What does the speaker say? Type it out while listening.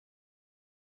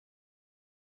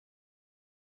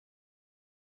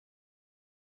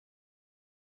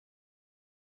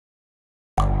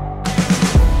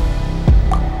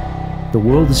The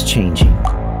world is changing.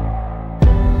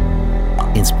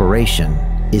 Inspiration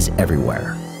is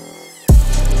everywhere.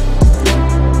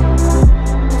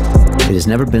 It has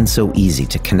never been so easy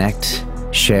to connect,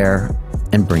 share,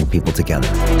 and bring people together.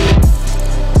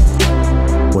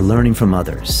 We're learning from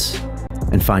others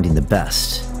and finding the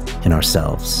best in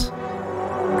ourselves.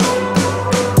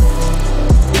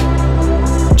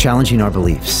 Challenging our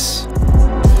beliefs.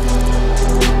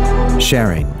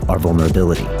 Sharing our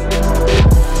vulnerability.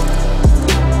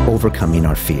 Overcoming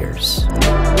our fears.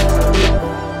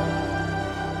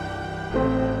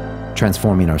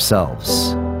 Transforming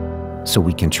ourselves so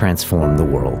we can transform the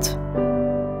world.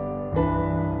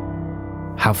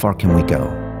 How far can we go?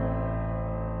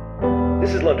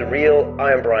 This is London Real.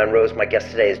 I am Brian Rose. My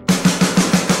guest today is...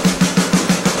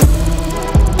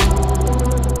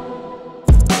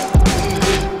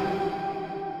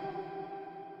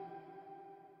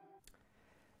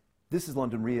 This is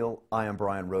London Real. I am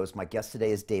Brian Rose. My guest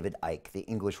today is David Icke, the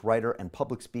English writer and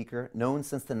public speaker known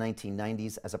since the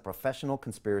 1990s as a professional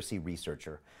conspiracy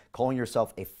researcher, calling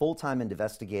yourself a full-time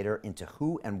investigator into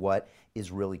who and what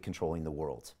is really controlling the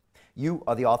world. You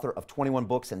are the author of 21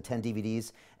 books and 10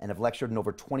 DVDs and have lectured in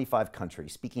over 25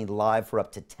 countries, speaking live for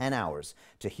up to 10 hours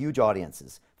to huge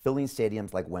audiences, filling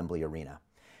stadiums like Wembley Arena.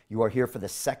 You are here for the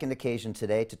second occasion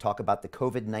today to talk about the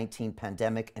COVID-19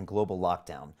 pandemic and global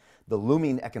lockdown, the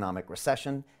looming economic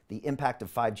recession, the impact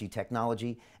of 5G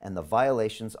technology, and the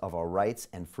violations of our rights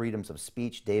and freedoms of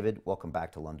speech. David, welcome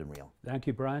back to London Real. Thank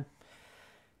you, Brian.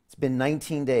 It's been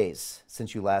 19 days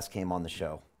since you last came on the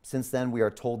show. Since then, we are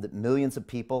told that millions of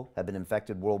people have been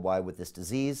infected worldwide with this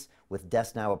disease, with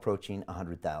deaths now approaching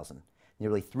 100,000.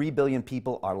 Nearly 3 billion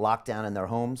people are locked down in their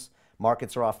homes,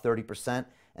 markets are off 30%,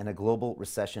 and a global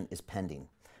recession is pending.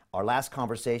 Our last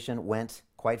conversation went,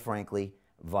 quite frankly,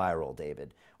 viral,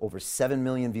 David. Over 7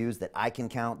 million views that I can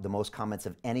count, the most comments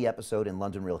of any episode in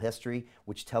London Real history,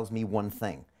 which tells me one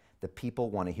thing: that people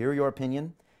want to hear your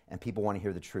opinion and people want to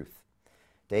hear the truth.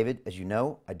 David, as you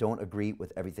know, I don't agree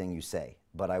with everything you say,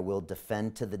 but I will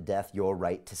defend to the death your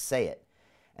right to say it.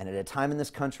 And at a time in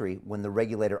this country when the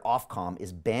regulator Ofcom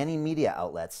is banning media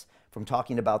outlets from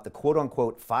talking about the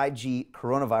quote-unquote 5G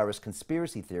coronavirus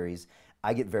conspiracy theories,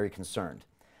 I get very concerned.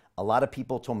 A lot of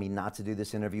people told me not to do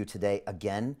this interview today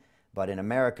again, but in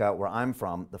America, where I'm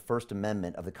from, the First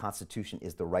Amendment of the Constitution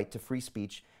is the right to free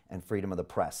speech and freedom of the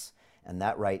press, and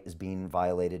that right is being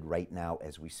violated right now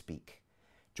as we speak.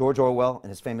 George Orwell, in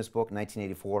his famous book,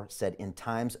 1984, said, "In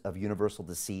times of universal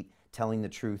deceit, telling the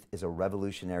truth is a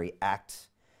revolutionary act."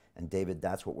 And David,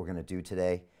 that's what we're going to do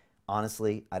today.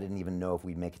 Honestly, I didn't even know if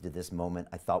we'd make it to this moment.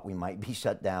 I thought we might be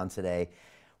shut down today.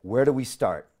 Where do we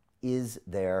start? Is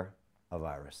there a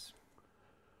virus?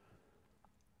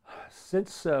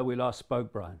 Since we last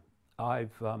spoke, Brian,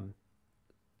 I've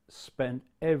spent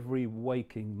every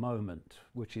waking moment,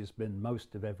 which has been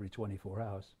most of every 24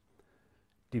 hours,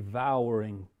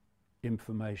 devouring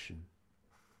information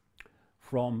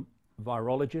from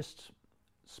virologists,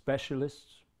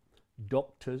 specialists,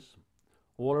 doctors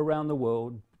all around the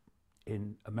world,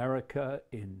 in America,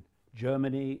 in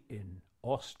Germany, in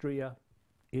Austria,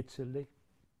 Italy,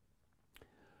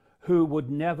 who would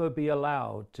never be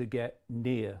allowed to get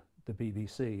near the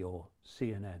BBC or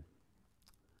CNN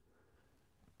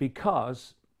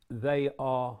because they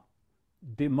are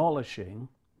demolishing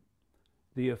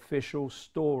the official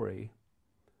story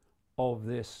of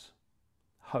this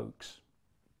hoax.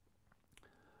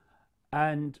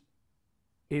 And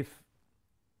if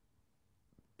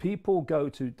people go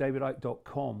to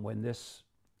davidicke.com when this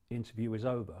interview is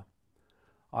over,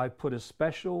 I put a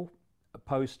special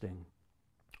posting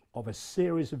of a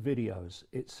series of videos.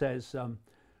 It says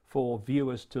for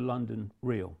viewers to London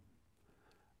Real,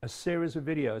 a series of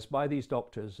videos by these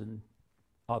doctors and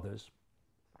others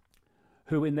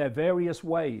who in their various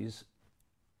ways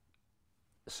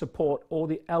support all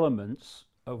the elements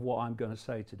of what I'm going to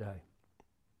say today.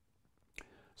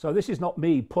 So this is not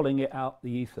me pulling it out the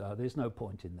ether. There's no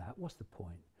point in that. What's the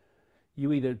point?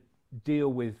 You either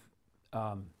deal with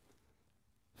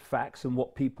facts and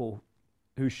what people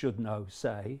who should know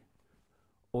say,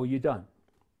 or you don't.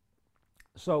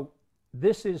 So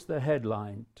this is the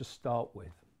headline to start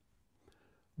with,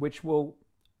 which will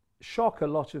shock a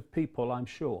lot of people, I'm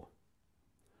sure.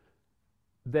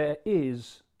 There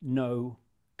is no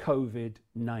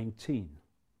COVID-19.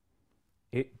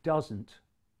 It doesn't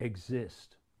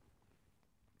exist.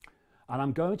 And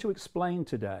I'm going to explain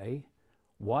today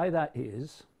why that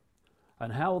is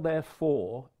and how,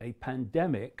 therefore, a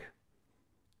pandemic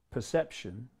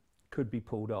perception could be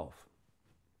pulled off.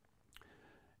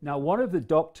 Now, one of the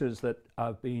doctors that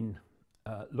I've been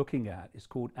looking at is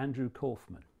called Andrew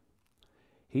Kaufman.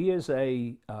 He is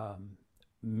a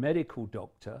medical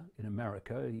doctor in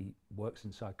America. He works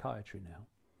in psychiatry now.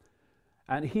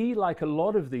 And he, like a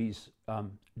lot of these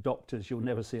doctors you'll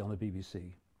never see on the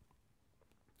BBC,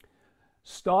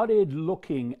 started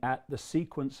looking at the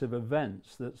sequence of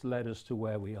events that's led us to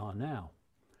where we are now.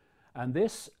 And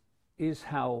this is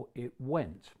how it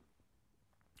went.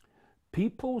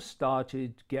 People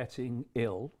started getting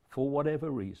ill, for whatever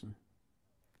reason,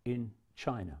 in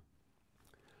China.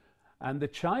 And the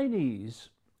Chinese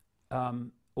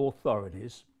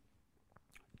authorities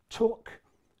took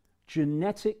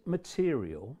genetic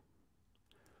material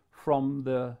from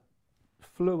the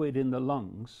fluid in the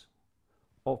lungs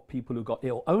of people who got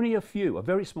ill. Only a few, a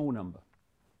very small number.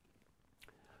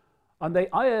 And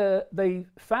they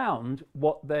found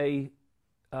what we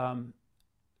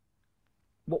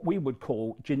would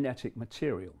call genetic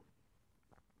material.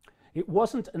 It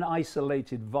wasn't an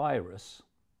isolated virus.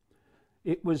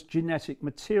 It was genetic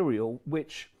material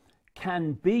which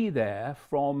can be there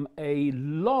from a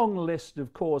long list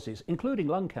of causes, including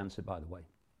lung cancer, by the way.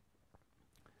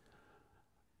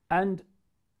 And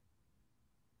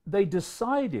they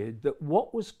decided that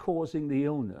what was causing the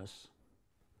illness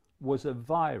was a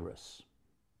virus,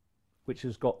 which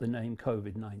has got the name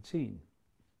COVID-19.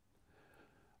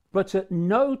 But at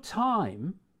no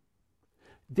time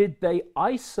did they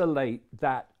isolate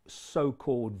that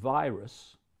so-called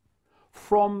virus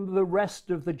from the rest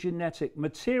of the genetic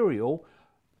material,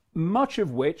 much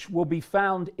of which will be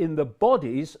found in the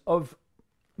bodies of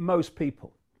most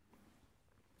people.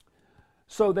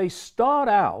 So they start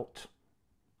out,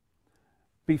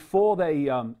 before they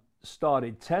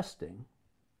started testing,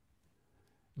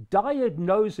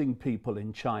 diagnosing people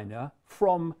in China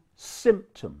from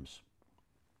symptoms.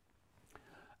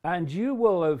 And you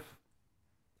will have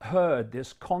heard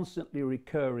this constantly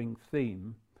recurring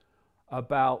theme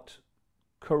about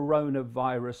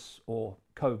coronavirus or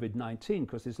COVID-19,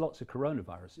 because there's lots of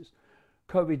coronaviruses,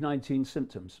 COVID-19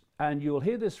 symptoms. And you'll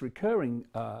hear this recurring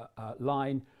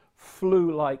line,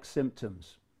 flu-like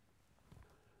symptoms.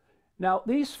 Now,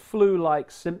 these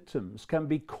flu-like symptoms can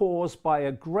be caused by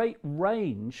a great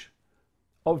range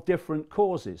of different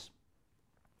causes.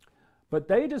 But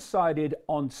they decided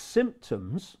on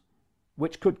symptoms,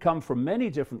 which could come from many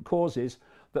different causes,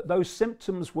 that those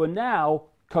symptoms were now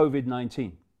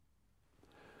COVID-19.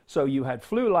 So you had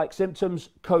flu-like symptoms,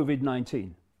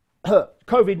 COVID-19.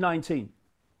 COVID-19.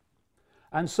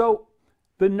 And so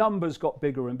the numbers got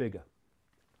bigger and bigger.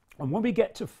 And when we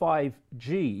get to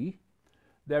 5G,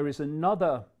 there is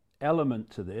another element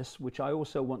to this, which I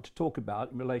also want to talk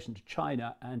about in relation to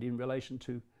China and in relation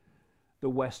to the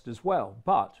West as well.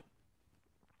 But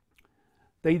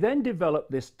they then develop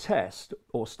this test,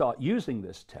 or start using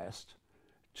this test,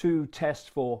 to test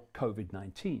for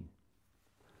COVID-19.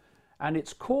 And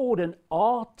it's called an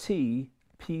RT-PCR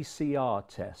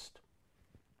test.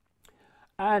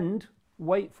 And,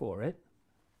 wait for it,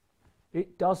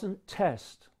 it doesn't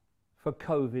test for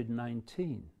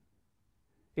COVID-19.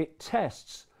 It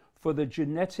tests for the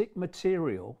genetic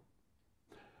material,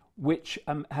 which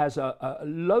has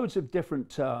loads of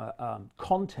different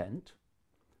content,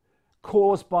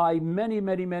 caused by many,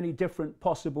 many, many different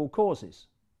possible causes.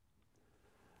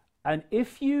 And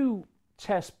if you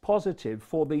test positive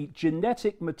for the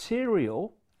genetic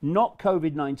material, not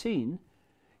COVID-19,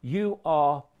 you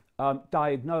are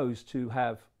diagnosed to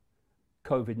have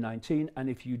COVID-19, and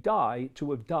if you die,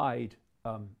 to have died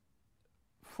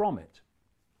from it.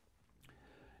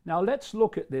 Now let's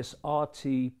look at this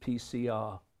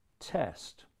RT-PCR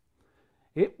test.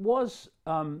 It was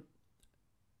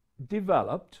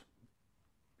developed,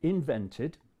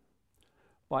 invented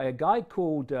by a guy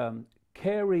called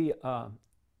Carey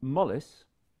Mullis,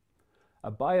 a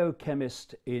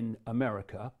biochemist in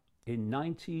America, in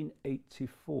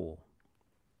 1984.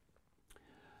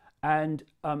 And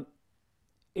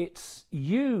it's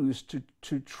used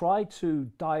to try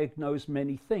to diagnose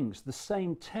many things. The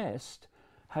same test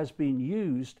has been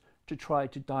used to try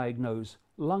to diagnose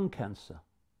lung cancer.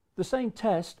 The same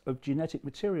test of genetic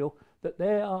material that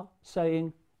they are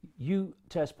saying, you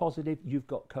test positive, you've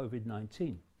got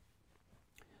COVID-19.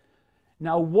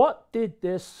 Now, what did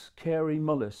this Carey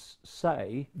Mullis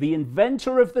say, the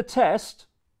inventor of the test?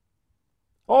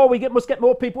 Oh, must get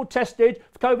more people tested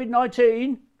for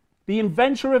COVID-19. The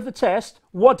inventor of the test,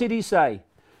 what did he say?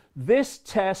 This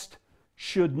test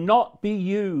should not be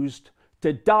used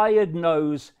to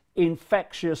diagnose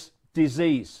infectious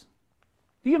disease.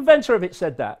 The inventor of it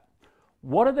said that.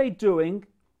 What are they doing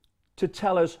to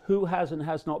tell us who has and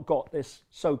has not got this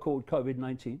so-called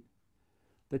COVID-19?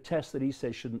 The test that he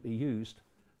says shouldn't be used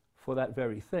for that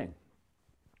very thing.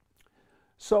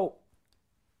 So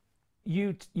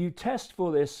you test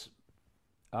for this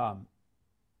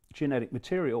genetic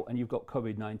material and you've got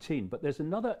COVID-19, but there's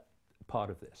another part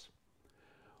of this.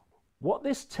 What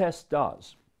this test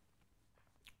does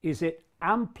is it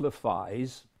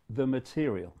amplifies the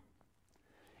material.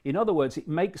 In other words, it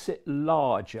makes it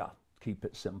larger, keep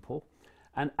it simple,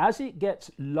 and as it gets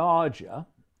larger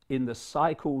in the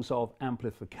cycles of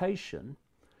amplification,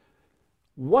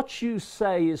 what you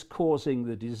say is causing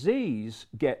the disease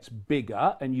gets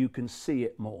bigger and you can see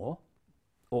it more,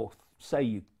 or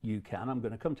say you can. I'm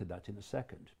going to come to that in a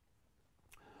second.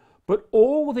 But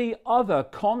all the other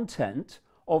content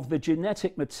of the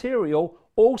genetic material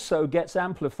also gets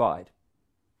amplified.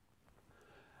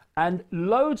 And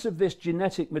loads of this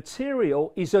genetic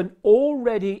material is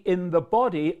already in the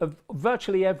body of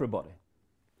virtually everybody.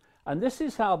 And this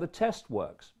is how the test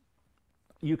works.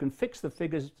 You can fix the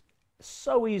figures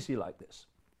so easy like this.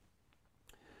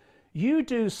 You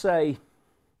do, say,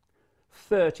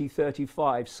 30,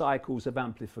 35 cycles of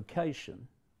amplification.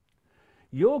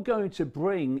 You're going to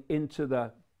bring into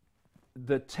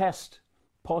the test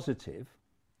positive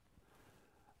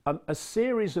a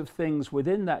series of things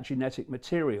within that genetic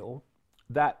material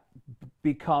that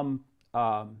become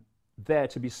there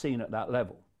to be seen at that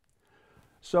level.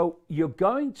 So you're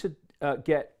going to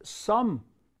get some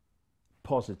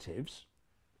positives,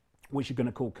 which you're going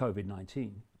to call COVID-19,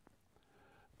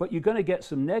 but you're going to get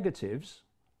some negatives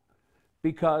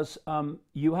because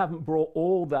you haven't brought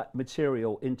all that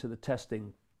material into the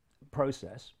testing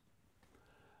process.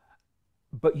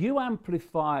 But you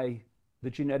amplify the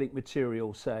genetic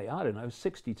material, say, I don't know,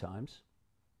 60 times.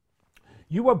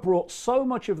 You have brought so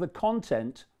much of the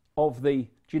content of the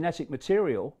genetic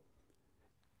material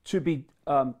to be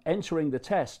entering the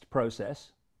test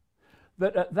process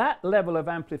that at that level of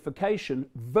amplification,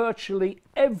 virtually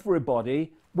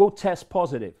everybody will test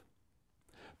positive,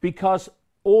 because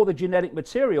all the genetic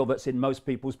material that's in most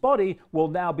people's body will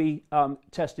now be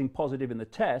testing positive in the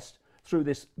test through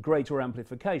this greater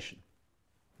amplification.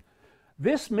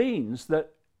 This means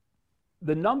that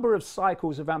the number of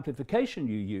cycles of amplification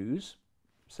you use,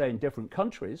 say in different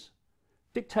countries,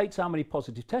 dictates how many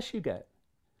positive tests you get.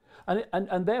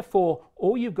 And therefore,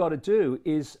 all you've got to do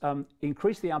is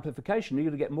increase the amplification. You're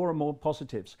going to get more and more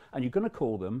positives, and you're going to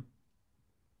call them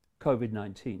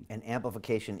COVID-19. And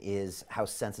amplification is how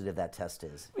sensitive that test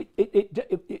is.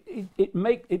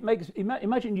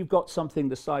 Imagine you've got something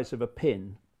the size of a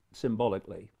pin,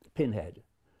 symbolically, pinhead.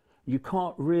 You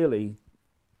can't really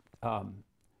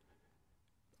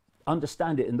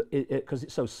understand it because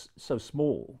it's so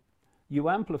small. You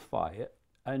amplify it,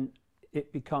 and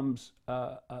it becomes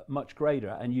much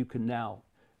greater, and you can now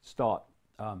start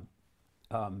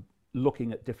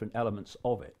looking at different elements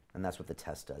of it. And that's what the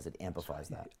test does. It amplifies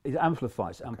that. It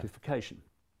amplifies amplification.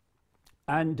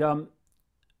 And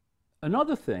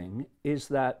another thing is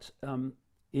that in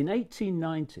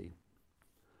 1890,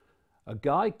 a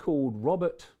guy called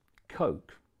Robert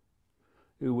Koch,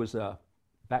 who was a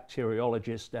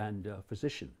bacteriologist and a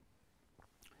physician,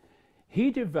 he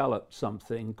developed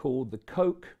something called the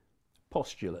Koch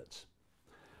postulates.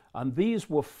 And these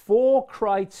were 4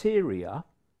 criteria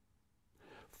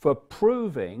for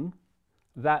proving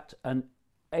that an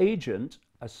agent,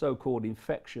 a so-called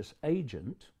infectious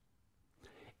agent,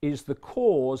 is the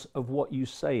cause of what you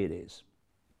say it is.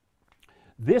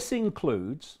 This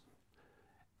includes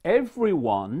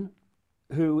everyone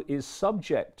who is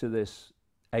subject to this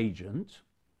agent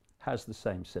has the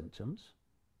same symptoms.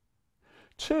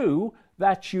 2,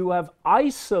 that you have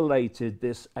isolated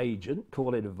this agent,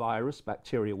 call it a virus,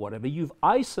 bacteria, whatever, you've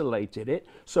isolated it,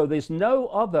 so there's no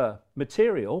other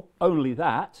material, only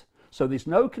that, so there's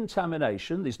no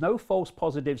contamination, there's no false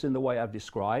positives in the way I've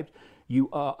described, you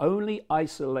are only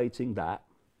isolating that.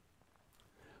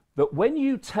 That when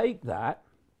you take that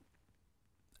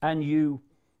and you,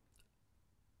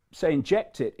 say,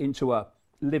 inject it into a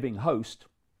living host,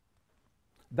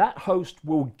 that host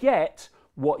will get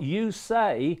what you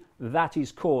say that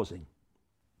is causing.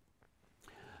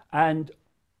 And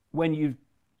when you've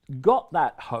got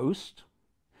that host,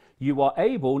 you are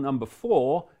able, number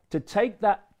 4, to take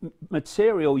that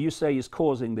material you say is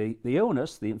causing the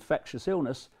illness, the infectious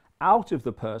illness, out of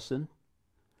the person,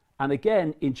 and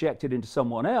again inject it into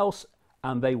someone else,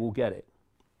 and they will get it.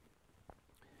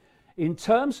 In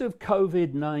terms of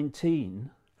COVID-19,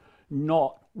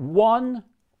 not one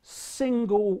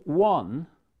single one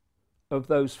of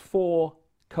those 4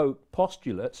 Koch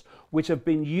postulates, which have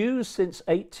been used since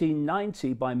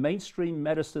 1890 by mainstream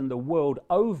medicine the world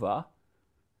over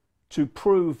to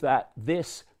prove that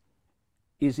this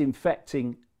is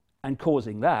infecting and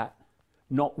causing that,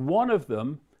 not one of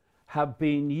them have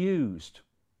been used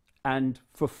and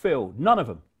fulfilled. None of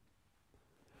them.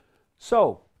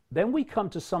 So then we come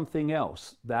to something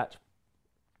else that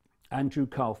Andrew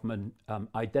Kaufman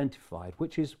identified,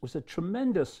 which was a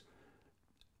tremendous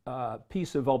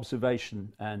piece of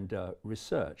observation and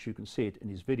research. You can see it in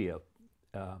his video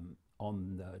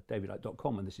on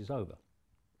davidicke.com when this is over.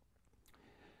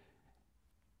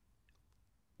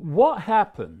 What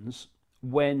happens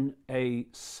when a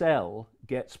cell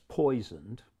gets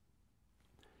poisoned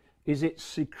is it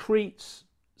secretes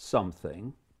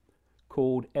something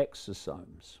called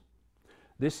exosomes.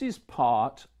 This is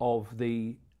part of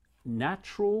the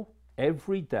natural,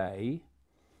 everyday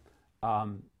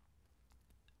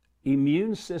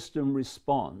immune system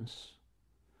response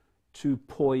to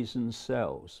poison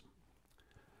cells.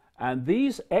 And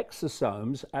these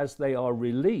exosomes, as they are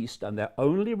released, and they're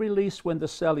only released when the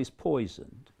cell is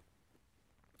poisoned,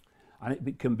 and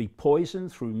it can be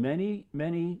poisoned through many,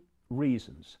 many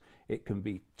reasons. It can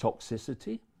be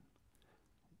toxicity.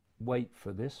 Wait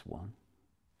for this one.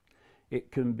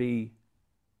 It can be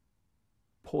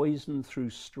poison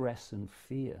through stress and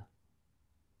fear.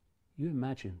 You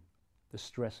imagine the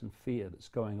stress and fear that's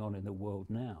going on in the world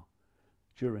now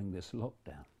during this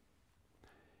lockdown.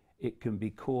 It can be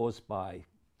caused by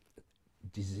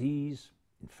disease,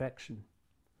 infection,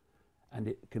 and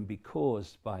it can be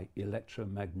caused by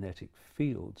electromagnetic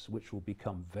fields, which will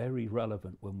become very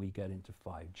relevant when we get into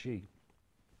 5G.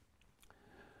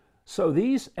 So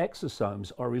these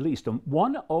exosomes are released, and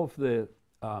one of the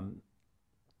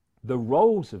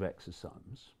roles of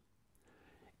exosomes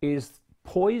is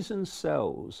poison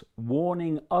cells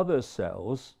warning other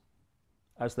cells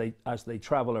as they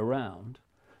travel around,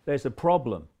 there's a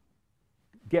problem.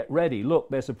 Get ready, look,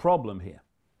 there's a problem here.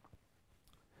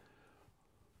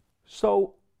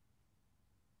 So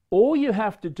all you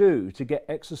have to do to get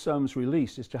exosomes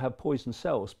released is to have poison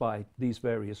cells by these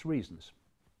various reasons.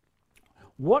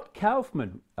 What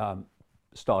Kaufman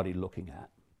started looking at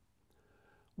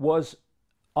was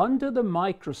under the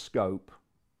microscope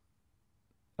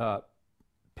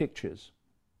pictures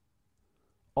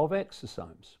of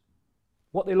exosomes,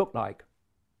 what they look like.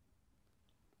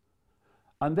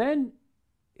 And then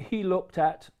he looked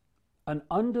at an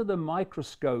under the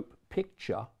microscope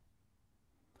picture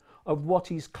of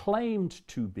what is claimed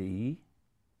to be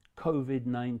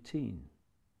COVID-19.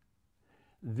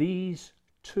 These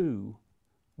two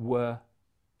were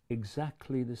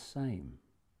exactly the same.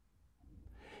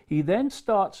 He then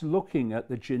starts looking at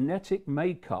the genetic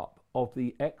makeup of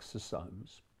the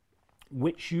exosomes,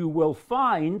 which you will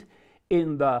find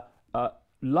in the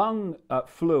lung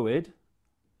fluid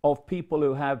of people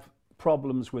who have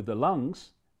problems with the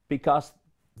lungs, because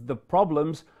the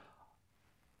problems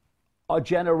are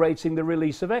generating the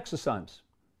release of exosomes.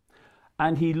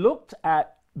 And he looked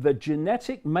at the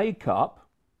genetic makeup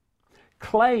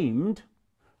claimed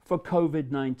for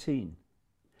COVID-19.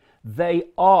 They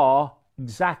are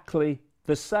exactly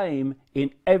the same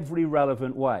in every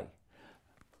relevant way.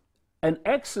 An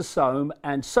exosome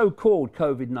and so-called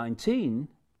COVID-19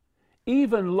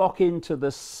 even lock into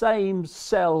the same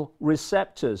cell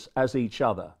receptors as each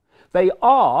other. They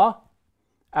are,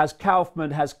 as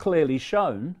Kaufman has clearly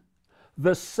shown,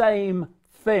 the same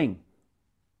thing.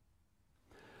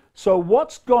 So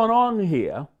what's gone on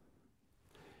here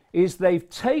is they've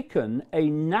taken a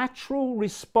natural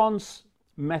response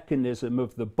mechanism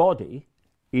of the body,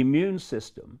 immune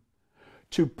system,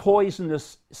 to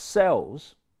poisonous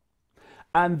cells,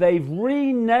 and they've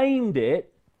renamed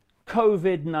it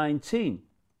COVID-19.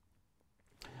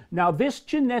 Now, this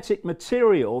genetic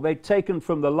material they've taken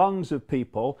from the lungs of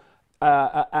people,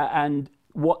 and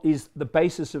what is the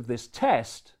basis of this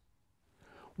test,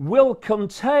 will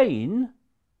contain,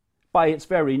 by its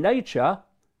very nature,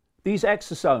 these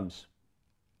exosomes.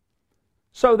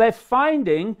 So they're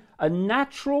finding a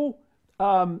natural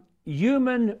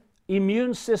human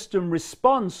immune system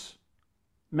response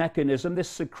mechanism, this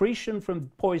secretion from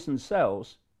poison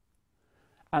cells,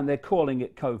 and they're calling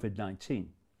it COVID-19.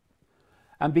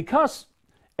 And because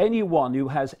anyone who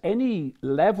has any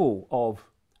level of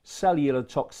cellular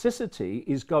toxicity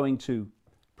is going to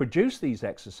produce these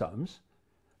exosomes,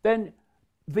 then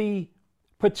the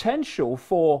potential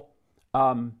for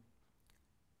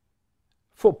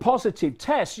positive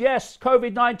tests, yes,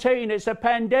 COVID-19, it's a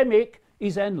pandemic,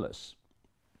 is endless.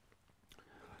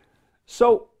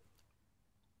 So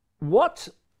what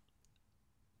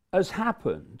has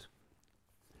happened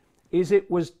is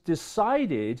it was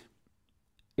decided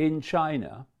in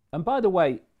China, and by the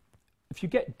way, if you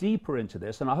get deeper into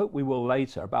this, and I hope we will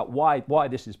later, about why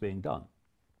this is being done,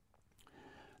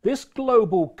 this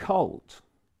global cult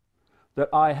that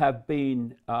I have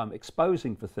been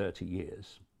exposing for 30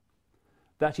 years,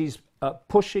 that is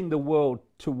pushing the world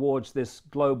towards this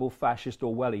global fascist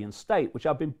Orwellian state, which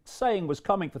I've been saying was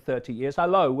coming for 30 years,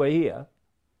 hello, we're here,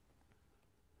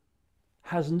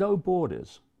 has no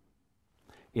borders.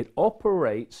 It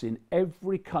operates in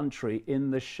every country in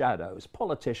the shadows.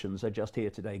 Politicians are just here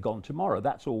today, gone tomorrow.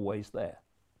 That's always there.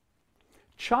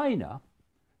 China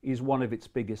is one of its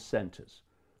biggest centers,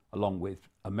 along with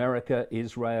America,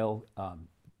 Israel,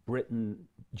 Britain,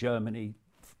 Germany,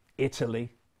 Italy.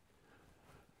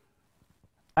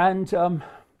 And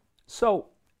so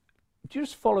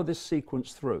just follow this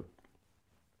sequence through.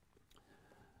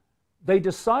 They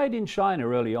decide in China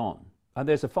early on, and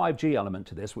there's a 5G element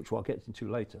to this, which I'll get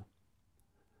into later,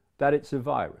 that it's a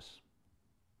virus.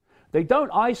 They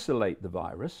don't isolate the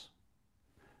virus.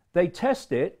 They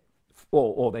test it,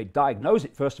 or they diagnose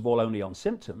it, first of all, only on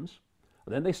symptoms.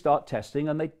 And then they start testing,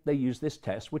 and they use this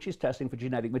test, which is testing for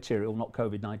genetic material, not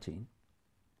COVID-19.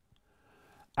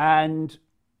 And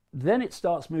then it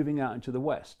starts moving out into the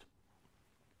West.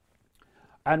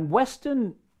 And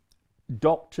Western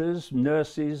doctors,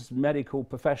 nurses, medical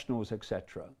professionals,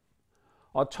 etc.,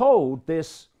 are told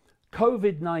this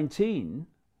COVID-19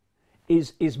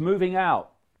 is moving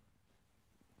out.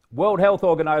 World Health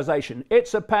Organization,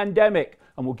 it's a pandemic.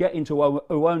 And we'll get into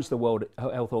who owns the World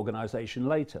Health Organization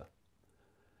later.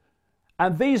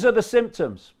 And these are the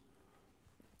symptoms.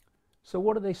 So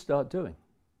what do they start doing?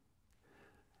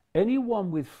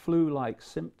 Anyone with flu-like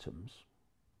symptoms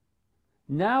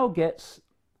now gets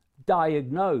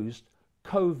diagnosed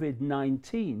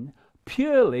COVID-19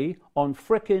 purely on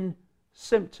frickin'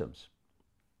 symptoms.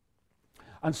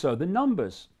 And so the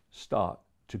numbers start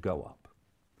to go up.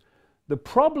 The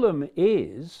problem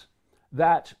is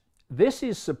that this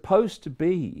is supposed to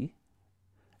be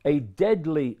a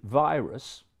deadly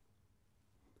virus,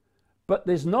 but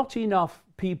there's not enough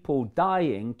people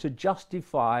dying to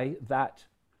justify that,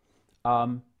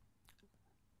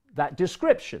 that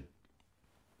description.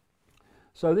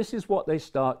 So this is what they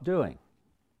start doing.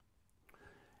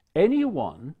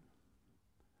 Anyone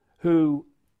who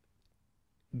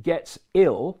gets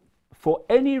ill for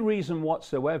any reason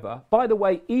whatsoever, by the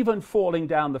way, even falling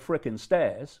down the frickin'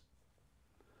 stairs,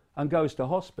 and goes to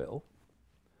hospital,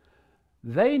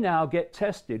 they now get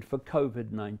tested for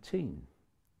COVID-19.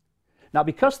 Now,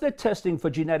 because they're testing for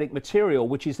genetic material,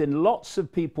 which is in lots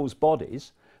of people's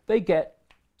bodies, they get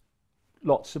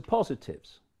lots of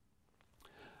positives.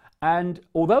 And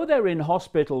although they're in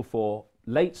hospital for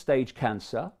late-stage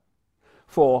cancer,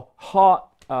 for heart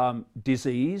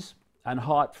disease and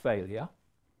heart failure,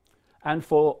 and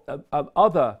for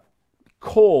other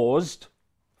caused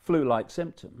flu-like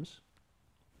symptoms,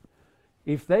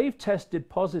 if they've tested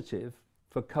positive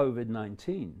for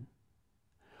COVID-19,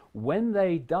 when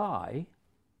they die,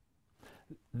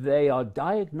 they are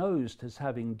diagnosed as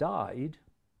having died,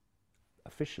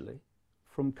 officially,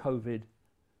 from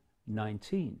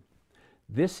COVID-19.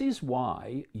 This is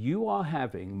why you are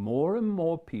having more and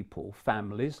more people,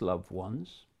 families, loved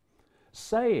ones,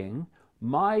 saying,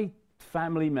 my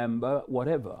family member,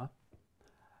 whatever,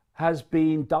 has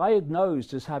been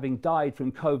diagnosed as having died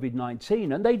from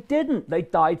COVID-19, and they didn't. They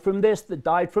died from this, they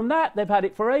died from that. They've had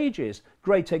it for ages.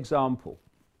 Great example.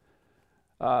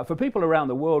 For people around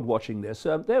the world watching this,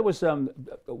 there was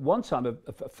one time a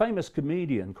famous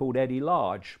comedian called Eddie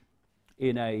Large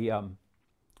in a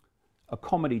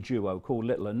comedy duo called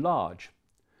Little and Large.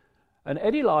 And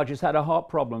Eddie Large has had a heart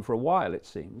problem for a while, it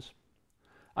seems.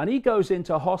 And he goes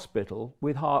into hospital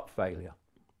with heart failure.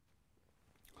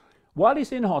 While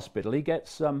he's in hospital, he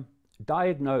gets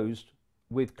diagnosed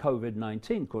with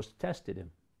COVID-19, of course, they tested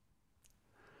him.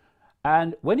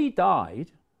 And when he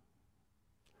died,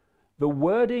 the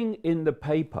wording in the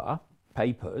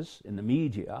papers, in the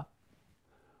media,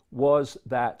 was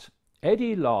that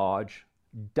Eddie Large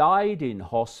died in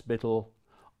hospital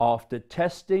after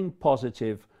testing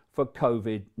positive for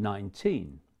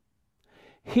COVID-19.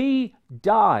 He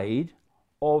died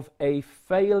of a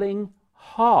failing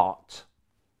heart.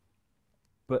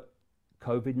 But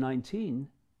COVID-19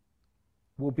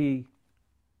 will be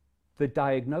the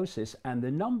diagnosis, and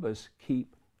the numbers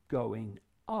keep going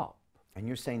up. And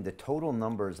you're saying the total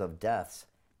numbers of deaths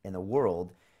in the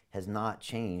world has not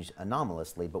changed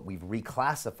anomalously, but we've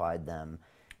reclassified them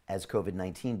as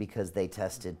COVID-19 because they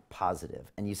tested positive.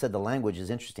 And you said the language is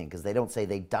interesting because they don't say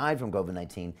they died from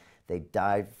COVID-19, they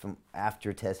died from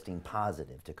after testing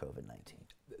positive to COVID-19.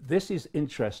 This is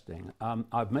interesting.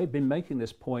 I've been making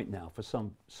this point now for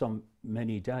some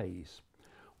many days.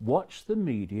 Watch the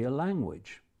media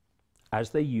language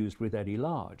as they used with Eddie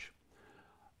Large.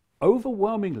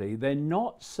 Overwhelmingly, they're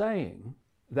not saying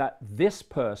that this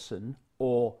person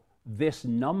or this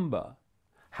number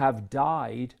have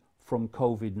died from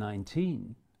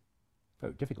COVID-19.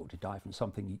 Very difficult to die from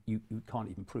something you can't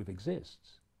even prove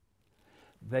exists.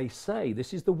 They say,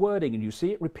 this is the wording, and you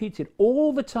see it repeated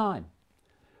all the time,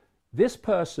 this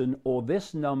person or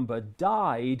this number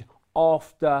died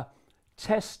after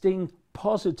testing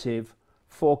positive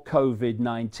for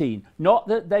COVID-19. Not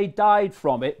that they died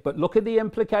from it, but look at the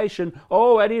implication.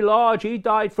 Oh, Eddie Large, he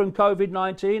died from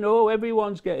COVID-19. Oh,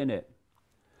 everyone's getting it.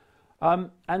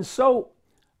 And so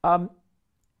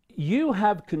you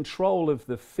have control of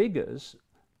the figures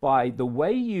by the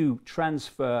way you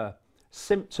transfer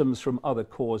symptoms from other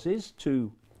causes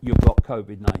to you've got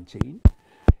COVID-19.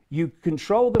 You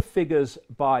control the figures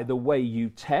by the way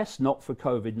you test, not for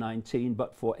COVID-19,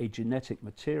 but for a genetic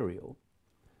material.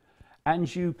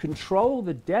 And you control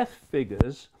the death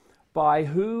figures by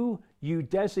who you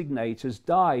designate as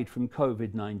died from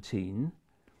COVID-19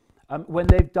 when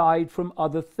they've died from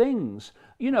other things.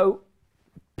 You know,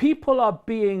 people are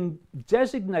being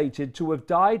designated to have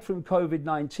died from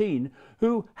COVID-19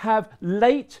 who have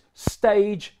late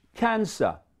stage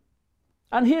cancer.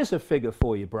 And here's a figure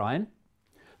for you, Brian.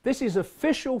 This is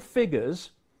official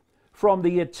figures from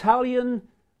the Italian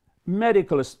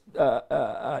medical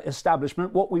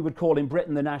establishment, what we would call in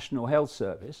Britain the National Health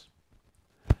Service.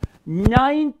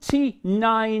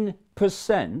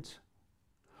 99%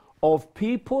 of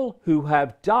people who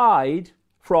have died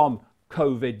from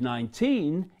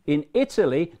COVID-19 in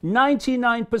Italy,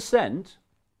 99%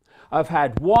 have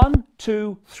had 1,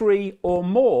 2, 3 or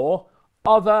more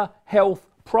other health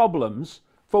problems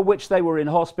for which they were in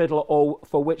hospital or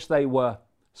for which they were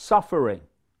suffering.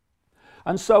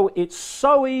 And so it's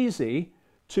so easy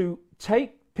to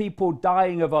take people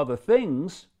dying of other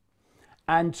things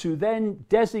and to then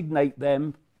designate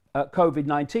them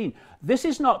COVID-19. This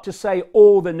is not to say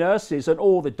all the nurses and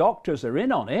all the doctors are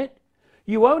in on it.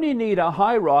 You only need a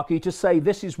hierarchy to say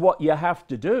this is what you have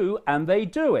to do, and they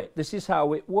do it. This is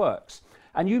how it works.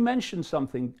 And you mentioned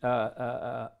something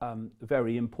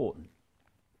very important.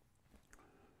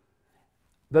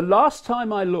 The last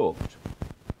time I looked,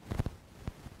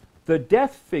 the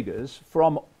death figures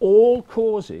from all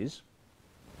causes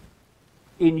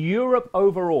in Europe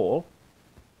overall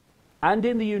and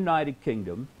in the United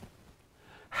Kingdom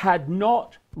had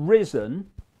not risen,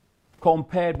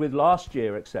 compared with last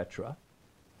year, etc.,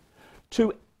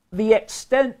 to the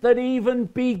extent that even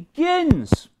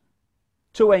begins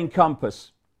to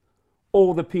encompass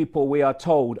all the people we are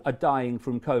told are dying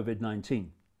from COVID-19.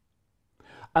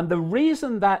 And the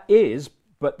reason that is,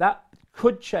 but that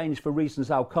could change for reasons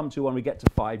I'll come to when we get to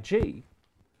 5G,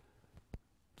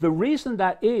 the reason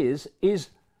that is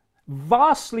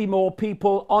vastly more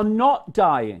people are not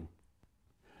dying.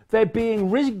 They're being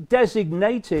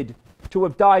redesignated to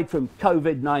have died from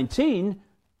COVID-19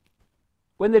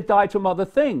 when they've died from other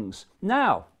things.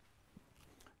 Now,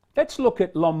 let's look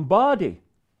at Lombardy,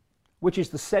 which is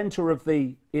the center of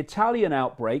the Italian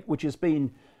outbreak, which has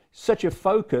been such a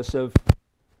focus of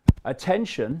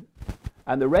attention,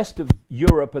 and the rest of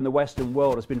Europe and the Western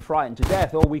world has been frightened to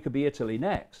death. Oh, we could be Italy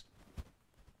next.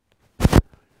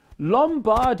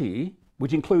 Lombardy,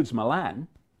 which includes Milan,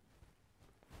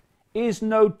 is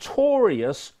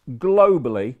notorious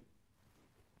globally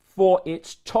for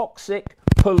its toxic,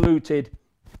 polluted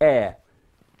air,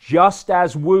 just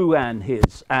as Wuhan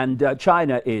is and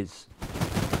China is.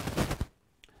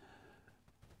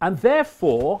 And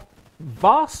therefore,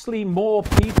 vastly more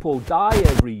people die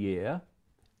every year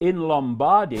in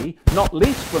Lombardy, not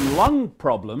least from lung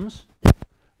problems,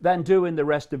 than do in the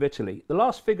rest of Italy. The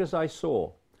last figures I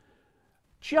saw,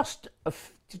 just a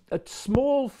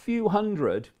small few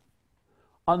hundred,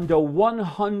 under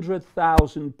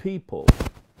 100,000 people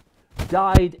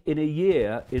died in a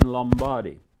year in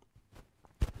Lombardy.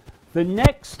 The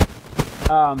next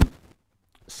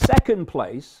second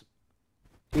place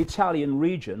Italian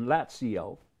region,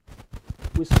 Lazio,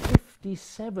 was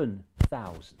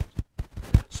 57,000.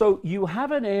 So you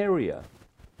have an area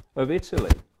of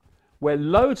Italy where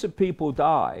loads of people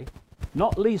die,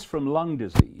 not least from lung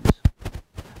disease,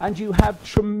 and you have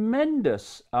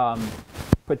tremendous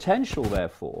potential,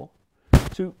 therefore,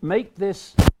 to make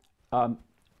this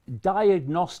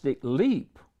diagnostic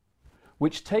leap,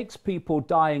 which takes people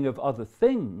dying of other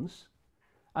things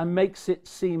and makes it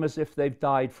seem as if they've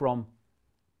died from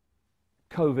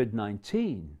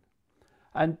COVID-19.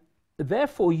 And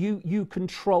therefore, you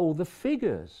control the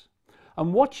figures.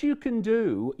 And what you can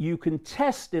do, you can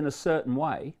test in a certain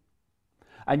way,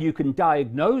 and you can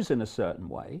diagnose in a certain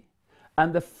way,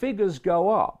 and the figures go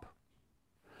up.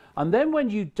 And then when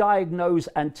you diagnose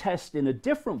and test in a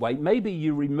different way, maybe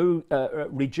you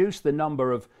reduce the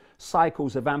number of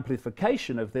cycles of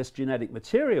amplification of this genetic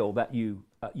material that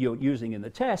you're using in the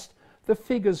test, the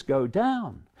figures go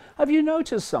down. Have you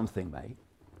noticed something, mate?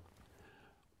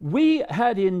 We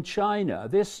had in China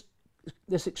this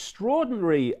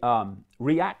extraordinary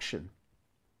reaction.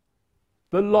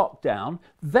 The lockdown,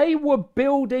 they were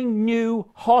building new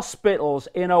hospitals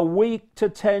in a week to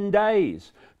 10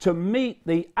 days to meet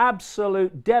the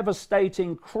absolute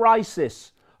devastating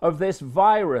crisis of this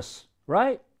virus,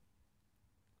 right?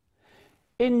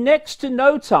 In next to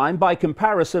no time, by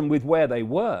comparison with where they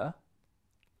were,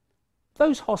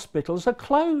 those hospitals are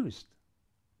closed.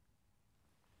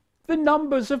 The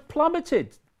numbers have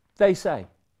plummeted, they say.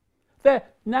 They're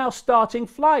now starting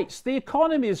flights. The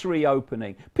economy is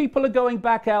reopening. People are going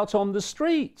back out on the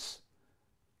streets.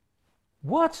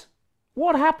 What?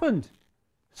 What happened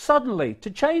suddenly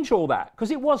to change all that? Because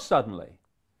it was suddenly.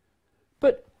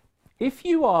 But if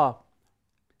you are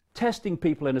testing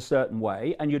people in a certain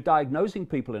way and you're diagnosing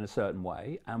people in a certain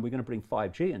way, and we're going to bring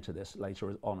 5G into this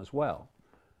later on as well,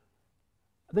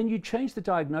 then you change the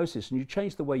diagnosis and you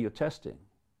change the way you're testing.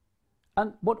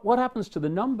 And what happens to the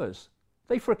numbers?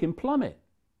 They frickin' plummet.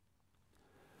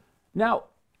 Now,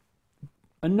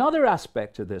 another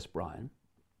aspect of this, Brian,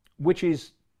 which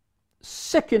is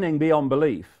sickening beyond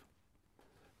belief,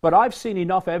 but I've seen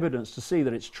enough evidence to see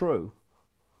that it's true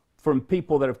from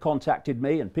people that have contacted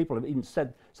me, and people have even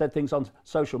said things on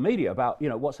social media about,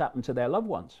 what's happened to their loved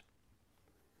ones.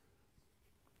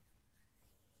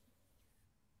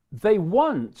 They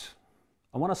want,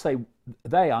 and when I say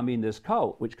they, I mean this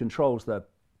cult, which controls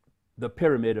the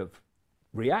pyramid of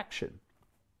reaction.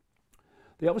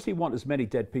 They obviously want as many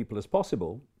dead people as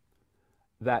possible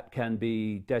that can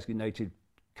be designated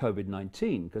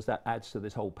COVID-19, because that adds to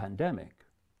this whole pandemic.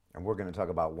 And we're going to talk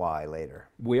about why later.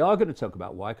 We are going to talk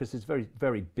about why, because it's a very,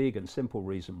 very big and simple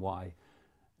reason why,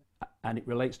 and it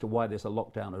relates to why there's a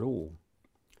lockdown at all.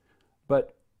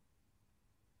 But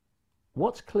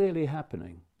what's clearly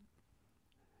happening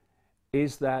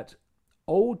is that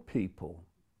old people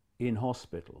in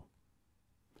hospital,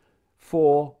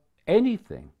 for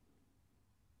anything,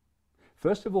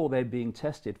 first of all, they're being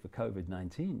tested for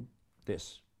COVID-19,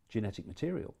 this genetic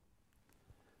material.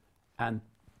 And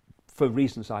for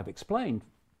reasons I've explained,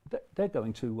 they're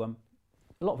going to,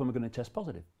 a lot of them are going to test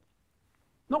positive.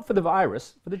 Not for the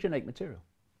virus, for the genetic material.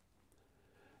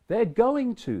 They're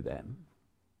going to them,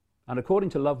 and according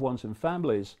to loved ones and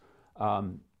families,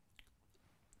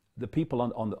 the people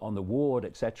on the ward,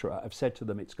 etc., have said to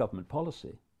them it's government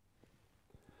policy.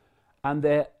 And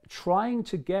they're trying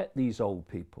to get these old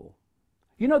people.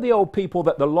 You know the old people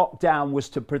that the lockdown was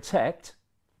to protect?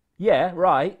 Yeah,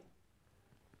 right.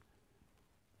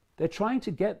 They're trying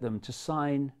to get them to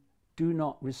sign do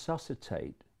not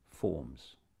resuscitate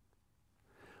forms,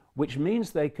 which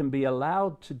means they can be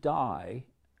allowed to die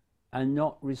and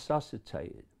not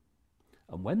resuscitated.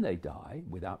 And when they die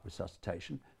without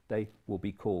resuscitation, they will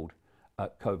be called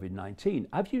COVID-19.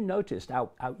 Have you noticed how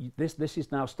this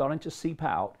is now starting to seep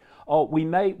out? Oh, we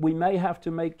may have to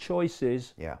make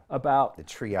choices about the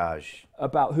triage,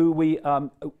 about who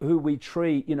we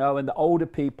treat, and the older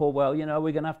people. Well,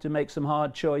 we're going to have to make some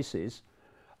hard choices.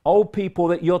 Old people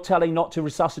that you're telling not to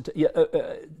resuscitate,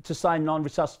 to sign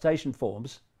non-resuscitation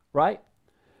forms, right?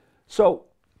 So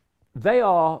they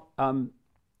are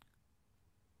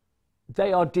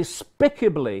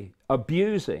despicably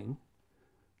abusing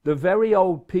the very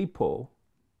old people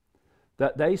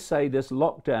that they say this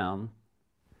lockdown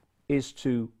is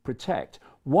to protect.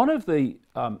 One of the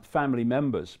family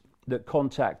members that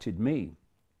contacted me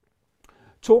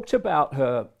talked about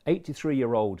her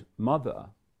 83-year-old mother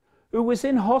who was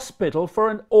in hospital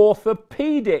for an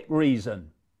orthopedic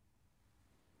reason.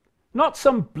 Not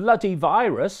some bloody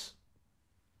virus.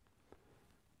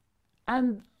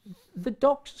 And the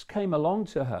doctors came along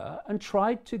to her and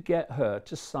tried to get her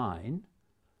to sign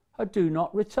a do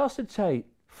not resuscitate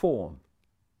form,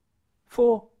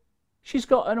 for she's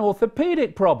got an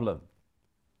orthopedic problem.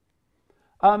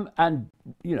 And,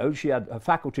 she had her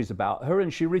faculties about her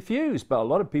and she refused, but a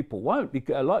lot of people won't,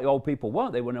 because a lot of old people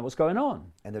won't. They won't know what's going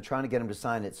on. And they're trying to get them to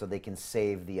sign it so they can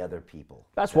save the other people.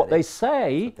 That's what they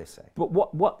say. That's what they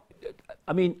say.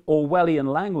 But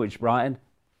Orwellian language, Brian,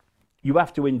 you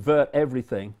have to invert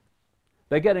everything.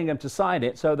 They're getting them to sign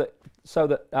it so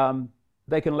that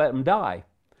they can let them die.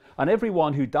 And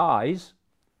everyone who dies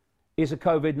is a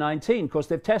COVID-19 because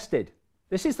they've tested.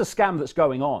 This is the scam that's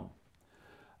going on.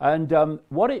 And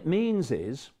what it means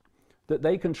is that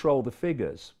they control the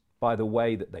figures by the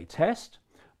way that they test,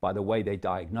 by the way they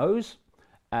diagnose,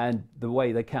 and the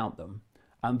way they count them.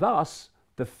 And thus,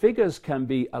 the figures can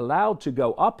be allowed to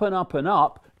go up and up and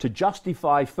up to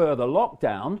justify further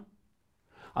lockdown.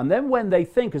 And then when they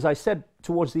think, as I said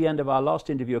towards the end of our last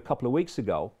interview a couple of weeks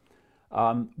ago,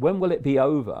 When will it be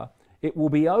over? It will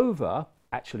be over,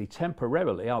 actually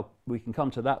temporarily, we can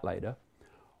come to that later,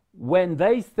 when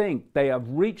they think they have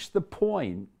reached the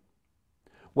point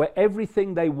where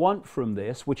everything they want from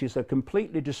this, which is a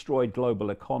completely destroyed global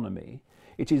economy,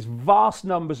 it is vast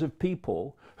numbers of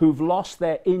people who've lost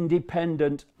their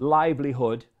independent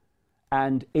livelihood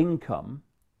and income,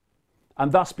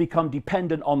 and thus become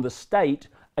dependent on the state,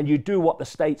 and you do what the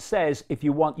state says if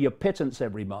you want your pittance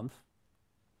every month.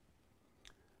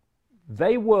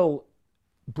 They will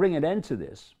bring an end to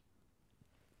this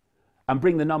and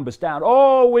bring the numbers down.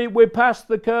 Oh, we're past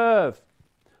the curve.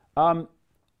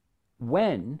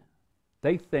 When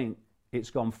they think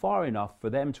it's gone far enough for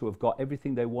them to have got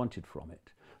everything they wanted from it.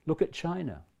 Look at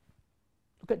China.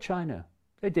 Look at China.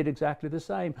 They did exactly the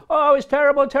same. Oh, it's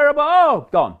terrible, terrible. Oh,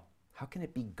 gone. How can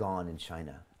it be gone in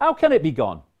China? How can it be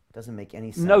gone? Doesn't make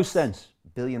any sense. No sense.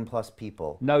 Billion plus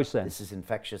people. No sense. This is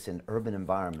infectious in urban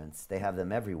environments. They have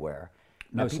them everywhere.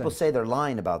 No Now, people sense. say they're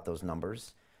lying about those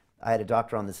numbers. I had a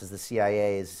doctor on this, as the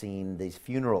CIA has seen these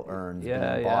funeral urns being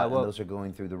bought, and those are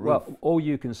going through the roof. Well, all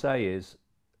you can say is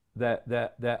that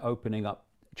they're opening up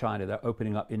China, they're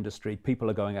opening up industry, people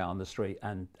are going out on the street,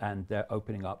 and they're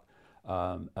opening up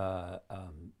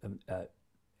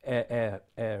air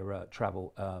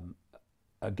travel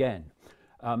again.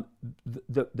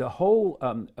 The whole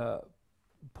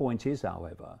point is,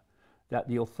 however, that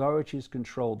the authorities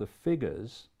control the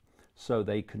figures, so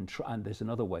they control, and there's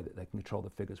another way that they can control the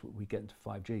figures when we get into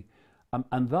 5G,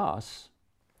 and thus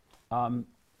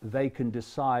they can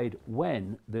decide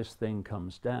when this thing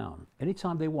comes down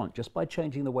anytime they want, just by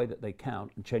changing the way that they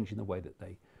count and changing the way that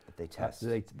they test.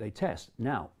 They test.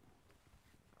 Now,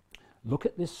 look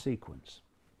at this sequence.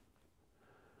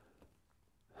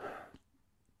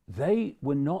 They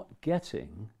were not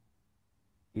getting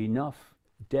enough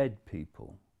dead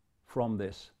people from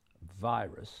this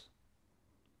virus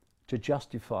to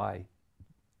justify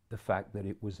the fact that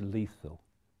it was lethal.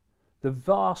 The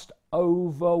vast,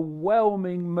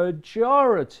 overwhelming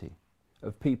majority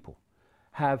of people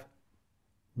have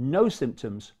no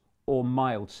symptoms or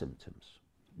mild symptoms.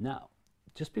 Now,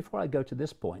 just before I go to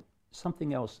this point,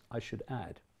 something else I should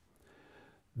add.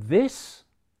 This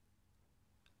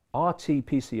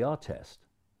RT-PCR test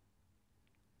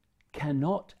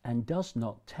cannot and does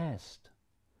not test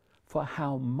for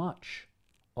how much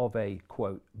of a,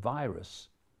 quote, virus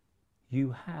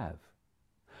you have.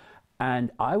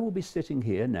 And I will be sitting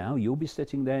here now, you'll be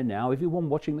sitting there now, everyone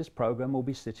watching this program will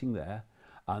be sitting there,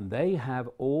 and they have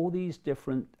all these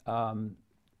different,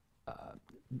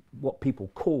 what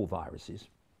people call viruses,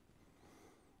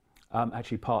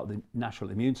 actually part of the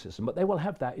natural immune system, but they will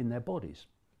have that in their bodies.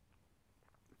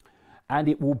 And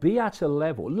it will be at a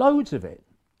level, loads of it,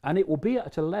 and it will be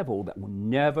at a level that will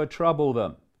never trouble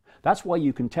them. That's why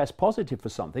you can test positive for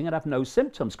something and have no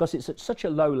symptoms, because it's at such a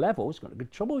low level, it's going to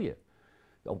trouble you.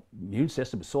 The immune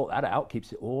system will sort that out,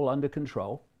 keeps it all under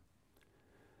control.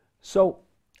 So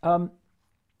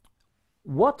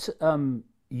what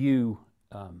you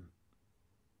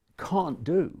can't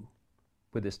do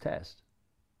with this test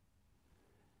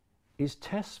is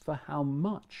test for how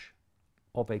much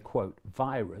of a, quote,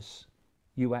 virus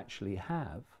you actually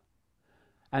have.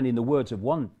 And in the words of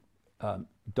one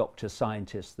doctor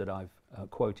scientist that I've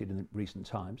quoted in recent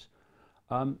times,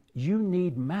 you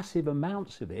need massive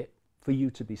amounts of it for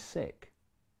you to be sick.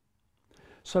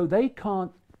 So they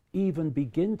can't even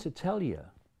begin to tell you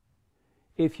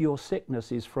if your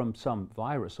sickness is from some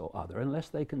virus or other unless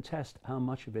they can test how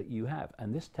much of it you have.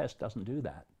 And this test doesn't do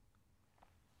that.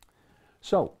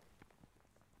 So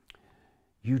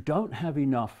you don't have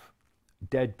enough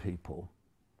dead people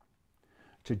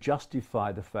to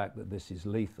justify the fact that this is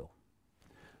lethal.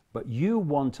 But you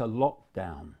want a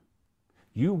lockdown.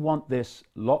 You want this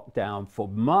lockdown for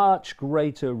much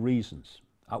greater reasons,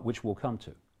 which we'll come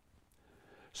to.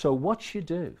 So what you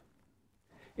do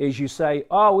is you say,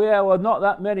 oh yeah, well, not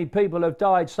that many people have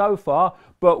died so far,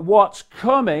 but what's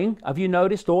coming, have you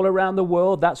noticed all around the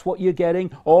world, that's what you're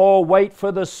getting? Oh, wait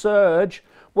for the surge.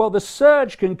 Well, the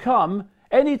surge can come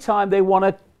anytime they want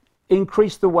to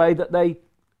increase the way that they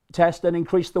test and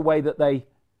increase the way that they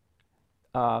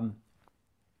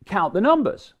count the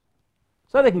numbers.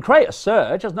 So they can create a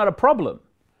surge, that's not a problem,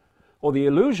 or the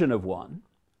illusion of one,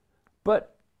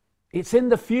 but it's in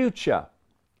the future.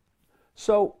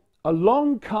 So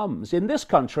along comes, in this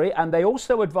country, and they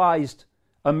also advised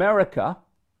America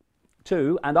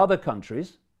too, and other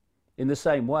countries in the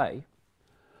same way,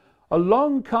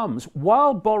 along comes,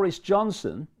 while Boris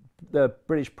Johnson, the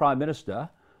British Prime Minister,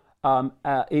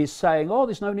 is saying, oh,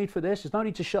 there's no need for this, there's no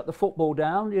need to shut the football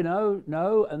down, you know,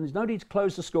 no, and there's no need to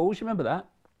close the schools, you remember that?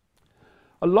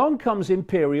 along comes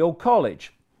Imperial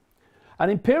College. And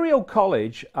Imperial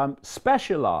College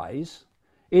specialise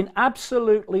in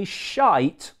absolutely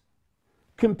shite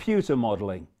computer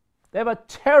modelling. They have a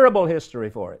terrible history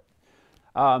for it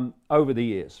over the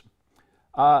years.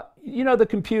 You know the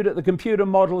computer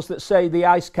models that say the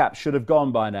ice caps should have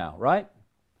gone by now, right?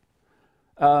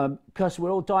 Because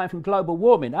we're all dying from global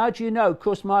warming. How do you know?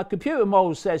 Because my computer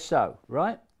model says so,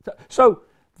 right? So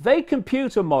they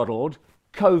computer modelled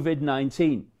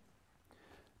COVID-19.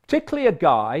 Particularly a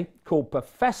guy called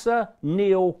Professor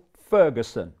Neil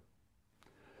Ferguson,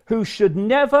 who should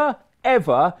never,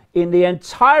 ever, in the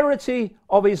entirety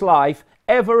of his life,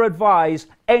 ever advise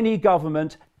any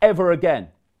government ever again.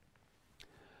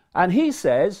 And he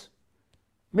says,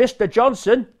 Mr.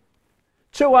 Johnson,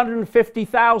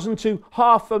 250,000 to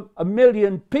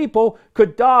 500,000 people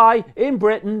could die in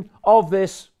Britain of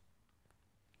this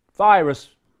virus.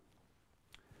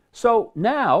 So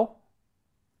now,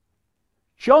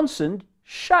 Johnson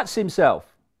shuts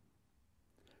himself.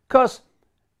 Because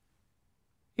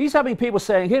he's having people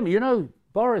saying to him, you know,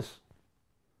 Boris,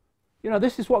 you know,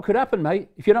 this is what could happen, mate,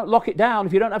 if you don't lock it down,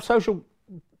 if you don't have social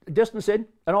distancing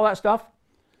and all that stuff.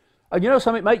 And you know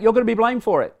something, mate, you're going to be blamed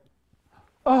for it.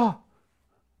 Oh,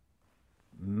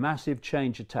 massive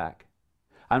change attack.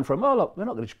 And from, oh, look, we're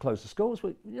not going to close the schools.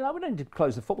 We don't need to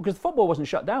close the football, because the football wasn't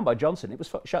shut down by Johnson. It was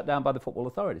shut down by the football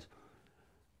authorities.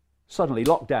 Suddenly,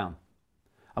 lockdown.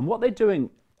 And what they're doing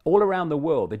all around the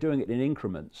world, they're doing it in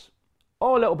increments.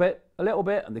 Oh, a little bit,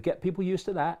 and they get people used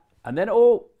to that. And then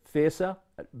all fiercer.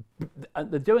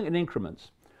 And they're doing it in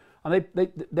increments. And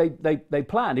they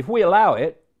plan, if we allow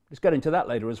it, let's get into that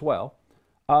later as well,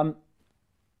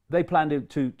 they plan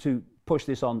to push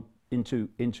this on into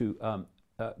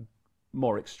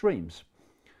more extremes.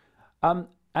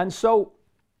 And so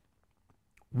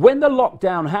when the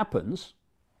lockdown happens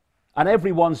and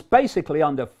everyone's basically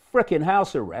under frickin'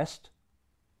 house arrest,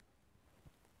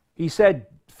 he said,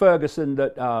 Ferguson,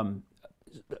 that 1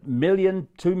 million,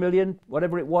 2 million,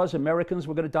 whatever it was, Americans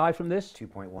were going to die from this.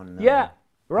 2.1 million. Yeah,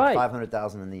 right.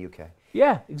 500,000 in the UK.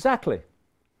 Yeah, exactly.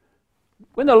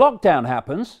 When the lockdown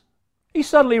happens, he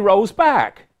suddenly rolls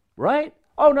back, right?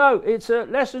 Oh no, it's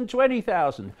less than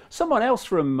 20,000. Someone else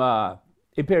from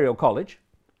Imperial College,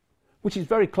 which is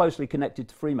very closely connected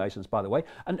to Freemasons, by the way,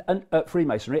 and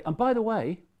Freemasonry. And by the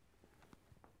way,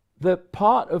 the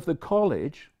part of the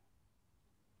college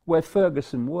where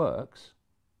Ferguson works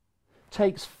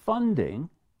takes funding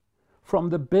from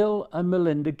the Bill and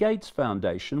Melinda Gates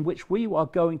Foundation, which we are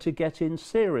going to get in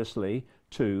seriously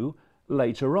to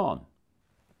later on.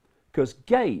 Because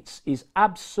Gates is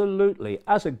absolutely,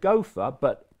 as a gopher,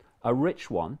 but a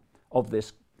rich one of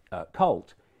this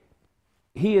cult,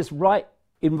 he is right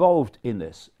involved in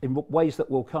this in ways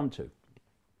that we'll come to.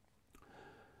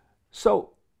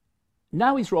 So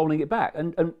now he's rolling it back,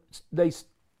 and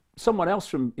someone else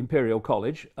from Imperial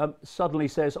College suddenly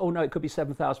says, oh no, it could be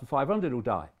 7,500 who'll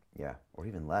die. Yeah, or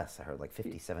even less. I heard like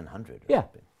 5,700 or yeah.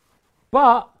 something.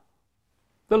 But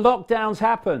the lockdowns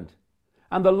happened.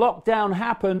 And the lockdown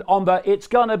happened on the, it's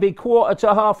going to be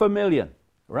 250,000,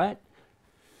 right?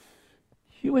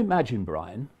 You imagine,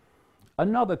 Brian,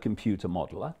 another computer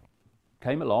modeler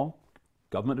came along,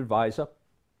 government advisor.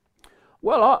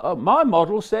 Well, my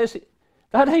model says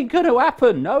that ain't going to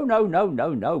happen. No.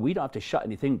 We don't have to shut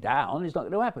anything down. It's not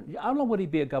going to happen. How long would he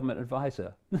be a government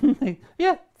advisor?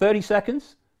 Yeah, 30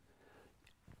 seconds.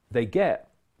 They get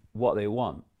what they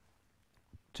want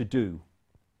to do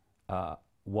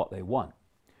what they want.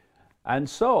 And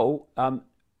so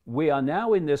we are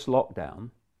now in this lockdown,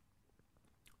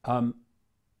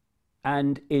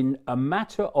 and in a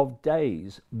matter of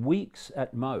days, weeks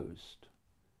at most,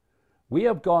 we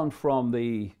have gone from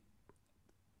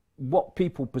what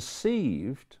people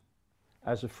perceived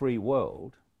as a free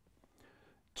world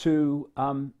to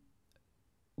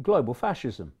global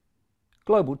fascism,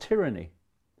 global tyranny,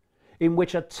 in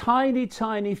which a tiny,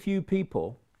 tiny few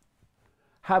people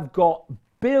have got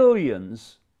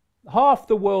billions, half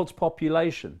the world's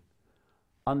population,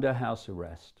 under house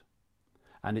arrest.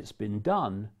 And it's been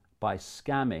done by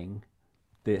scamming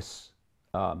this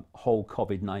whole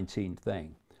COVID-19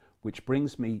 thing, which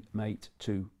brings me, mate,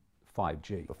 to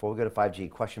 5G. Before we go to 5G,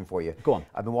 question for you. Go on.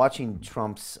 I've been watching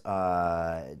Trump's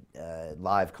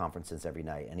live conferences every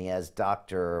night, and he has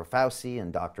Dr. Fauci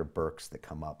and Dr. Birx that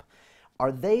come up.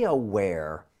 Are they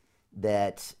aware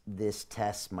that this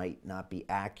test might not be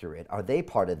accurate? Are they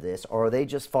part of this, or are they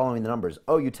just following the numbers?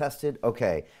 Oh, you tested?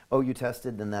 Okay. Oh, you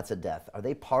tested? Then that's a death. Are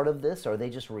they part of this, or are they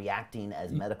just reacting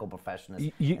as medical professionals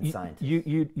and scientists?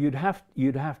 You'd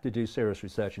have to do serious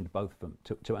research into both of them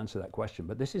to answer that question.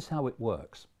 But this is how it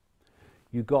works.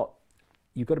 You've got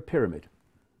a pyramid,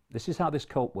 This is how this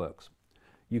cult works.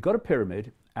 You've got a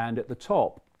pyramid, and at the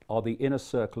top are the inner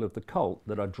circle of the cult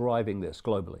that are driving this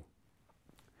globally.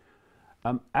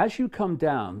 As you come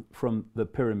down from the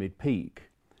pyramid peak,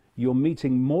 you're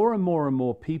meeting more and more and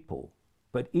more people,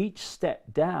 but each step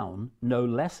down know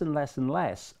less and less and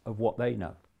less of what they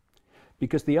know.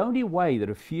 Because the only way that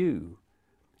a few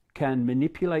can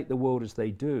manipulate the world as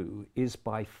they do is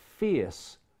by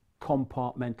fierce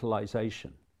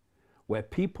compartmentalization, where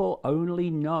people only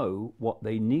know what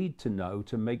they need to know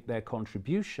to make their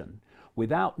contribution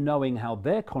without knowing how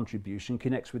their contribution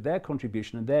connects with their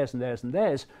contribution and theirs and theirs and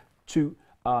theirs to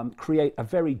create a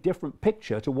very different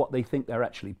picture to what they think they're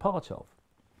actually part of.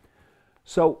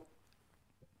 So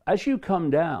as you come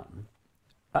down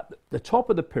at the top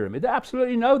of the pyramid, they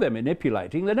absolutely know they're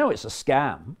manipulating. They know it's a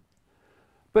scam.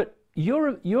 But you're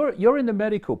in the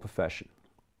medical profession,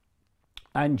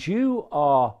 and you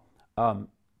are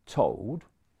told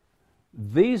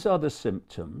these are the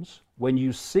symptoms. When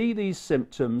you see these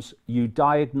symptoms, you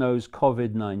diagnose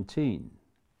COVID-19.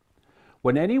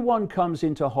 When anyone comes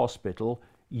into hospital,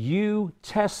 you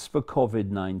test for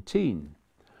COVID-19.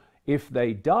 If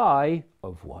they die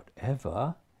of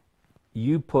whatever,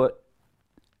 you put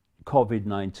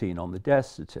COVID-19 on the death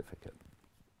certificate.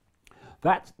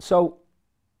 So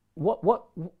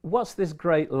what's this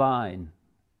great line?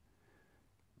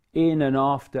 In and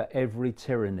after every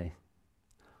tyranny,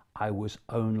 I was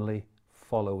only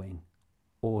following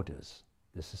orders.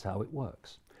 This is how it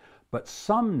works. But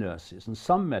some nurses and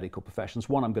some medical professionals,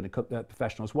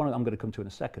 professionals, one I'm going to come to in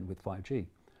a second with 5G,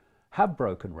 have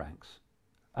broken ranks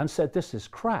and said, this is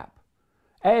crap.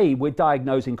 We're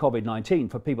diagnosing COVID-19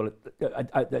 for people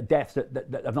at deaths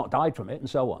that have not died from it and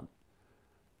so on.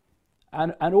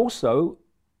 And also,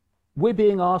 we're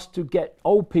being asked to get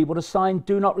old people to sign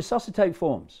do not resuscitate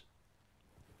forms.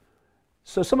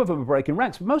 So some of them are breaking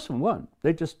ranks, but most of them won't.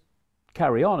 They just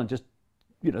carry on and just,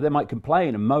 they might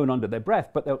complain and moan under their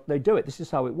breath, but they do it. This is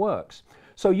how it works.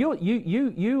 So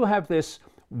you have this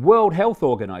World Health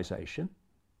Organization.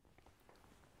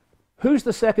 Who's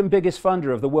the second biggest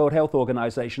funder of the World Health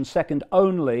Organization, second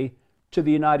only to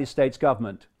the United States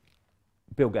government?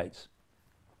 Bill Gates.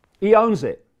 He owns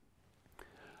it.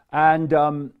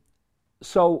 And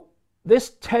so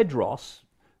this Tedros,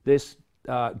 this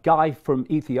guy from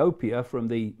Ethiopia, from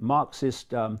the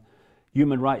Marxist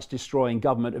human rights destroying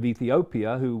government of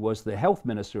Ethiopia, who was the health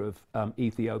minister of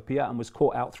Ethiopia and was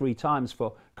caught out 3 times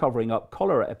for covering up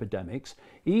cholera epidemics,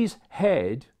 he's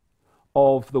head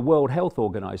of the World Health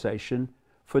Organization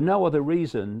for no other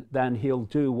reason than he'll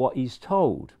do what he's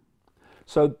told.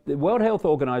 So the World Health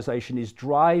Organization is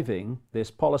driving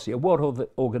this policy, a World Health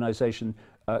Organization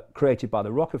created by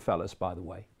the Rockefellers, by the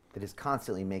way. That is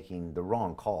constantly making the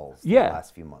wrong calls the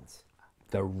last few months.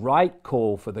 The right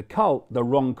call for the cult, the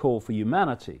wrong call for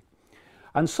humanity.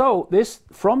 And so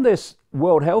from this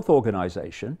World Health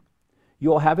Organization,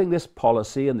 you're having this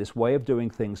policy and this way of doing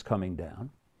things coming down.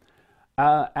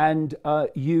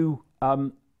 You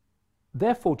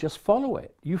therefore just follow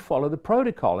it. You follow the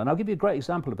protocol. And I'll give you a great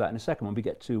example of that in a second when we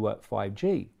get to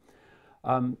 5G.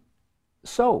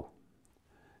 So,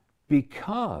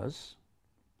 because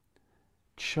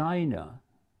China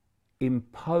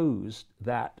imposed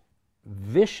that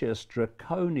vicious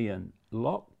draconian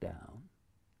lockdown,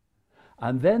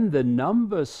 and then the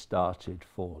numbers started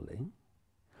falling,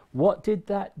 what did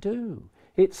that do?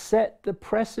 It set the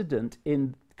precedent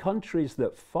in countries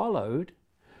that followed.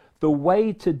 The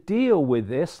way to deal with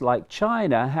this, like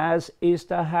China has, is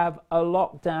to have a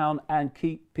lockdown and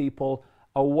keep people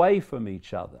away from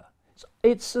each other.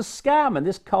 It's a scam, and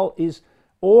this cult is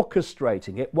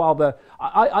orchestrating it. While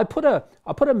I put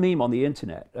a meme on the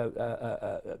internet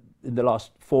in the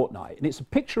last fortnight, and it's a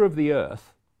picture of the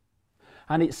Earth,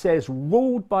 and it says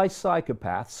ruled by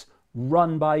psychopaths,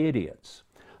 run by idiots.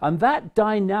 And that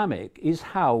dynamic is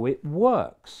how it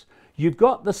works. You've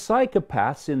got the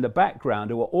psychopaths in the background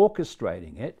who are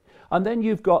orchestrating it, and then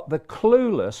you've got the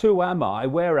clueless, who am I,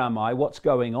 where am I, what's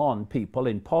going on, people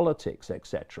in politics,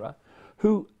 etc.,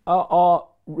 who are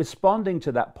responding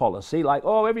to that policy like,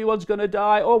 oh, everyone's going to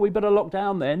die, oh, we better lock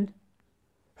down then,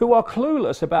 who are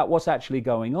clueless about what's actually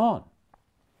going on.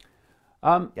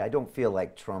 I don't feel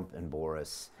like Trump and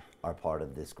Boris are part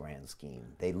of this grand scheme.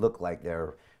 They look like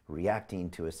they're reacting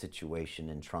to a situation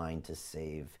and trying to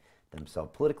save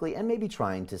themselves politically, and maybe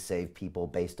trying to save people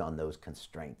based on those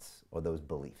constraints or those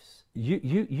beliefs.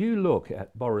 You look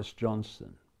at Boris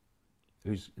Johnson,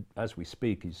 who's, as we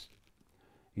speak,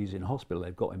 he's in hospital.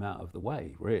 They've got him out of the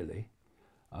way, really.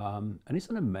 And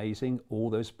isn't it amazing, all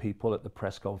those people at the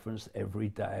press conference every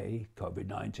day,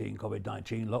 COVID-19,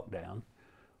 COVID-19 lockdown,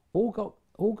 all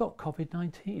all got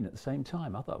COVID-19 at the same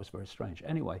time. I thought it was very strange.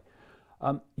 Anyway,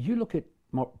 you look at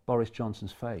Boris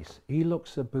Johnson's face. He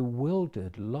looks a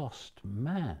bewildered, lost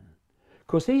man. Of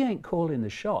course, he ain't calling the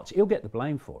shots. He'll get the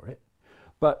blame for it,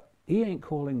 but he ain't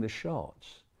calling the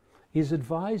shots. His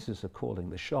advisors are calling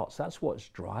the shots. That's what's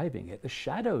driving it. The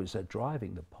shadows are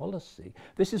driving the policy.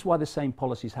 This is why the same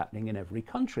policy is happening in every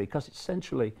country, because it's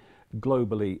essentially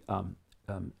globally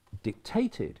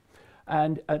dictated.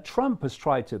 And Trump has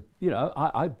tried to,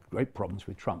 I have great problems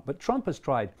with Trump, but Trump has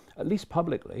tried, at least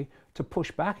publicly, to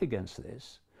push back against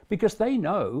this, because they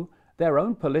know their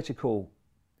own political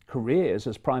careers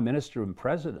as prime minister and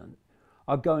president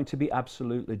are going to be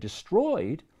absolutely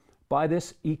destroyed by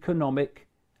this economic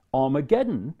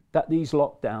Armageddon that these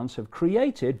lockdowns have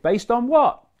created, based on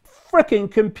what? Frickin'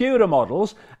 computer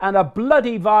models and a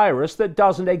bloody virus that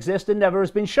doesn't exist and never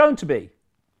has been shown to be.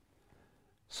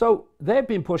 So they've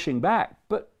been pushing back,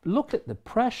 but look at the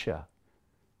pressure.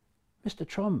 Mr.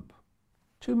 Trump,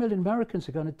 2 million Americans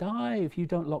are going to die if you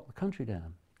don't lock the country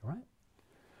down, right?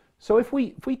 So if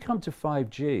we come to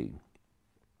 5G,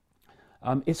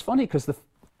 it's funny because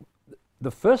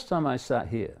the first time I sat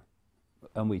here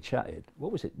and we chatted,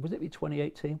 what was it? Was it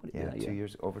 2018? Yeah,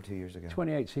 over 2 years ago.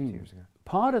 2018. 2 years ago.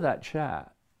 Part of that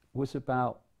chat was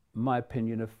about my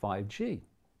opinion of 5G.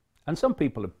 And some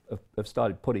people have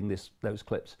started putting those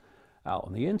clips out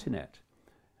on the internet.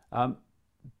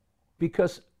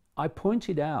 Because I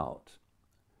pointed out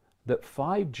that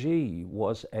 5G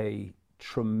was a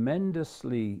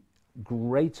tremendously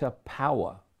greater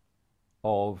power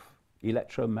of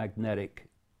electromagnetic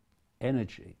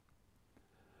energy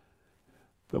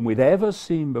than we'd ever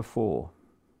seen before.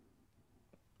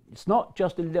 It's not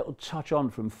just a little touch on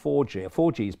from 4G.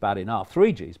 4G is bad enough.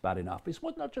 3G is bad enough. It's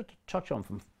not just a touch on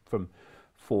from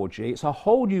 4G. It's a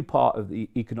whole new part of the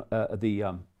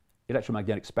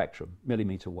electromagnetic spectrum,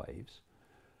 millimeter waves,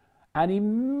 and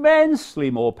immensely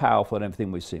more powerful than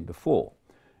everything we've seen before.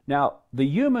 Now, the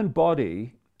human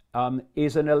body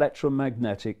is an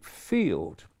electromagnetic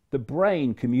field. The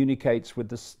brain communicates with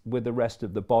the rest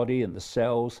of the body and the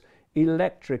cells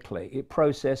electrically. It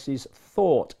processes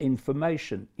thought,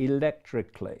 information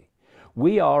electrically.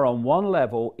 We are on one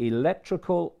level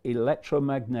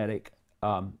electromagnetic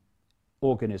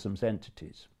organisms,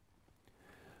 entities.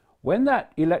 When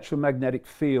that electromagnetic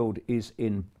field is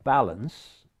in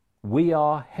balance, we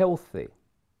are healthy.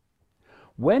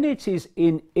 When it is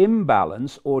in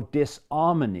imbalance or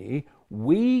disharmony,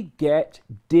 we get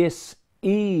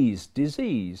dis-ease,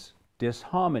 disease,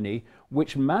 disharmony,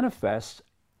 which manifests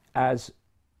as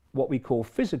what we call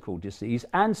physical disease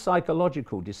and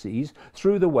psychological disease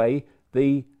through the way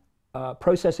the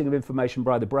processing of information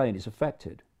by the brain is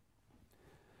affected.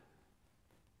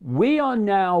 We are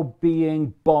now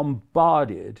being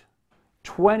bombarded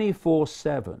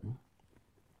 24/7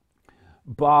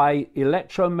 by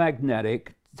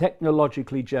electromagnetic,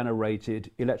 technologically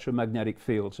generated electromagnetic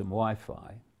fields and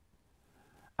Wi-Fi.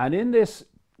 And in this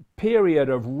period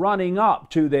of running up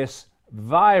to this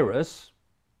virus,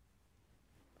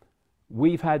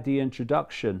 we've had the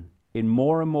introduction in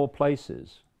more and more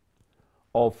places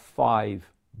of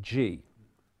 5G.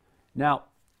 Now,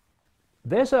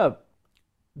 there's a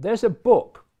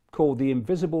book called The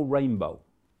Invisible Rainbow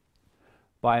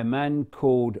by a man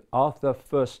called Arthur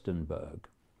Furstenberg.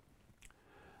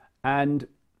 And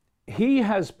he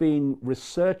has been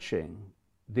researching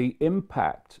the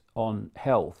impact on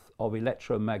health of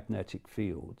electromagnetic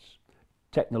fields,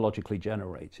 technologically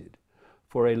generated,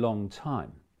 for a long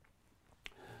time.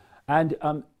 And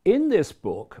in this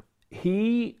book,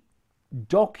 he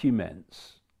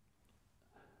documents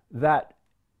that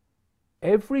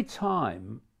every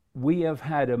time we have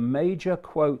had a major,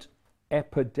 quote,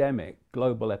 epidemic,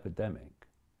 global epidemic,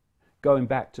 going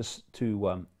back to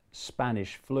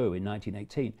Spanish flu in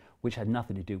 1918, which had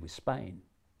nothing to do with Spain,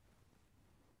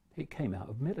 it came out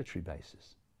of military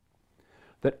bases.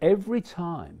 That every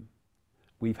time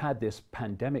we've had this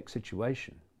pandemic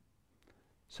situation,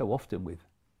 so often with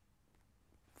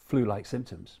flu-like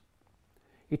symptoms,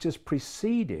 it has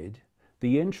preceded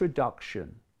the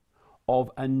introduction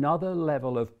of another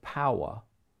level of power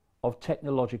of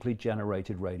technologically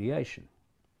generated radiation.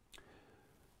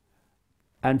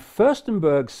 And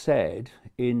Furstenberg said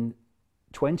in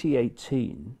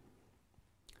 2018,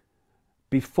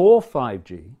 before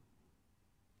 5G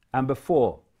and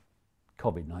before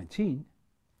COVID-19,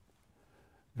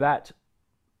 that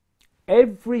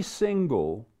every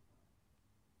single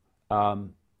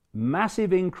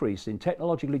massive increase in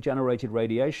technologically generated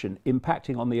radiation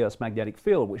impacting on the Earth's magnetic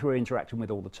field, which we're interacting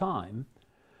with all the time,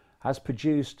 has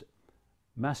produced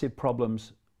massive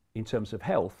problems in terms of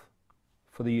health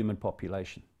for the human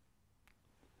population.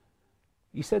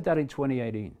 He said that in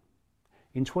 2018.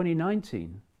 In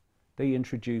 2019, they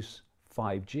introduced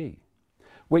 5G,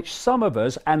 which some of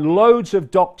us and loads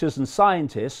of doctors and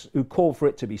scientists who call for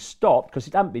it to be stopped because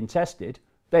it hadn't been tested,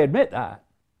 they admit that,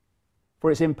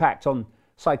 for its impact on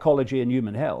psychology and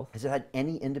human health. Has it had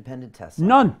any independent tests?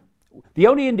 None. The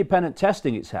only independent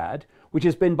testing it's had, which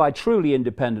has been by truly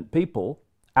independent people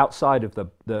outside of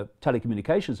the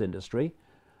telecommunications industry,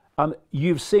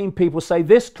 you've seen people say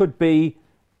this could be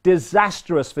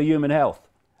disastrous for human health,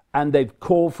 and they've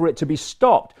called for it to be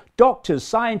stopped. Doctors,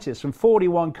 scientists from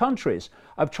 41 countries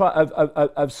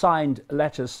have signed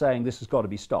letters saying this has got to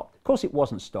be stopped. Of course it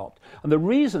wasn't stopped. And the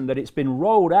reason that it's been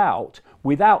rolled out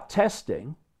without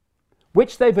testing,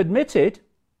 which they've admitted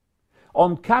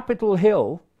on Capitol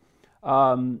Hill,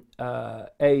 a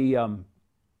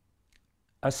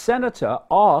senator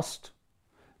asked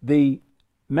the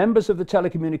members of the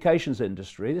telecommunications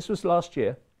industry, this was last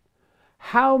year,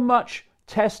 how much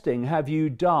testing have you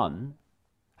done?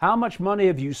 How much money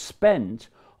have you spent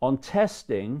on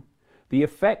testing the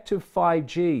effect of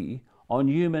 5G on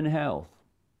human health?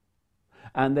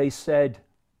 And they said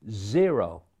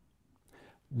 0.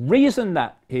 Reason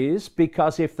that is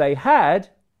because if they had,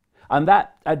 and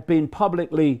that had been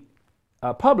publicly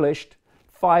published,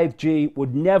 5G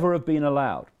would never have been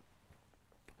allowed.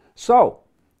 So,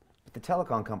 but the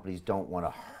telecom companies don't want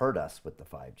to hurt us with the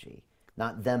 5G,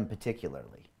 not them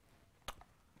particularly.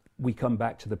 We come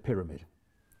back to the pyramid.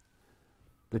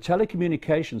 The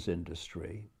telecommunications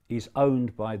industry is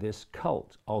owned by this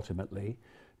cult, ultimately,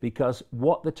 because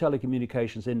what the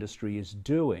telecommunications industry is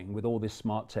doing with all this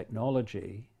smart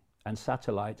technology and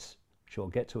satellites, which I'll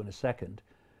get to in a second,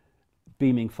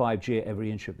 beaming 5G at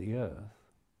every inch of the earth,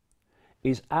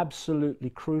 is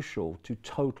absolutely crucial to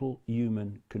total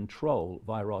human control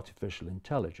via artificial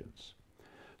intelligence.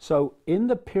 So in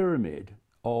the pyramid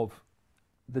of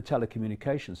the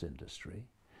telecommunications industry,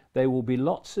 there will be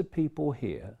lots of people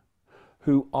here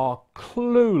who are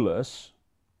clueless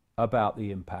about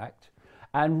the impact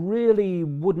and really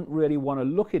wouldn't really want to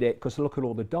look at it because look at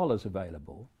all the dollars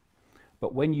available.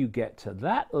 But when you get to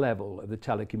that level of the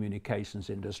telecommunications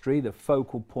industry, the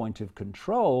focal point of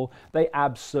control, they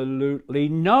absolutely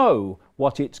know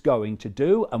what it's going to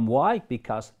do. And why?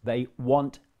 Because they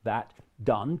want that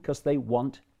done, because they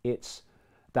want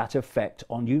that effect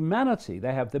on humanity.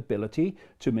 They have the ability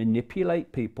to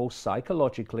manipulate people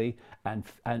psychologically and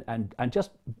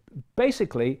just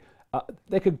basically,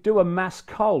 they could do a mass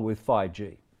cull with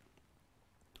 5G.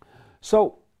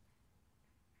 So,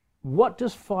 what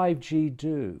does 5G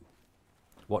do?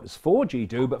 What does 4G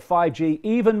do, but 5G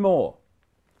even more?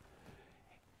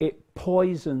 It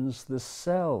poisons the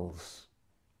cells,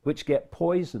 which get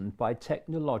poisoned by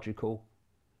technological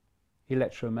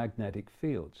electromagnetic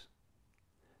fields.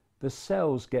 The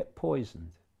cells get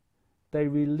poisoned. They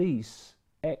release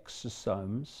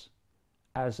exosomes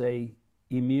as an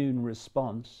immune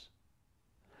response,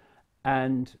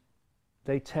 and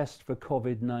they test for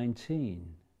COVID-19.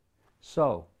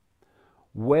 So,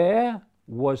 where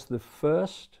was the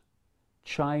first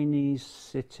Chinese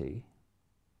city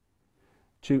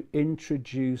to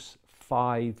introduce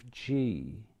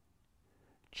 5G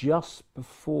just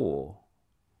before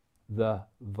the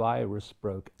virus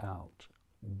broke out?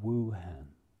 Wuhan.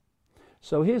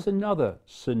 So here's another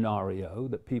scenario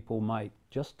that people might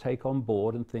just take on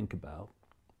board and think about.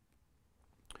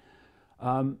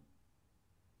 And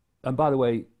by the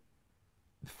way,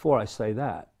 before I say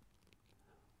that,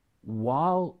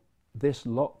 while this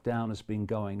lockdown has been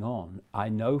going on, I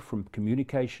know from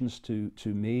communications to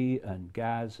me and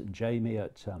Gaz and Jamie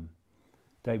at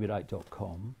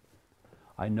davidicke.com,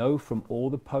 I know from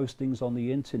all the postings on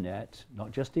the internet,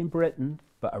 not just in Britain,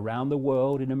 but around the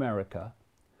world in America,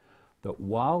 that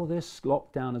while this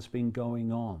lockdown has been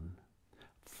going on,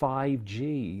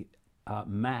 5G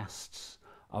masts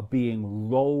are being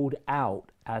rolled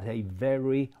out at a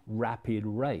very rapid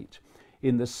rate.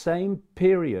 In the same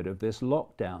period of this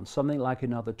lockdown, something like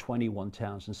another 21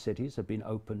 towns and cities have been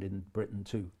opened in Britain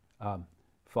to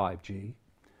 5G.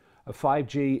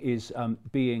 5G is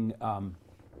being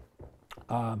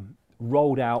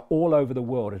rolled out all over the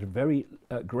world at a very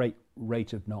great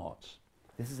rate of knots.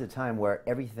 This is a time where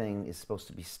everything is supposed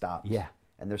to be stopped. Yeah.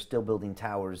 And they're still building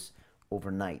towers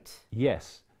overnight.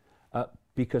 Yes,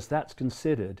 because that's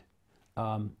considered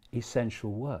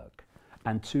essential work.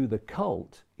 And to the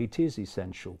cult, it is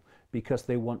essential because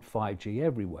they want 5G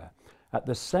everywhere. At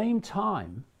the same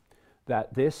time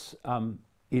that this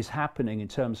is happening in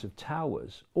terms of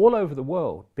towers all over the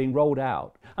world being rolled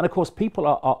out, and of course people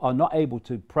are not able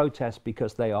to protest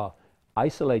because they are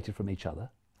isolated from each other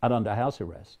and under house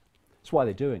arrest. That's why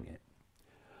they're doing it.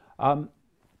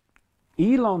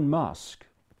 Elon Musk,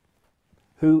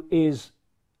 who is,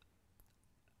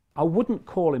 I wouldn't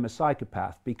call him a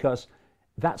psychopath because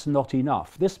that's not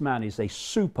enough. This man is a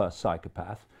super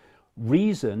psychopath.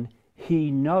 Reason, he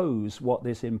knows what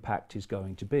this impact is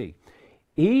going to be.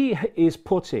 He is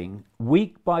putting,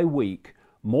 week by week,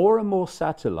 more and more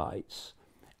satellites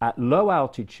at low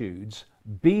altitudes,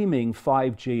 beaming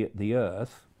 5G at the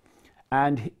Earth.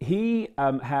 And he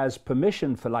has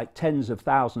permission for like tens of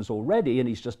thousands already, and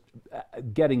he's just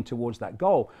getting towards that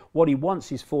goal. What he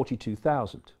wants is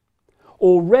 42,000.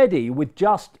 Already, with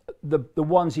just the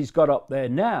ones he's got up there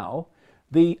now,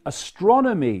 the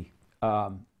astronomy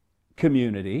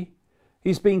community,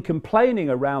 he's been complaining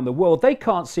around the world, they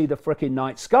can't see the frickin'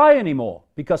 night sky anymore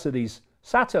because of these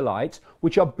satellites,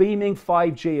 which are beaming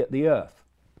 5G at the Earth.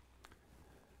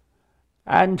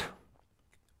 And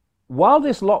while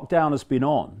this lockdown has been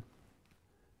on,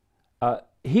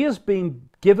 he has been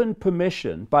given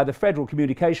permission by the Federal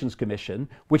Communications Commission,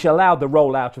 which allowed the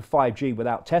rollout of 5G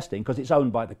without testing because it's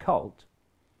owned by the cult.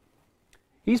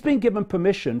 He's been given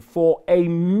permission for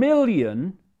 1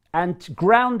 million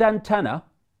ground antenna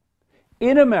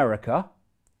in America,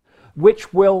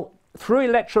 which will, through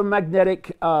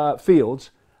electromagnetic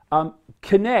fields,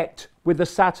 connect with the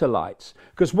satellites.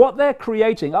 Because what they're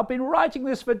creating, I've been writing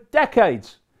this for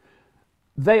decades,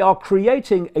 they are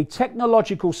creating a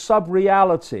technological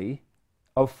sub-reality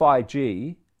of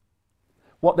 5G,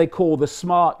 what they call the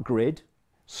smart grid,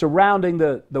 surrounding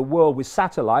the world with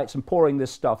satellites and pouring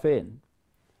this stuff in,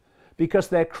 because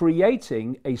they're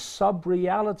creating a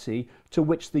sub-reality to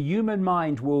which the human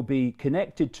mind will be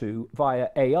connected to via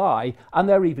AI, and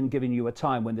they're even giving you a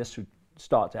time when this should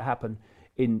start to happen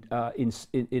in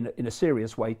a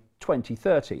serious way,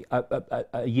 2030,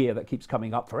 a year that keeps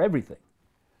coming up for everything.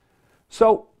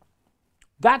 So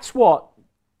that's what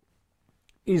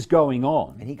is going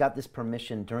on. And he got this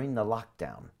permission during the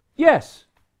lockdown. Yes,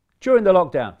 during the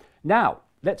lockdown. Now,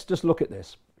 let's just look at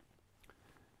this.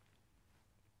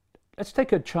 Let's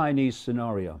take a Chinese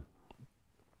scenario.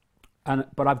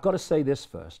 But I've got to say this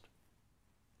first.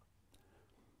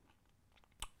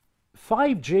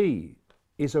 5G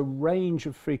is a range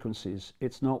of frequencies.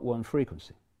 It's not one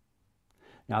frequency.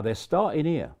 Now, they're starting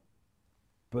here,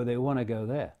 but they want to go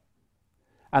there.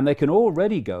 And they can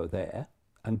already go there,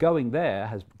 and going there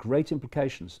has great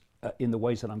implications in the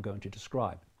ways that I'm going to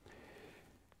describe.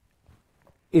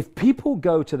 If people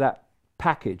go to that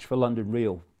package for London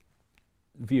Real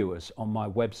viewers on my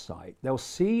website, they'll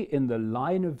see in the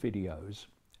line of videos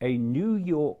a New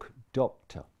York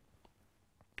doctor.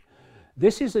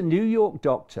 This is a New York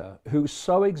doctor who's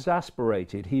so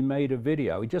exasperated he made a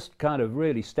video. He just kind of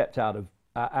really stepped out of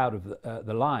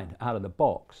the line, out of the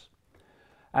box.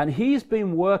 And he's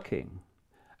been working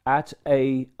at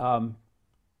a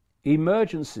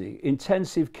emergency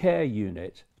intensive care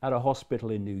unit at a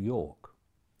hospital in New York.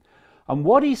 And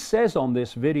what he says on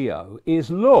this video is,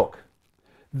 look,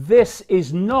 this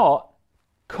is not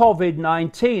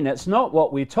COVID-19. It's not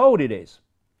what we're told it is.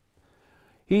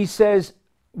 He says,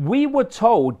 we were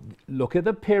told, look at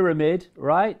the pyramid,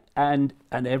 right? And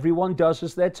everyone does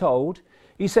as they're told.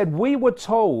 He said, we were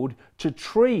told to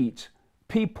treat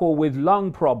people with lung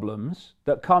problems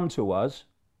that come to us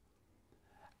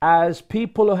as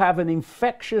people who have an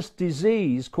infectious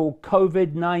disease called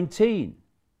COVID-19.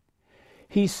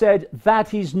 He said,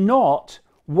 that is not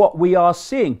what we are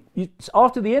seeing.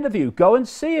 After the interview, go and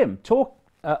see him talk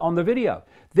on the video.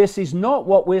 This is not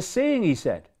what we're seeing, he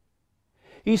said.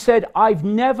 He said, I've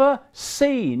never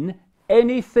seen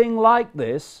anything like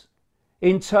this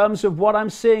in terms of what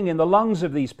I'm seeing in the lungs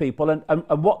of these people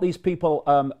and what these people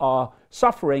are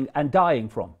suffering and dying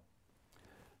from.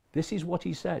 This is what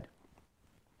he said.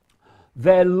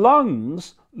 Their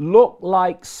lungs look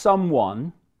like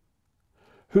someone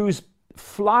who's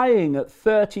flying at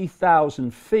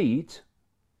 30,000 feet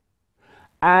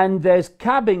and there's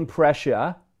cabin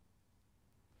pressure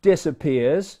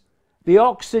disappears, the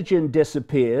oxygen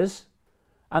disappears,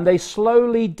 and they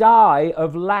slowly die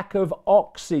of lack of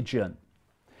oxygen.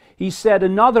 He said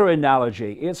another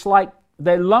analogy, it's like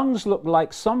their lungs look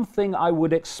like something I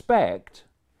would expect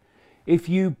if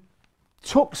you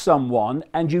took someone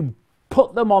and you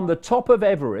put them on the top of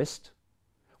Everest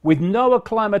with no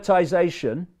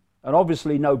acclimatization and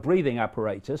obviously no breathing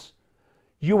apparatus.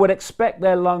 You would expect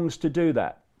their lungs to do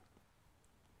that.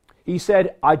 He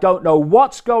said, I don't know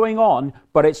what's going on,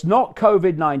 but it's not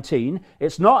COVID-19,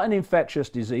 it's not an infectious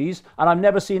disease, and I've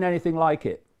never seen anything like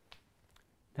it.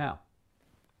 Now,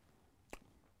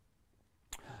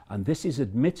 and this is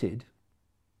admitted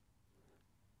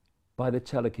by the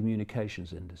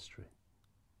telecommunications industry.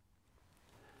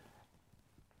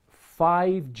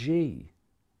 5G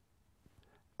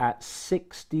at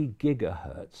 60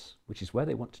 gigahertz, which is where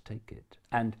they want to take it,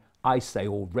 and I say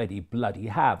already bloody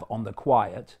have on the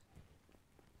quiet,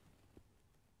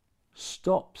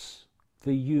 stops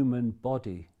the human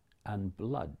body and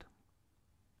blood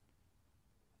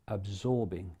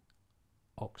absorbing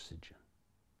oxygen.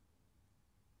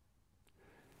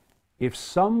 If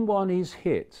someone is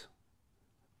hit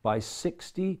by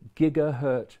 60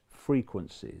 gigahertz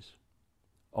frequencies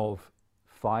of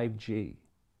 5G,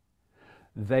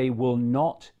 they will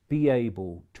not be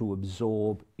able to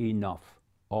absorb enough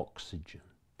oxygen.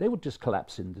 They would just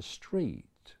collapse in the street.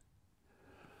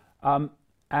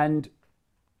 And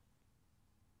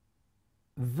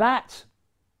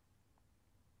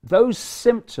those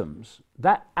symptoms,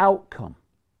 that outcome,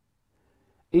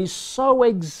 is so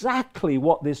exactly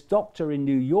what this doctor in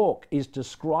New York is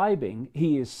describing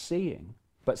he is seeing,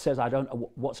 but says, I don't know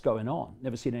what's going on,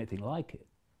 never seen anything like it.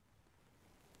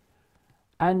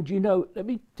 And you know, let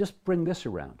me just bring this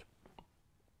around.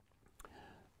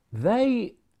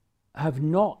 They have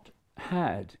not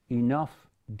had enough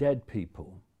dead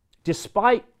people,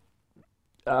 despite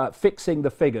fixing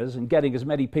the figures and getting as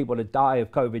many people to die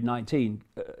of COVID-19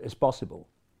 as possible,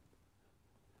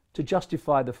 to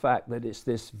justify the fact that it's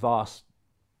this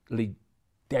vastly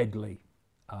deadly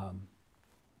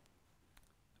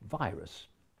virus.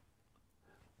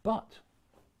 But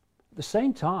at the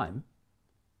same time,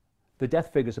 the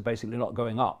death figures are basically not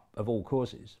going up of all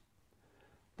causes.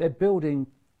 They're building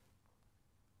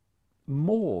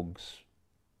morgues.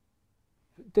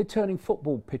 They're turning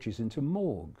football pitches into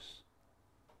morgues.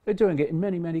 They're doing it in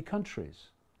many, many countries.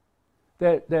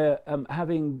 They're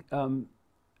having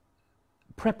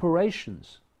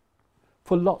preparations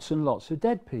for lots and lots of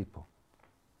dead people.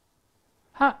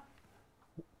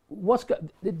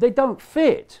 They don't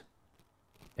fit,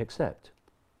 except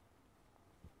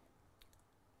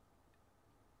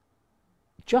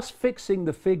just fixing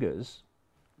the figures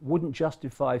wouldn't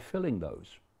justify filling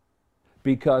those,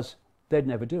 because they'd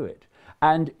never do it.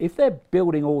 And if they're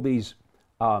building all these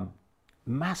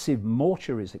massive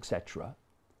mortuaries, etc.,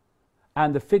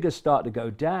 and the figures start to go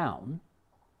down,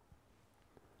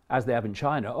 as they have in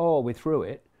China, oh, we're through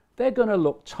it, they're going to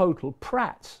look total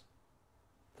prats.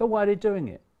 So why are they doing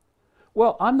it?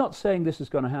 Well, I'm not saying this is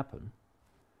going to happen,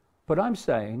 but I'm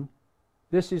saying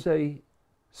this is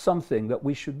something that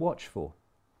we should watch for.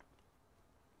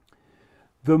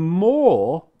 The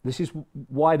more, this is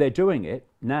why they're doing it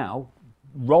now,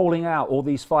 rolling out all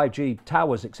these 5G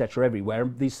towers, etc., everywhere,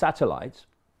 these satellites,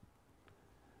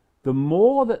 the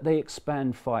more that they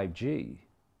expand 5G,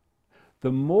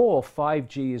 the more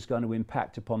 5G is going to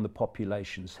impact upon the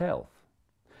population's health.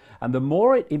 And the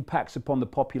more it impacts upon the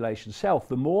population's health,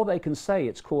 the more they can say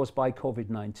it's caused by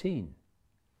COVID-19.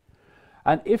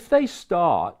 And if they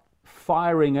start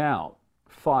firing out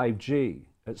 5G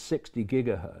at 60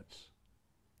 gigahertz,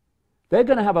 they're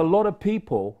going to have a lot of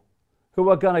people who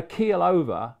are going to keel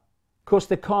over because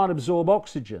they can't absorb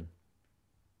oxygen.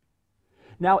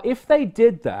 Now, if they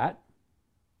did that,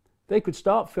 they could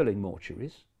start filling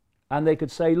mortuaries, and they could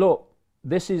say, look,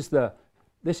 this is the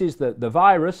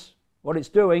virus, what it's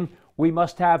doing, we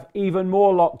must have even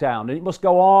more lockdown, and it must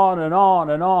go on and on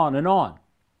and on and on.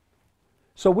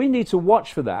 So we need to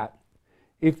watch for that.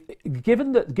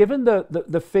 Given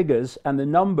the figures and the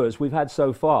numbers we've had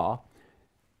so far,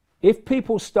 if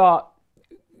people start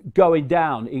going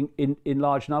down in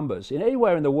large numbers, in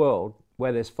anywhere in the world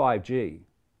where there's 5G,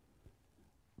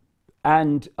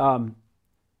 and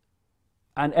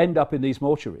end up in these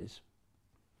mortuaries,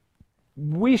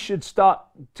 we should start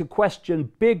to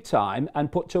question big time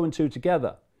and put two and two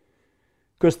together.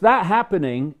 Because that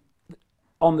happening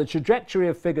on the trajectory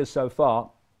of figures so far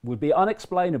would be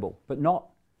unexplainable, but not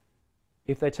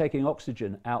if they're taking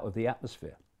oxygen out of the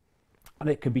atmosphere. And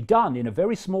it can be done in a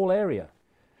very small area.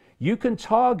 You can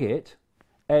target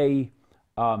an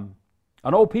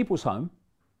old people's home,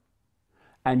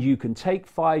 and you can take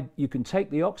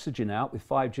the oxygen out with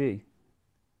 5G,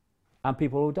 and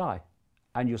people will die.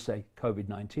 And you'll say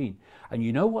COVID-19. And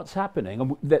you know what's happening?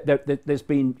 And there's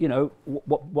been, you know,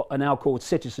 what are now called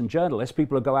citizen journalists,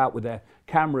 people who go out with their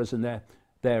cameras and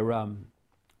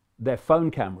their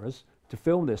phone cameras to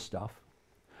film this stuff.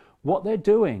 What they're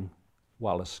doing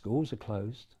while the schools are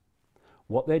closed,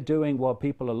 what they're doing while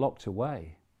people are locked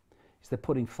away, is they're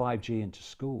putting 5G into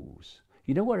schools.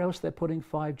 You know where else they're putting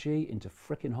 5G? Into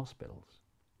frickin' hospitals.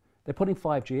 They're putting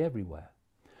 5G everywhere.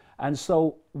 And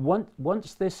so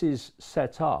once this is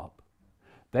set up,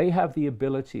 they have the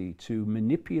ability to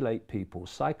manipulate people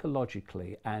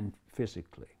psychologically and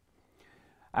physically.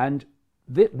 And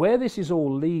where this is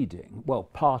all leading, well,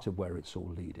 part of where it's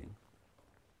all leading,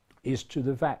 is to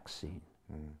the vaccine.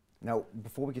 Now,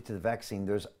 before we get to the vaccine,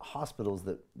 there's hospitals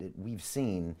that we've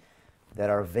seen that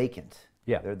are vacant.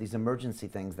 Yeah. There are these emergency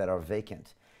things that are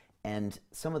vacant. And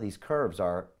some of these curves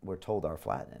we're told, are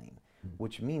flattening,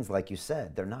 which means, like you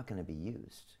said, they're not going to be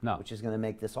used. No. Which is going to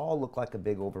make this all look like a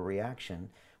big overreaction,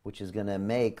 which is going to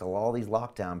make all these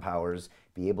lockdown powers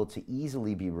be able to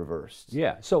easily be reversed.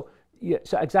 Yeah, so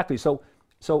exactly. So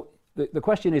the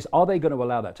question is, are they going to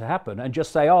allow that to happen and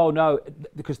just say, oh no,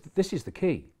 because this is the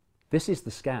key. This is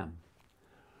the scam.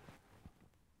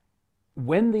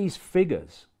 When these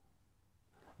figures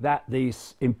that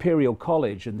this Imperial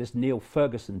College and this Neil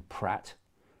Ferguson prat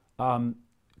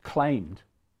claimed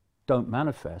don't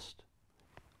manifest,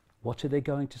 what are they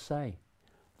going to say?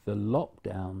 The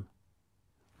lockdown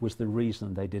was the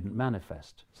reason they didn't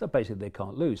manifest. So basically they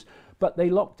can't lose. But they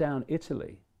locked down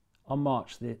Italy on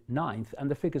March the 9th,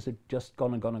 and the figures had just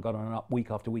gone and gone and gone and up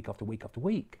week after week after week after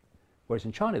week. Whereas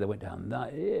in China they went down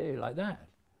like that.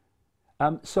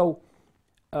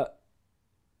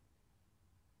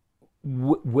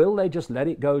 Will they just let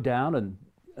it go down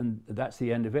and that's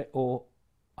the end of it? Or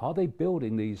are they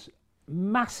building these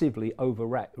massively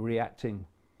overreacting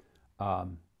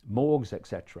morgues,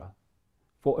 etc.,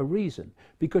 for a reason?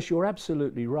 Because you're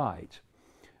absolutely right.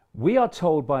 We are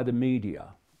told by the media,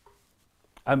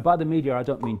 and by the media I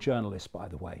don't mean journalists, by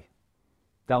the way.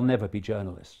 They'll never be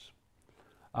journalists.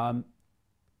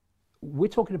 We're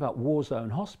talking about war zone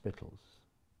hospitals.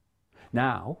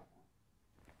 Now,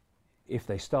 if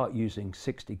they start using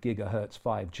 60 gigahertz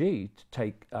 5G to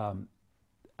take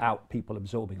out people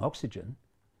absorbing oxygen,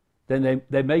 then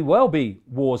there may well be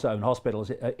war zone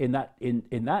hospitals in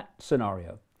that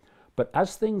scenario. But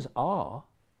as things are,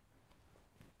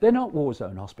 they're not war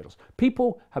zone hospitals.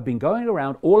 People have been going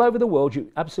around all over the world, you're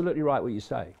absolutely right what you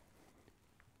say,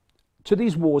 to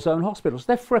these war zone hospitals.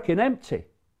 They're frickin' empty.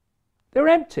 They're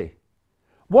empty.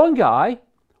 One guy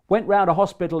went round a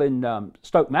hospital in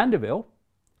Stoke Mandeville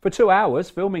for 2 hours,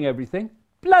 filming everything.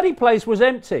 Bloody place was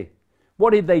empty.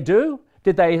 What did they do?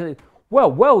 Did they,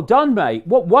 well done, mate.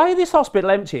 Why is this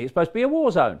hospital empty? It's supposed to be a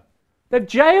war zone. They've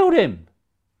jailed him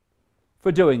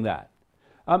for doing that.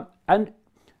 And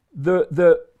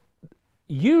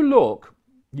you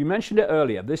mentioned it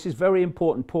earlier, this is a very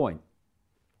important point.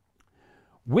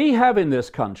 We have in this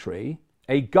country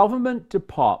a government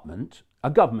department, a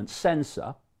government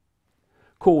censor,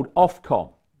 called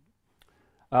Ofcom,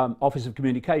 Office of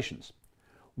Communications,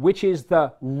 which is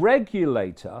the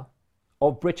regulator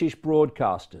of British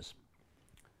broadcasters.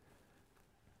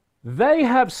 They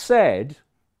have said,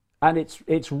 and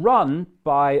it's run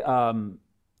by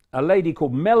a lady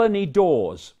called Melanie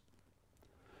Dawes.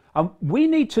 We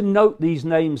need to note these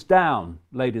names down,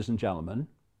 ladies and gentlemen.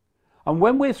 And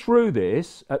when we're through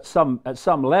this, at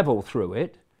some level through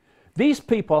it, these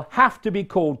people have to be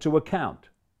called to account.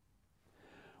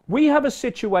 We have a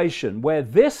situation where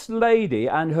this lady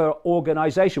and her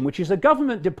organization, which is a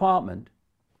government department,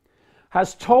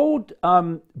 has told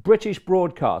British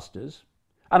broadcasters,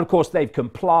 and of course they've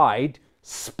complied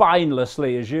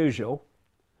spinelessly as usual,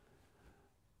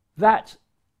 that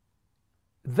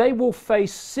they will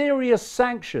face serious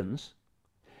sanctions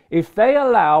if they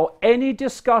allow any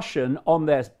discussion on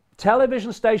their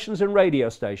television stations and radio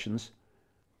stations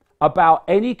about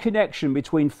any connection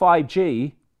between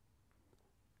 5G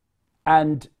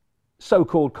and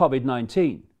so-called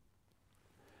COVID-19.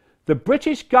 The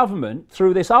British government,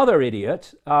 through this other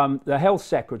idiot, the health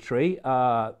secretary,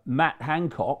 Matt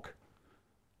Hancock,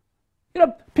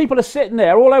 people are sitting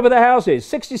there all over their houses,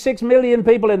 66 million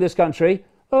people in this country,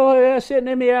 oh yeah, sitting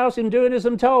in my house and doing as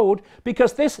I'm told,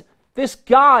 because this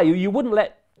guy who you wouldn't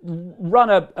let run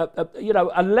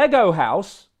a Lego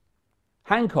house,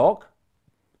 Hancock,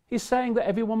 he's saying that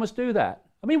everyone must do that.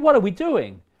 I mean, what are we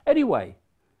doing? Anyway,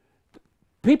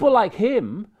 people like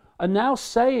him are now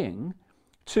saying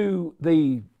to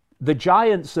the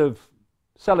giants of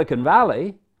Silicon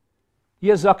Valley,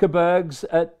 your Zuckerbergs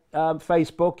at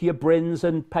Facebook, your Brins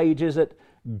and Pages at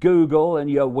Google, and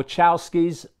your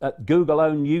Wachowskis at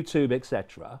Google-owned YouTube,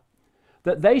 etc.,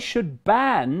 that they should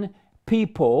ban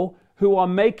people who are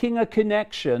making a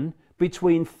connection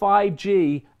between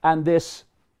 5G and this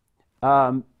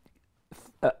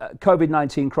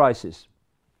COVID-19 crisis.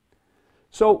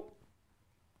 So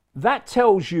that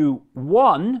tells you,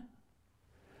 one,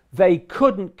 they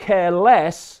couldn't care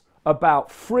less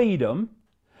about freedom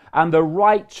and the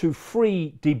right to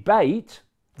free debate.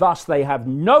 Thus, they have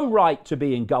no right to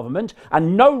be in government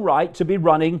and no right to be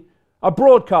running a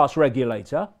broadcast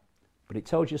regulator. But it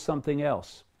tells you something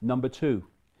else. Number two,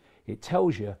 it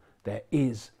tells you there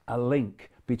is a link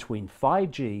between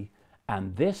 5G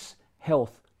and this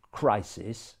health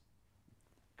crisis,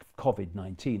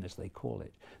 COVID-19, as they call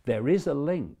it. There is a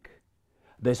link.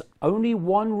 There's only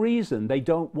one reason they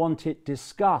don't want it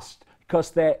discussed,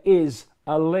 because there is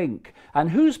a link.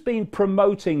 And who's been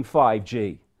promoting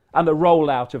 5G and the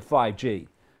rollout of 5G?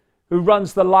 Who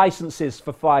runs the licenses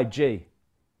for 5G?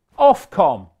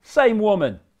 Ofcom, same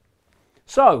woman.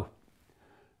 So,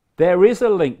 there is a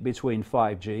link between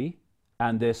 5G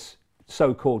and this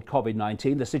so-called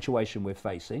COVID-19, the situation we're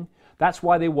facing. That's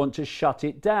why they want to shut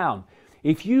it down.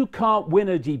 If you can't win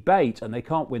a debate, and they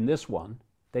can't win this one,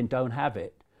 then don't have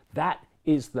it. That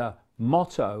is the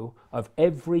motto of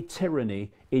every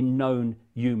tyranny in known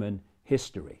human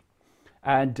history.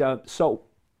 And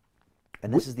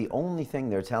And this is the only thing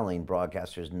they're telling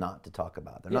broadcasters not to talk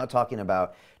about. They're not talking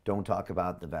about, don't talk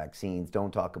about the vaccines,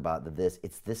 don't talk about the this.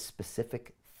 It's this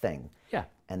specific thing. Yeah.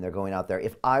 And they're going out there.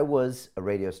 If I was a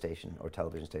radio station or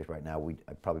television station right now,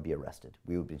 I'd probably be arrested.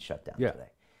 We would have been shut down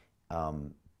today.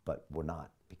 But we're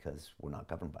not, because we're not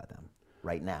governed by them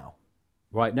right now.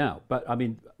 Right now. But I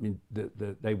mean,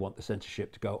 they want the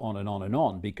censorship to go on and on and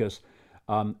on, because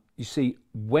you see,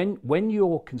 when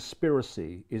your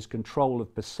conspiracy is control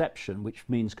of perception, which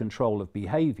means control of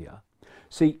behavior,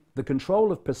 see, the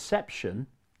control of perception,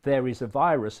 there is a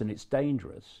virus and it's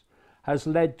dangerous, has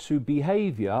led to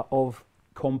behavior of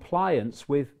compliance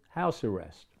with house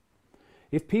arrest.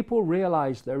 If people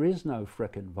realize there is no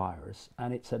frickin' virus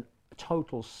and it's a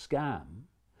total scam,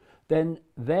 then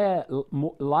their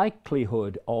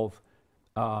likelihood of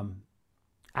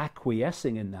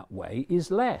acquiescing in that way is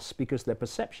less, because their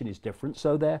perception is different,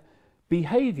 so their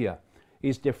behavior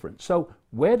is different. So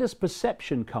where does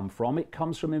perception come from? It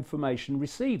comes from information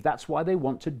received. That's why they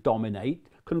want to dominate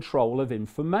control of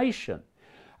information.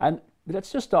 And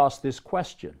let's just ask this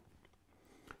question.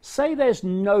 Say there's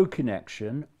no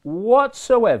connection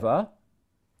whatsoever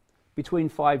between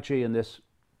 5G and this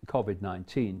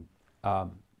COVID-19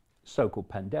 so-called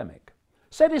pandemic.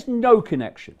 Say there's no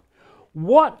connection.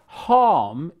 What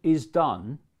harm is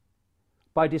done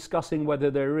by discussing whether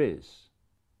there is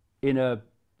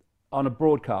on a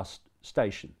broadcast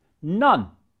station? None.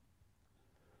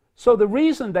 So the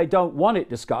reason they don't want it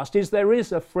discussed is there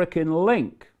is a frickin'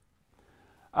 link.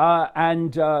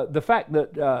 And the fact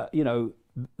that, you know,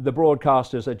 the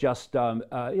broadcasters are just,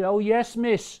 you know, yes,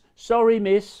 miss, sorry,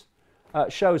 miss,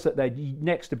 shows that they're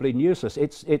next to bleeding useless.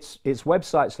 It's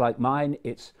websites like mine,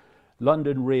 it's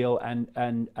London Real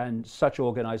and such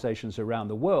organizations around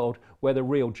the world where the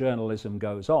real journalism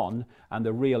goes on and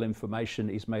the real information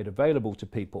is made available to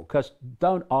people. Because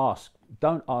don't ask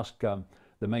the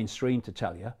mainstream to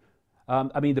tell you.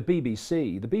 I mean, the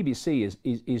BBC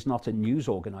is not a news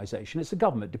organization, it's a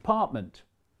government department.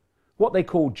 What they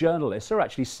call journalists are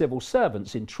actually civil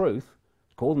servants in truth.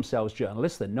 They call themselves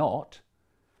journalists, they're not.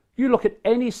 You look at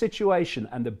any situation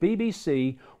and the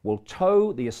BBC will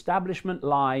toe the establishment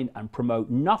line and promote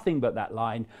nothing but that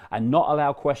line and not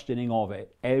allow questioning of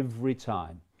it every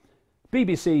time.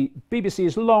 BBC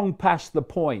is long past the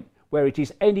point where it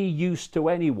is any use to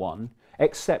anyone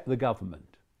except the government.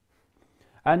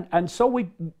 And so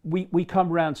we come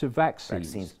round to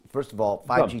vaccines. First of all,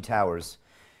 5G towers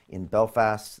in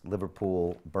Belfast,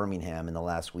 Liverpool, Birmingham in the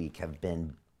last week have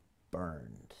been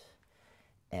burned.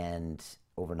 And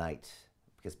overnight,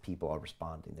 because people are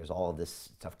responding. There's all of this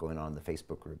stuff going on in the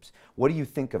Facebook groups. What do you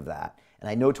think of that? And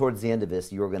I know towards the end of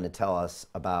this, you were going to tell us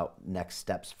about next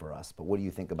steps for us, but what do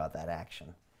you think about that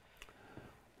action?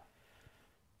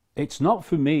 It's not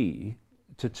for me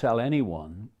to tell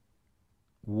anyone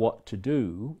what to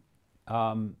do,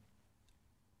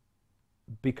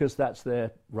 because that's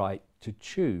their right to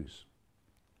choose.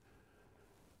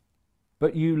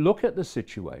 But you look at the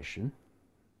situation,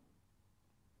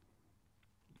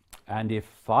 and if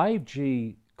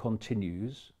 5G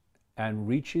continues and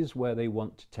reaches where they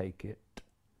want to take it,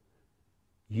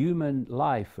 human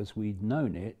life as we'd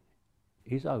known it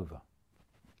is over.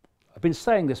 I've been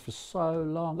saying this for so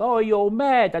long. Oh, you're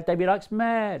mad. That David Icke's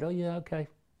mad. Oh, yeah, okay.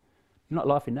 You're not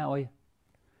laughing now, are you?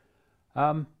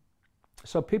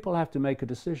 So people have to make a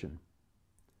decision.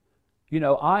 You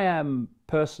know, I am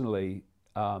personally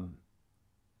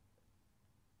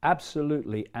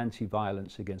absolutely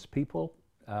anti-violence against people.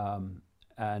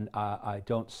 And I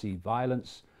don't see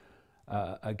violence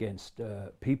against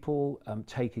people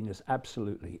taking us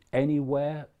absolutely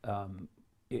anywhere.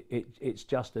 It's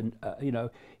just an, you know,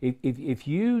 if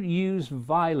you use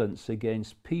violence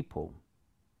against people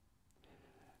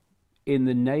in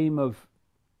the name of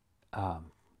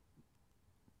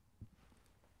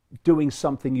doing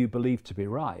something you believe to be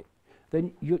right,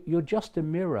 then you're just a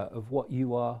mirror of what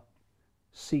you are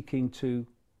seeking to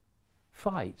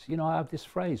fight. You know, I have this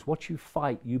phrase, what you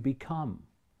fight, you become.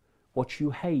 What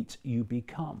you hate, you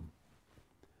become.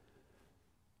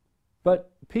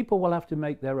 But people will have to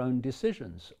make their own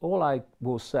decisions. All I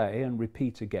will say and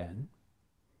repeat again,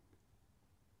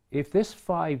 if this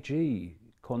 5G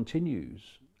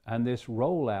continues and this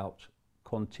rollout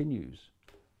continues,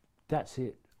 that's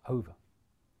it, over.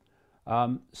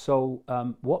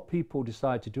 What people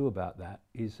decide to do about that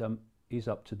is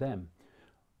up to them.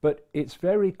 But it's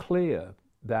very clear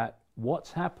that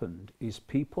what's happened is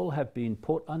people have been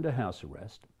put under house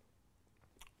arrest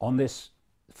on this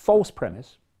false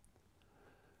premise.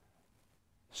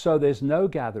 So there's no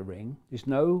gathering, there's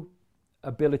no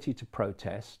ability to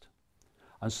protest,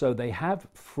 and so they have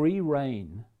free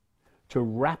rein to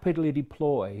rapidly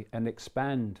deploy and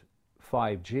expand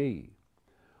 5G,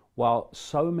 while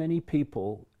so many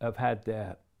people have had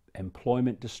their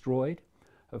employment destroyed,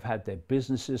 have had their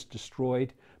businesses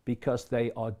destroyed because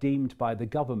they are deemed by the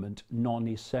government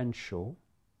non-essential,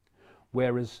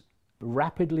 whereas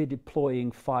rapidly deploying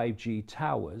 5G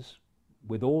towers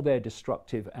with all their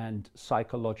destructive and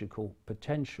psychological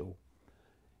potential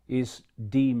is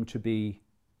deemed to be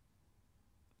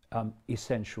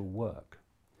essential work.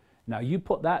 Now you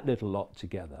put that little lot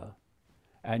together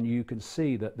and you can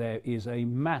see that there is a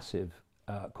massive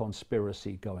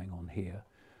conspiracy going on here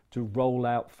to roll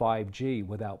out 5G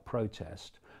without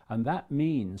protest, and that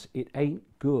means it ain't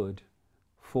good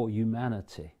for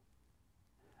humanity.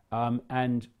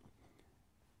 And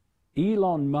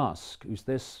Elon Musk, who's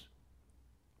this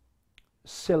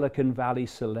Silicon Valley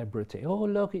celebrity, oh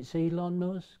look, it's Elon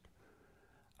Musk,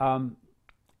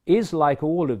 is, like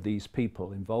all of these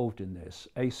people involved in this,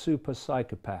 a super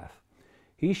psychopath.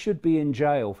 He should be in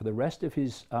jail for the rest of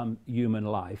his human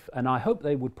life, and I hope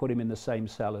they would put him in the same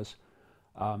cell as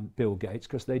Bill Gates,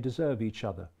 because they deserve each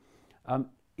other.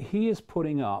 He is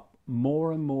putting up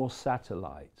more and more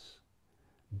satellites,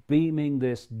 beaming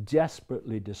this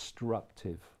desperately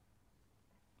destructive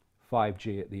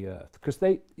 5G at the Earth. Because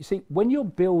you see, when you're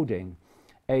building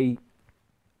a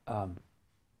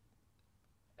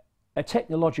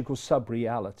technological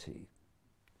sub-reality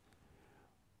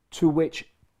to which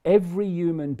every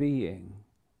human being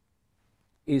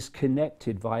is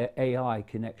connected via AI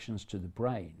connections to the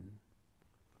brain,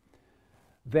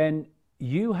 then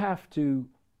you have to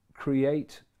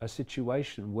create a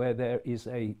situation where there is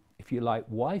a, if you like,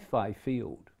 Wi-Fi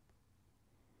field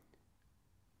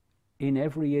in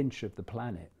every inch of the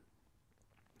planet.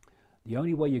 The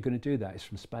only way you're going to do that is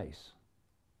from space,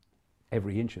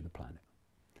 every inch of the planet.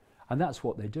 And that's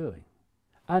what they're doing.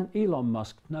 And Elon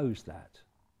Musk knows that.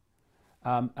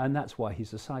 And that's why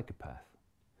he's a psychopath.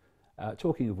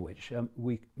 Talking of which,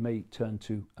 we may turn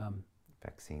to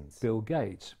vaccines. Bill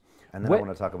Gates. And then I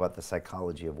want to talk about the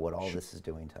psychology of what all this is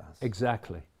doing to us.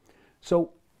 Exactly.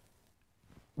 So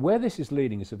where this is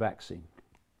leading is a vaccine.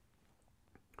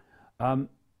 And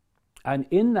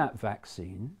in that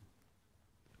vaccine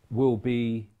will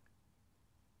be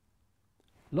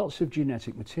lots of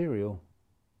genetic material,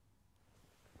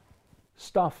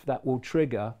 stuff that will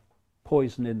trigger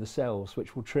poison in the cells,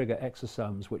 which will trigger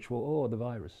exosomes, which will, or the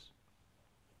virus.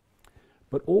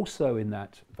 But also in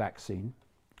that vaccine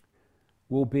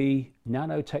will be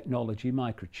nanotechnology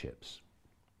microchips.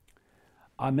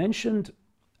 I mentioned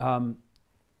a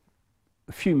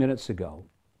few minutes ago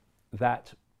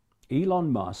that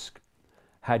Elon Musk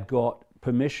had got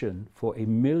permission for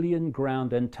 1 million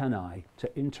ground antennae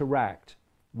to interact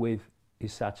with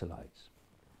his satellites.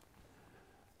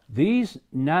 These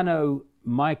nano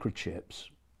microchips,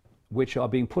 which are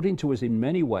being put into us in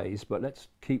many ways, but let's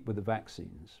keep with the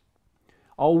vaccines,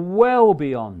 are well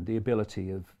beyond the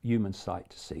ability of human sight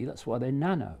to see. That's why they're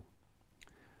nano.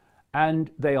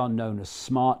 And they are known as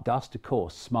smart dust, of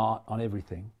course, smart on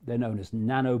everything. They're known as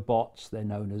nanobots, they're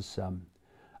known as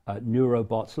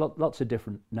neurobots, lots of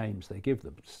different names they give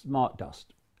them. Smart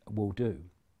dust will do.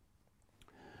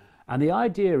 And the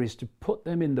idea is to put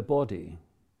them in the body,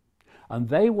 and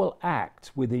they will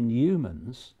act within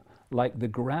humans like the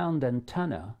ground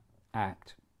antenna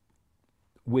act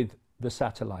with the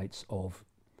satellites of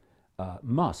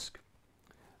Musk.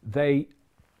 They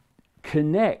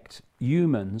connect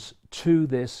humans to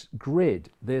this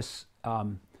grid, this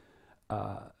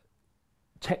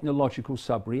technological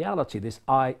sub-reality, this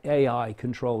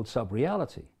AI-controlled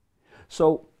sub-reality.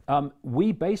 So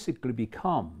we basically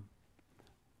become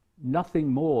nothing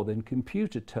more than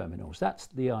computer terminals. That's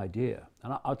the idea.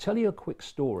 And I'll tell you a quick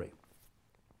story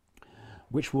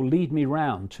which will lead me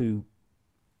round to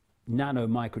nano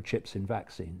microchips in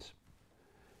vaccines.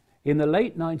 In the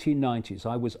late 1990s,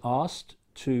 I was asked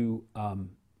to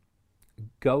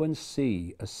go and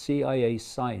see a CIA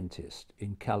scientist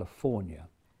in California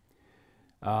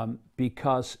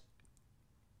because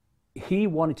he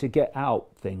wanted to get out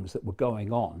things that were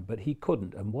going on, but he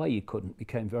couldn't, and why he couldn't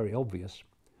became very obvious.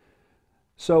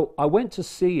 So I went to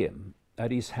see him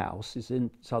at his house. He's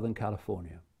in Southern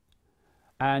California.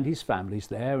 And his family's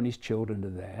there, and his children are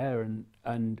there,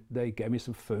 and they gave me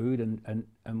some food,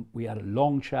 and we had a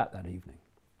long chat that evening.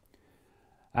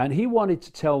 And he wanted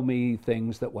to tell me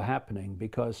things that were happening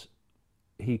because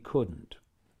he couldn't.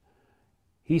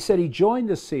 He said he joined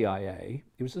the CIA,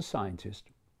 he was a scientist,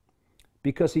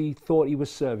 because he thought he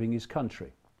was serving his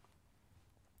country.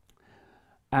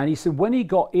 And he said when he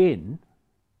got in,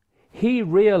 he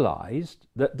realized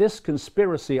that this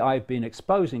conspiracy I've been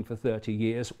exposing for 30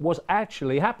 years was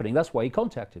actually happening. That's why he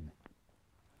contacted me.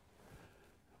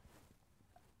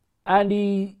 And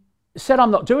he said,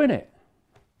 I'm not doing it.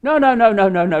 No,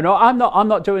 I'm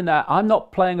not doing that. I'm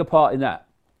not playing a part in that.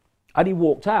 And he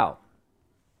walked out.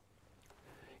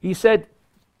 He said,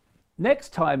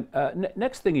 next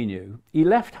thing he knew, he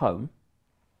left home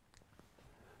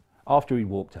after he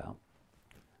walked out.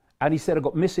 And he said, I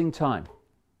got missing time.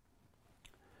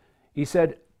 He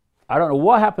said, I don't know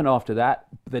what happened after that.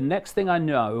 The next thing I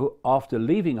know after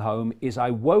leaving home is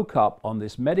I woke up on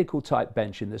this medical type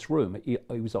bench in this room. He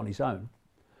was on his own.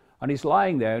 And he's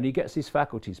lying there and he gets his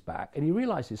faculties back and he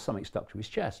realizes something stuck to his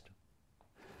chest.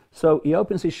 So he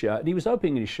opens his shirt, and he was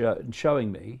opening his shirt and showing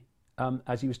me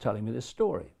as he was telling me this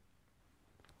story.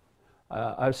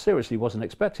 I seriously wasn't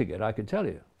expecting it, I can tell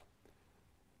you.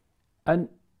 And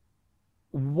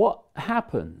what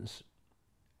happens,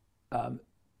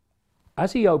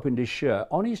 as he opened his shirt,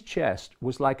 on his chest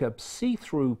was like a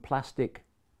see-through plastic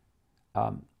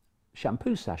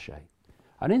shampoo sachet.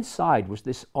 And inside was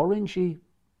this orangey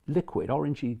liquid,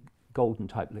 orangey golden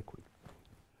type liquid.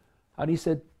 And he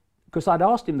said, because I'd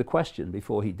asked him the question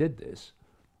before he did this,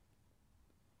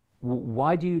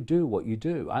 why do you do what you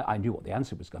do? I knew what the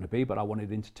answer was going to be, but I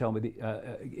wanted him to tell me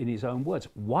in his own words.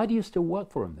 Why do you still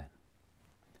work for him then?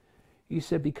 He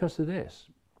said, because of this.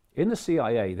 In the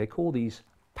CIA, they call these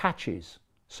patches.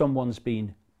 Someone's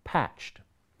been patched.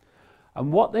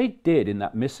 And what they did in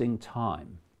that missing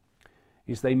time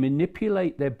is they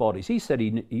manipulate their bodies. He said,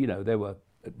 there were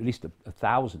at least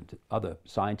 1,000 other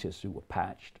scientists who were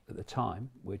patched at the time.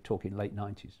 We're talking late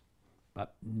 90s,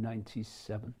 about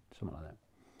 97, something like that.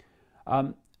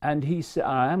 And he said,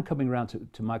 I am coming around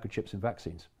to microchips and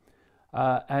vaccines.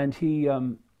 And he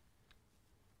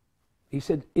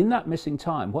said, in that missing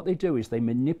time, what they do is they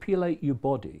manipulate your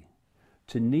body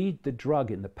to need the drug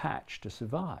in the patch to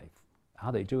survive.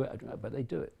 How they do it, I don't know, but they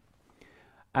do it.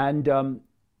 And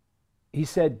he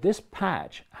said, this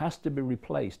patch has to be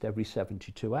replaced every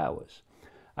 72 hours.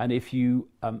 And if you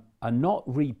are not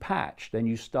repatched, then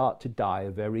you start to die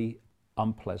a very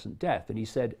unpleasant death. And he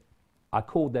said, I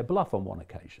called their bluff on one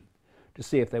occasion to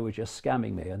see if they were just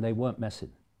scamming me, and they weren't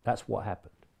messing. That's what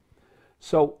happened.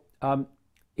 So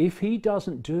if he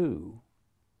doesn't do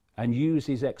and use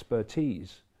his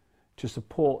expertise to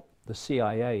support the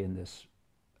CIA in this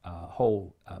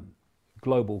whole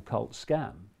global cult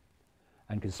scam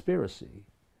and conspiracy,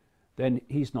 then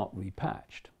he's not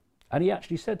repatched. And he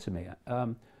actually said to me,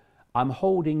 I'm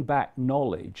holding back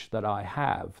knowledge that I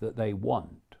have that they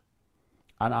want.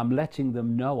 And I'm letting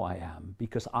them know I am,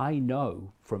 because I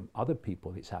know from other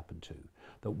people it's happened to,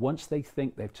 that once they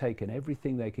think they've taken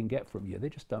everything they can get from you, they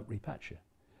just don't repatch you.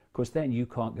 Because then you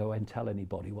can't go and tell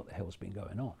anybody what the hell's been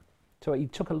going on. So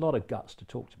it took a lot of guts to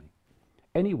talk to me.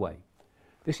 Anyway,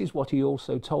 this is what he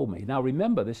also told me. Now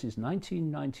remember, this is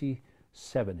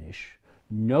 1997-ish.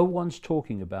 No one's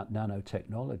talking about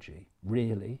nanotechnology,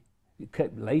 really.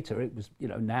 Later, it was,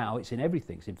 now it's in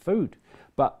everything, it's in food.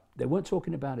 But they weren't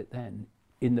talking about it then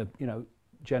in the,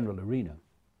 general arena.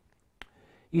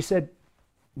 He said,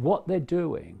 what they're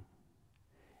doing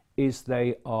is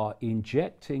they are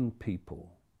injecting people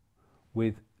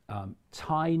with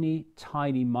tiny,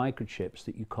 tiny microchips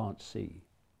that you can't see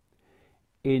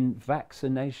in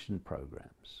vaccination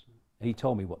programs. And he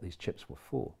told me what these chips were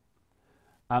for.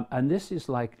 And this is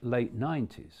like late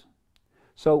 90s.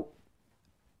 So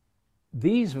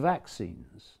these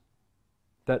vaccines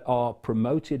that are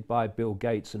promoted by Bill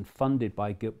Gates and funded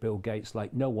by Bill Gates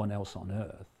like no one else on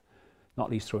earth,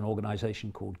 not least through an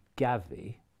organization called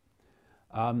Gavi,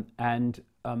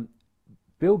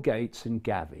 Bill Gates and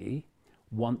Gavi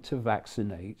want to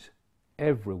vaccinate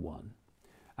everyone.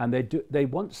 And they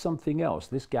want something else.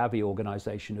 This Gavi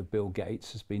organization of Bill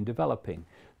Gates has been developing.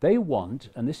 They want,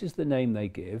 and this is the name they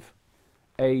give,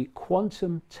 a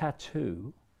quantum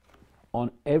tattoo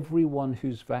on everyone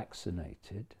who's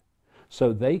vaccinated,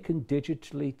 so they can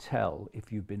digitally tell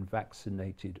if you've been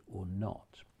vaccinated or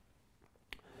not.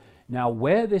 Now,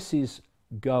 where this is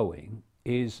going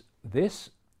is this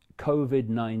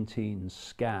COVID-19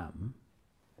 scam,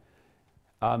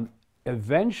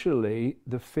 eventually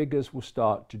the figures will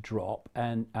start to drop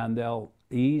and they'll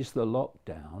ease the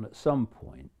lockdown at some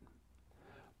point.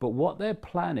 But what they're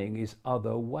planning is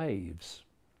other waves.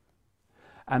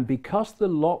 And because the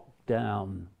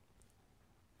lockdown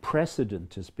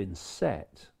precedent has been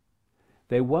set,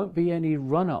 there won't be any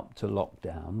run-up to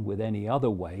lockdown with any other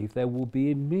wave. There will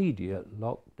be immediate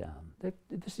lockdown.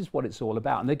 This is what it's all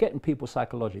about. And they're getting people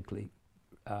psychologically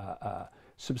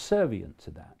subservient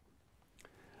to that.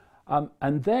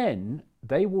 And then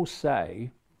they will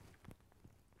say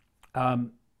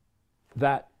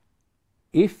that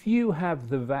if you have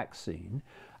the vaccine,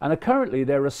 and currently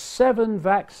there are 7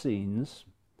 vaccines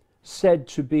said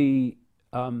to be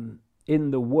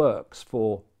in the works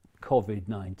for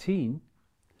COVID-19,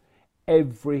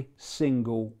 every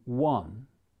single one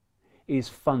is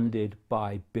funded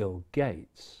by Bill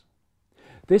Gates.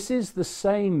 This is the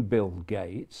same Bill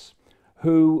Gates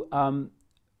who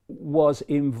was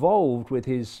involved with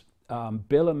his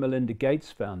Bill and Melinda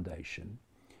Gates Foundation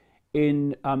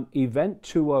in Event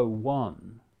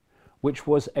 201, which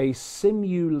was a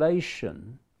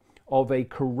simulation of a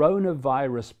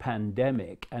coronavirus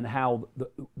pandemic and how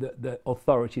the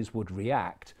authorities would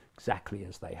react, exactly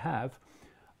as they have,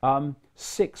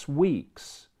 6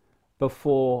 weeks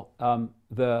before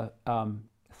the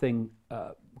thing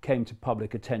came to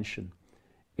public attention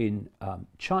in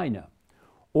China.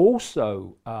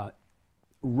 Also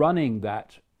running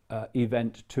that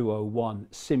Event 201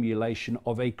 simulation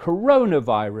of a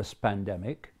coronavirus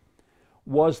pandemic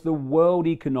was the World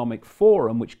Economic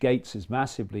Forum, which Gates is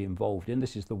massively involved in.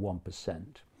 This is the 1%.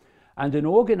 And an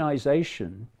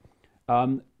organization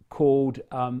called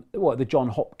the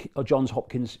Johns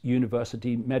Hopkins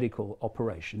University Medical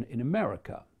Operation in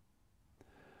America.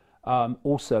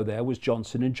 Also there was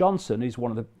Johnson & Johnson. He's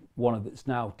one of that's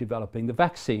now developing the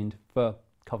vaccine for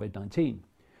COVID-19.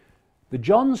 The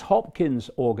Johns Hopkins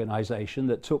organization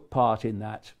that took part in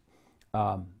that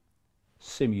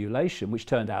simulation, which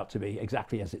turned out to be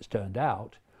exactly as it's turned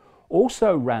out,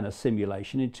 also ran a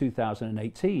simulation in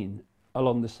 2018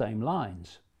 along the same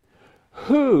lines.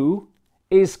 Who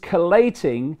is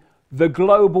collating the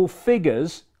global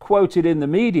figures quoted in the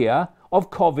media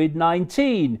of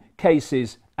COVID-19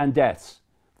 cases and deaths?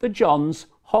 The Johns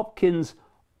Hopkins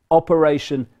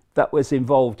operation that was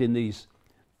involved in these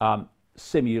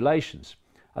simulations.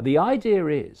 The idea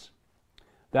is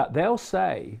that they'll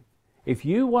say, if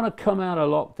you want to come out of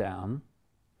lockdown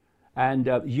and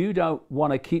you don't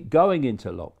want to keep going into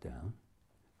lockdown,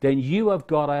 then you have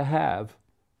got to have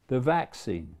the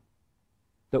vaccine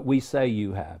that we say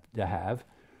you have to have,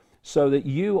 so that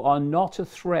you are not a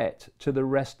threat to the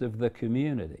rest of the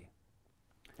community.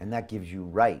 And that gives you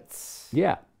rights.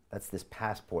 Yeah. That's this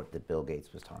passport that Bill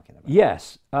Gates was talking about.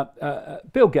 Yes.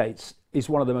 Bill Gates is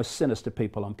one of the most sinister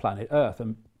people on planet Earth,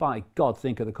 and by God,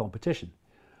 think of the competition.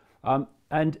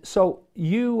 And so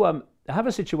you have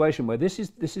a situation where this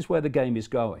is where the game is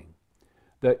going,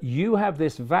 that you have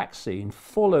this vaccine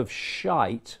full of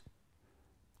shite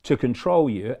to control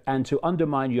you and to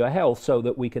undermine your health so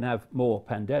that we can have more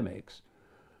pandemics,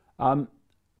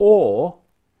 or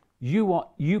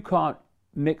you can't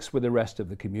mix with the rest of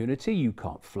the community, you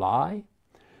can't fly,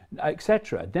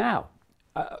 etc. Now,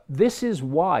 this is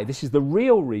the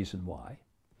real reason why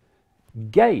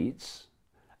Gates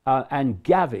and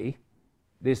Gavi,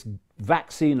 this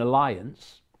vaccine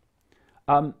alliance,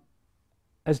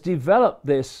 has developed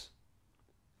this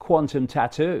quantum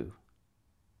tattoo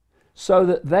so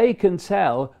that they can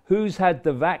tell who's had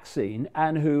the vaccine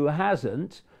and who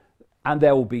hasn't, and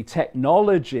there will be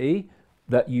technology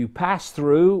that you pass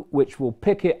through which will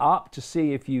pick it up to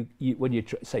see if you when you're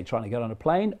trying to get on a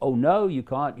plane, oh no, you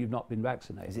can't, you've not been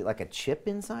vaccinated. Is it like a chip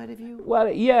inside of you? Well,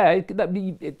 yeah,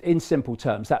 in simple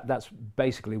terms, that's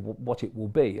basically what it will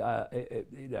be.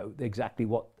 Exactly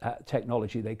what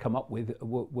technology they come up with,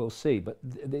 we'll see. But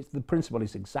the principle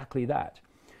is exactly that.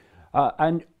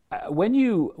 And when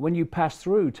you pass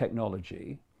through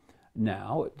technology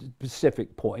now at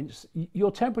specific points,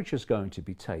 your temperature is going to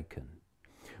be taken.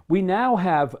 We now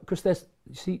have, because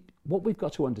what we've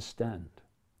got to understand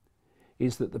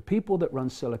is that the people that run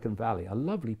Silicon Valley are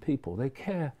lovely people. They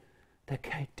care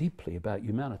deeply about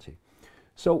humanity.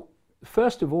 So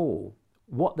first of all,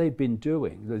 what they've been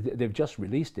doing, they've just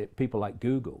released it, people like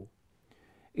Google,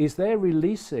 is they're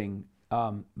releasing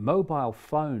mobile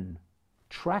phone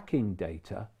tracking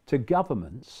data to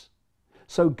governments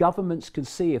so governments can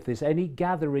see if there's any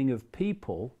gathering of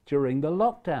people during the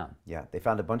lockdown. Yeah, they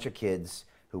found a bunch of kids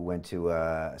who went to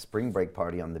a spring break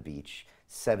party on the beach,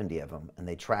 70 of them, and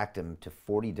they tracked them to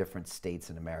 40 different states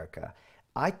in America.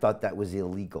 I thought that was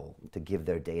illegal to give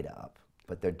their data up,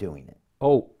 but they're doing it.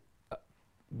 Oh,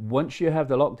 once you have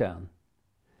the lockdown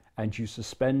and you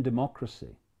suspend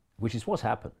democracy, which is what's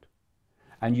happened,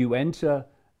 and you enter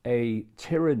a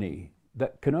tyranny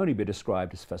that can only be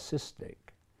described as fascistic,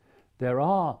 there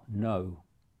are no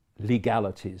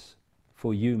legalities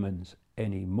for humans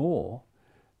anymore,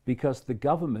 because the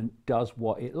government does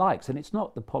what it likes. And it's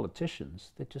not the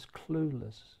politicians, they're just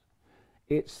clueless.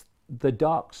 It's the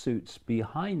dark suits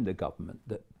behind the government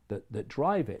that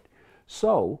drive it.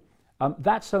 So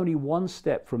that's only one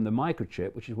step from the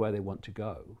microchip, which is where they want to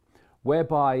go,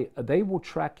 whereby they will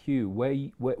track you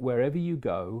wherever you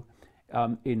go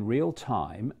in real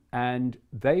time, and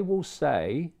they will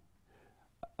say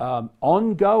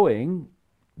ongoing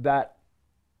that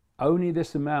only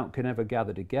this amount can ever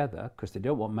gather together, because they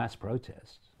don't want mass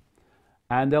protests.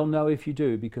 And they'll know if you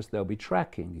do, because they'll be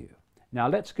tracking you. Now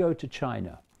let's go to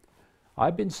China.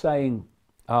 I've been saying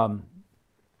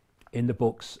in the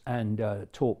books and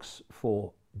talks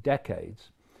for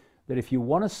decades that if you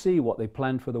want to see what they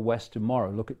plan for the West tomorrow,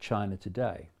 look at China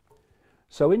today.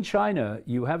 So in China,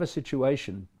 you have a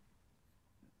situation.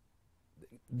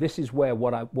 This is where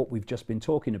what we've just been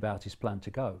talking about is planned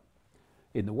to go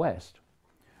in the West,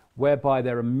 whereby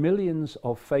there are millions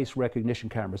of face recognition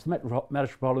cameras. The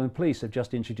Metropolitan Police have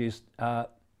just introduced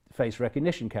face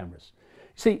recognition cameras.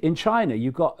 See, in China,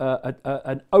 you've got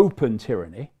an open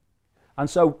tyranny, and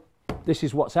so this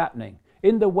is what's happening.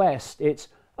 In the West, it's,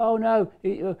 oh no,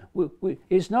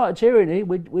 it's not a tyranny,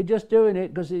 we're just doing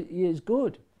it because it is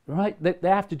good, right? They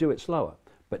have to do it slower.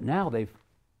 But now they've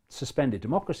suspended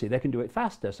democracy, they can do it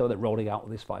faster, so they're rolling out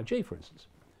this 5G, for instance.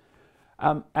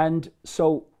 And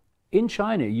so in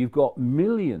China, you've got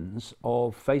millions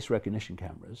of face recognition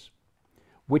cameras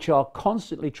which are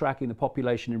constantly tracking the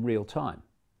population in real time.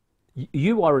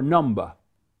 You are a number,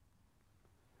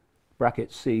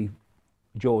 brackets see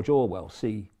George Orwell,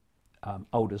 see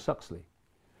Aldous Huxley.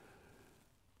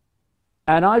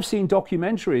 And I've seen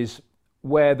documentaries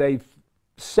where they've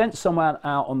sent someone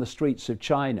out on the streets of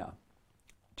China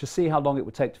to see how long it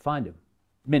would take to find him.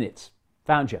 Minutes,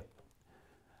 found you.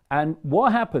 And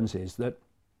what happens is that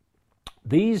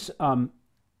these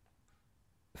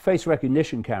face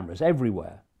recognition cameras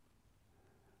everywhere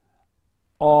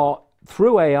are,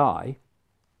 through AI,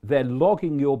 they're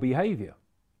logging your behavior.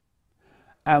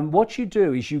 And what you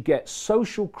do is you get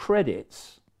social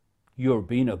credits. You're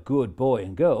being a good boy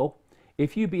and girl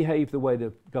if you behave the way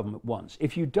the government wants.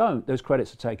 If you don't, those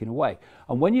credits are taken away.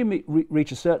 And when you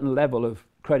reach a certain level of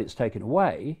credits taken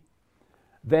away,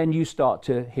 then you start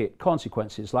to hit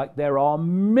consequences. Like there are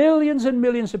millions and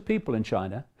millions of people in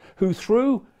China who,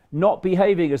 through not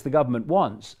behaving as the government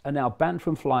wants, are now banned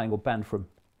from flying or banned from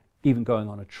even going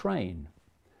on a train.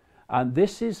 And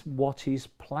this is what is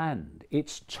planned.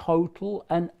 It's total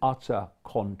and utter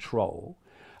control.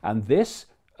 And this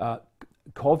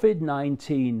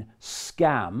COVID-19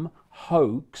 scam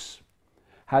hoax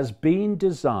has been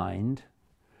designed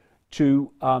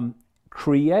to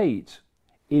create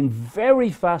in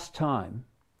very fast time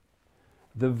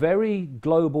the very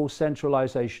global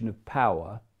centralization of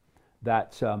power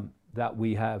that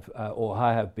we have, or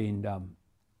I have been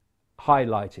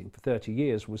highlighting for 30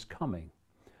 years was coming.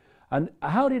 And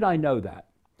how did I know that?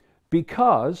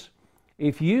 Because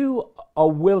if you are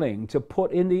willing to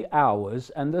put in the hours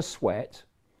and the sweat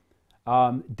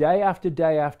day after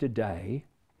day after day,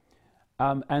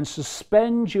 and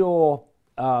suspend your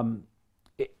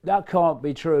that can't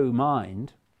be true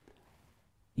mind,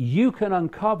 you can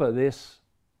uncover this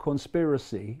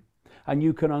conspiracy, and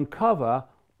you can uncover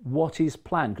what is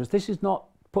planned, because this is not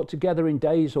put together in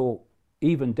days or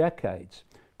even decades.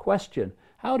 Question: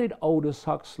 how did Aldous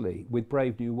Huxley with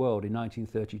Brave New World in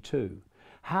 1932,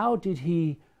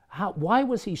 why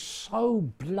was he so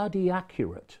bloody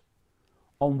accurate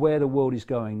on where the world is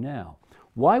going now?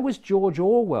 Why was George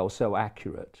Orwell so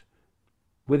accurate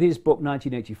with his book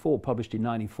 1984, published in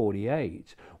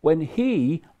 1948, when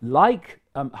he, like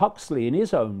Huxley in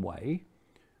his own way,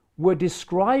 were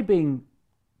describing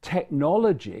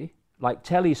technology like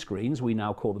telescreens? We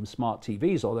now call them smart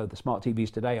TVs, although the smart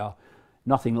TVs today are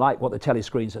nothing like what the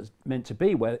telescreens are meant to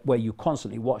be, where you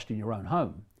constantly watched in your own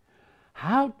home.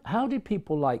 How did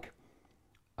people like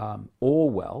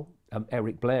Orwell,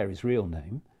 Eric Blair, his real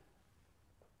name,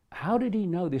 how did he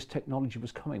know this technology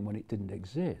was coming when it didn't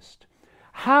exist?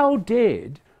 How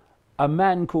did a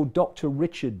man called Dr.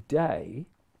 Richard Day,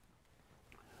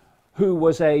 who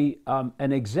was an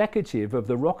executive of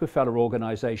the Rockefeller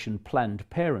organization Planned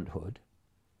Parenthood,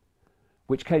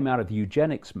 which came out of the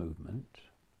eugenics movement,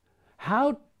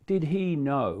 how did he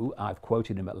know, I've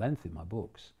quoted him at length in my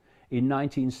books, in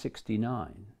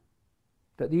 1969,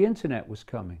 that the internet was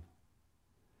coming.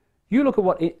 You look at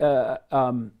what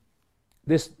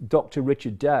this Dr.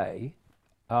 Richard Day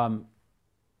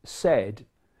said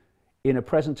in a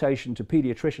presentation to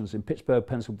pediatricians in Pittsburgh,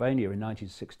 Pennsylvania in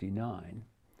 1969,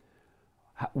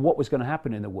 what was going to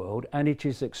happen in the world, and it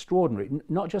is extraordinary,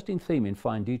 not just in theme, in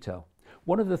fine detail.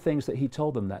 One of the things that he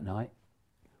told them that night,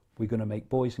 we're going to make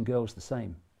boys and girls the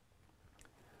same.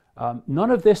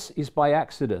 None of this is by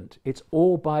accident, it's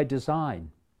all by design.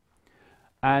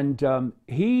 And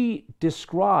he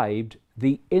described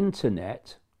the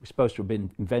internet, was supposed to have been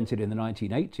invented in the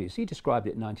 1980s, he described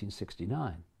it in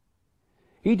 1969.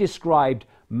 He described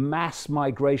mass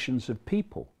migrations of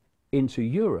people into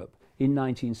Europe in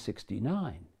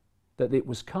 1969, that it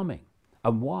was coming,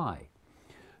 and why.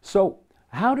 So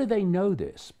how do they know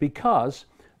this? Because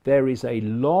there is a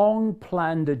long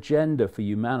planned agenda for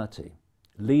humanity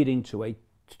leading to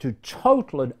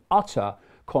total and utter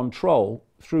control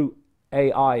through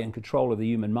AI and control of the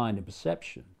human mind and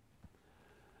perception.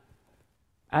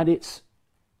 And it's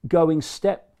going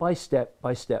step by step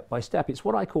by step by step. It's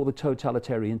what I call the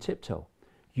totalitarian tiptoe.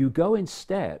 You go in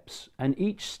steps, and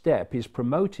each step is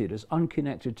promoted as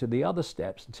unconnected to the other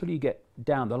steps until you get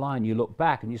down the line, you look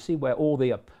back and you see where all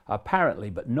the apparently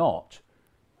but not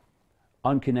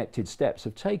unconnected steps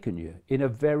have taken you in a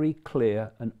very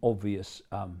clear and obvious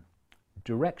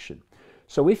direction.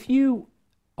 So if you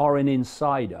are an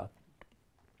insider,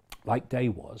 like Day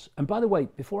was, and by the way,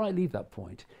 before I leave that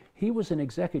point, he was an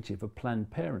executive of Planned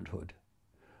Parenthood,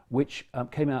 which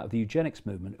came out of the eugenics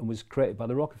movement and was created by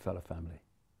the Rockefeller family.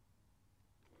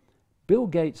 Bill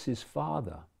Gates'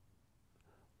 father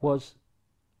was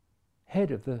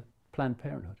head of the Planned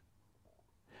Parenthood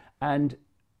and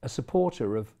a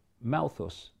supporter of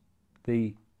Malthus,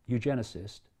 the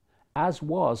eugenicist, as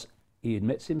was, he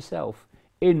admits himself,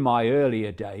 in my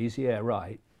earlier days, yeah,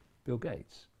 right, Bill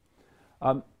Gates.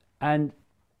 And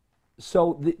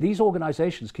so these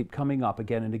organizations keep coming up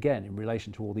again and again in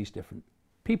relation to all these different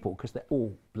people, because they're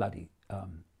all bloody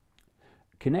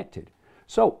connected.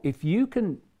 So if you're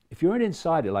an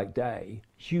insider like Day,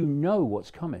 you know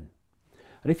what's coming.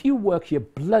 And if you work your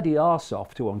bloody arse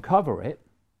off to uncover it,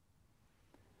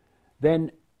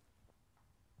 then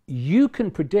you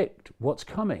can predict what's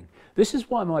coming. This is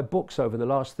why my books over the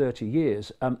last 30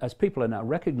 years, as people are now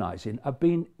recognizing, have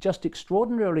been just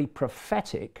extraordinarily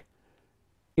prophetic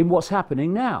in what's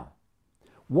happening now.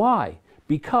 Why?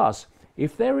 Because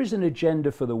if there is an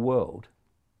agenda for the world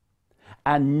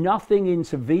and nothing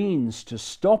intervenes to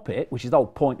stop it, which is the whole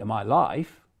point of my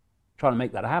life, trying to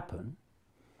make that happen,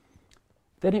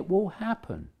 then it will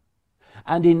happen.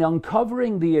 And in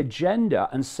uncovering the agenda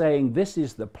and saying this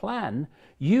is the plan,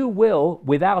 you will,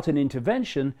 without an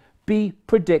intervention, be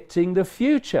predicting the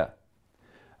future.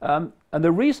 And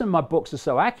the reason my books are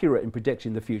so accurate in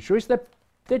predicting the future is that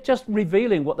they're just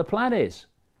revealing what the plan is.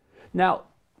 Now,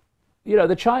 you know,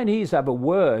 the Chinese have a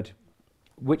word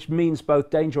which means both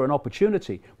danger and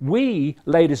opportunity. We,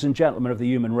 ladies and gentlemen of the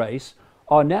human race,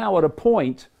 are now at a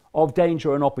point of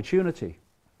danger and opportunity.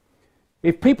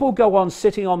 If people go on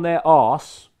sitting on their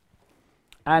arse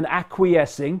and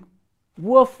acquiescing,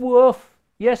 woof woof,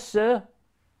 yes sir.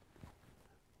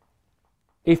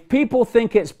 If people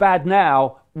think it's bad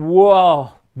now,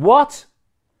 whoa, what?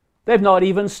 They've not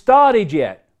even started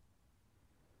yet.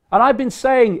 And I've been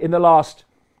saying in the last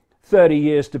 30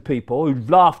 years to people who've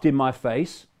laughed in my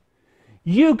face,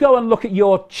 you go and look at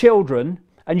your children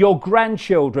and your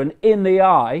grandchildren in the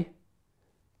eye,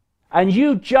 and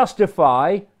you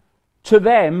justify to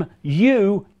them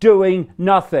you doing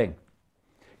nothing.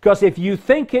 Because if you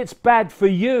think it's bad for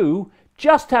you,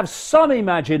 just have some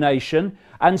imagination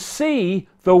and see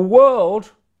the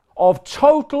world of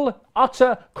total,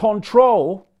 utter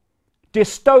control,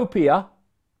 dystopia,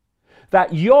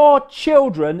 that your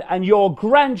children and your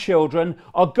grandchildren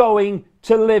are going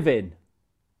to live in.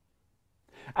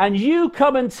 And you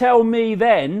come and tell me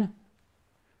then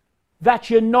that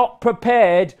you're not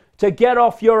prepared to get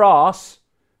off your arse,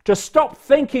 to stop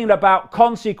thinking about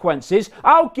consequences.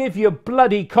 I'll give you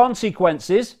bloody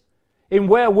consequences in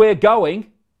where we're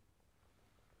going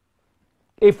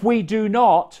if we do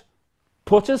not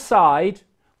put aside,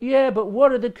 yeah, but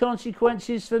what are the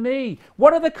consequences for me?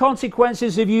 What are the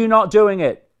consequences of you not doing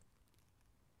it?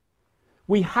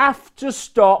 We have to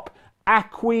stop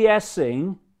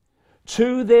acquiescing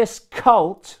to this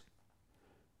cult.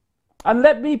 And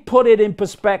let me put it in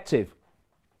perspective.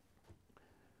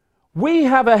 We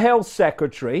have a health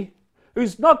secretary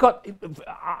who's not got,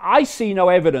 I see no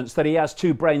evidence that he has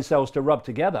two brain cells to rub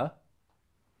together.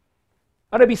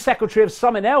 And he'll be secretary of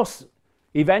something else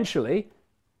eventually.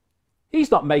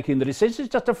 He's not making the decisions, he's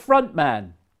just a front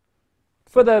man.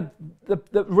 for the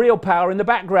real power in the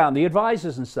background, the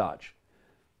advisors and such.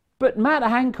 But Matt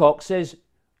Hancock says,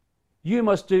 you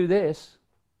must do this.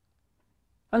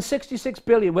 And 66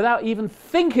 billion, without even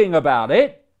thinking about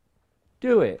it,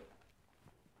 do it.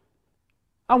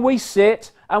 And we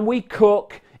sit and we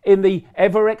cook in the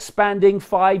ever-expanding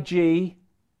 5G.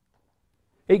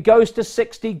 It goes to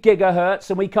 60 gigahertz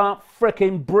and we can't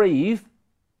frickin' breathe.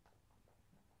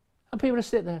 And people just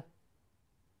sit there.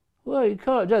 Well, you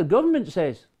can't. The government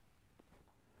says.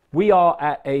 We are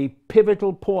at a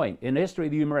pivotal point in the history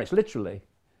of the human race, literally.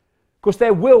 Because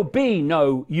there will be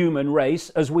no human race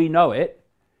as we know it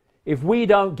if we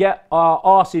don't get our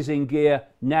arses in gear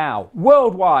now,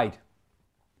 worldwide.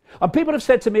 And people have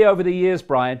said to me over the years,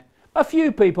 Brian, a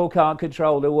few people can't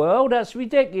control the world. That's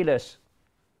ridiculous.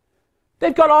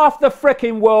 They've got half the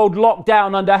frickin' world locked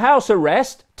down under house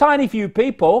arrest, tiny few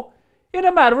people, in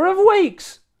a matter of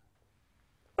weeks.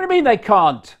 What do you mean they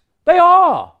can't? They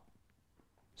are.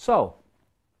 So,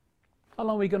 how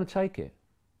long are we going to take it?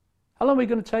 How long are we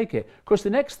going to take it? Because the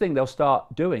next thing they'll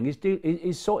start doing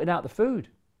is sorting out the food.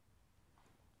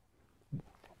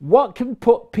 What can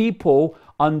put people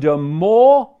under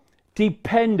more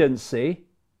dependency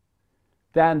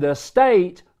than the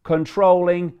state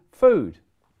controlling food?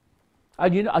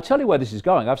 And you know, I'll tell you where this is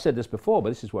going. I've said this before, but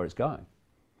this is where it's going.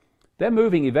 They're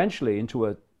moving eventually into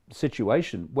a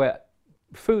situation where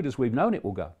food as we've known it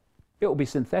will go. It will be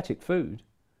synthetic food.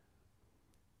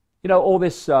 You know, all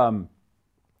these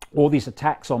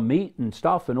attacks on meat and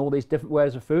stuff and all these different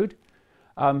ways of food,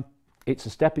 it's a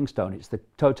stepping stone. It's the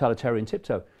totalitarian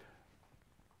tiptoe.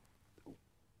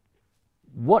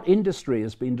 What industry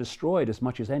has been destroyed as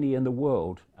much as any in the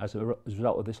world as a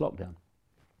result of this lockdown?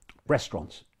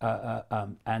 Restaurants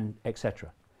and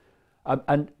etc.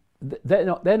 And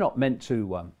they're not meant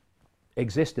to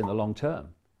exist in the long term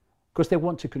because they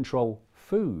want to control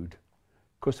food.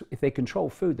 Because if they control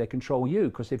food, they control you.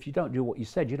 Because if you don't do what you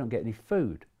said, you don't get any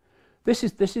food. This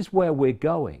is where we're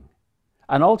going,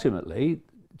 and ultimately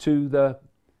to the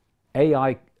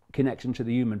AI connection to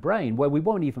the human brain, where we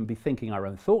won't even be thinking our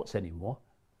own thoughts anymore.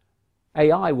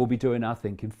 AI will be doing our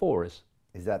thinking for us.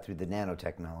 Is that through the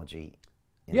nanotechnology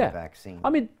in the vaccine? I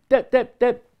mean,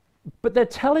 but they're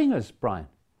telling us, Brian.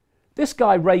 This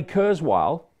guy, Ray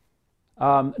Kurzweil,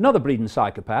 another bleeding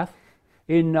psychopath,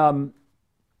 in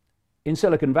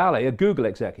Silicon Valley, a Google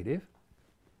executive,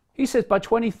 he says by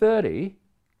 2030,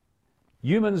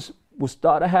 humans will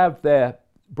start to have their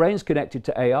brains connected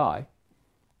to AI.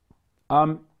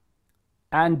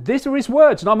 And these are his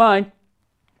words, not mine.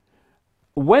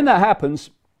 When that happens,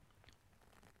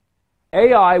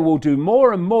 AI will do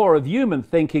more and more of human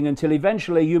thinking until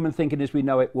eventually human thinking as we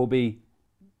know it will be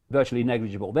virtually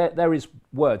negligible. There is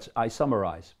words I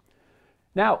summarize.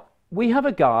 Now, we have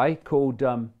a guy called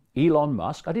Elon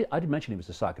Musk. I did mention he was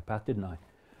a psychopath, didn't I?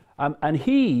 And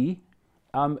he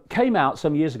came out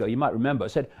some years ago, you might remember,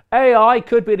 said, AI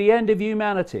could be the end of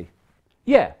humanity.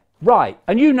 Yeah, right.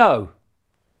 And you know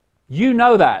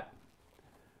that.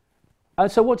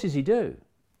 And so what does he do?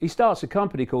 He starts a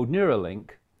company called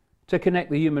Neuralink to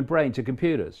connect the human brain to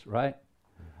computers, right?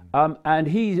 And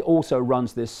he also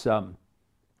runs this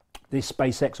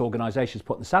SpaceX organization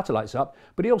putting the satellites up,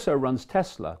 but he also runs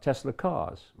Tesla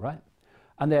cars, right?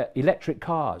 And they're electric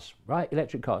cars, right?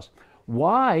 Electric cars.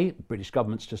 Why, British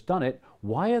government's just done it,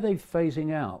 why are they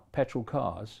phasing out petrol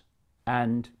cars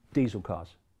and diesel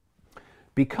cars?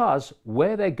 Because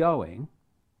where they're going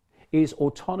is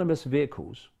autonomous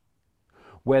vehicles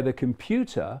where the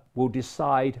computer will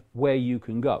decide where you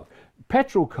can go.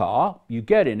 Petrol car, you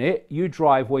get in it, you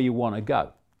drive where you want to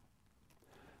go.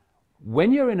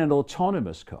 When you're in an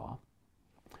autonomous car,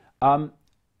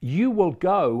 you will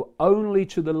go only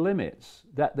to the limits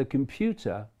that the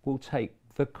computer will take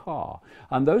the car.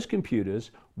 And those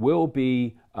computers will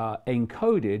be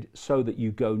encoded so that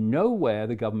you go nowhere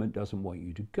the government doesn't want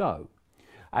you to go.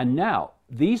 And now,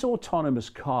 these autonomous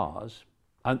cars,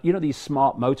 and you know these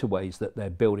smart motorways that they're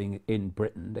building in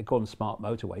Britain, they call them smart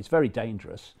motorways, very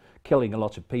dangerous, killing a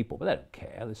lot of people, but they don't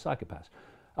care, they're psychopaths.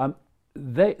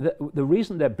 The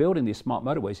reason they're building these smart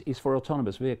motorways is for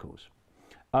autonomous vehicles.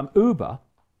 Uber,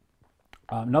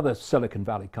 another Silicon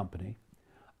Valley company,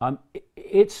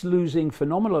 it's losing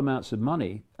phenomenal amounts of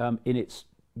money in its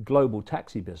global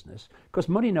taxi business because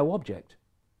money no object.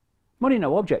 Money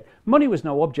no object. Money was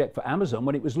no object for Amazon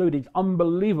when it was losing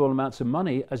unbelievable amounts of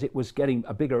money as it was getting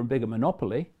a bigger and bigger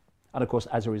monopoly. And of course,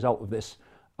 as a result of this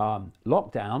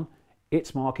lockdown,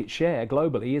 its market share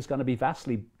globally is going to be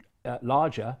vastly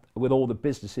larger with all the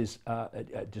businesses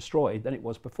destroyed than it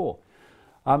was before.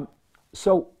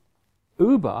 So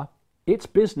Uber, its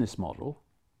business model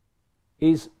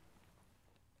is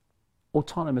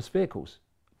autonomous vehicles,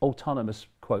 autonomous,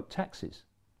 quote, taxis.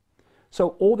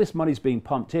 So all this money's being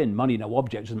pumped in, money, no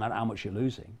object, doesn't matter how much you're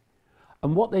losing.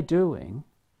 And what they're doing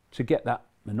to get that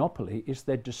monopoly is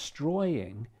they're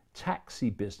destroying taxi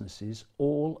businesses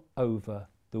all over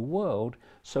the world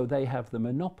so they have the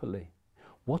monopoly.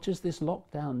 What has this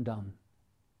lockdown done?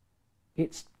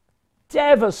 It's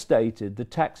devastated the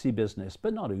taxi business,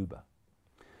 but not Uber.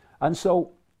 And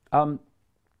so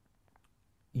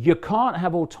you can't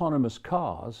have autonomous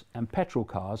cars and petrol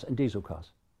cars and diesel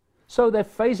cars. So they're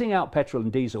phasing out petrol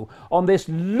and diesel on this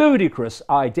ludicrous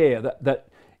idea that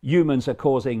humans are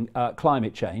causing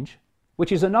climate change,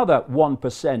 which is another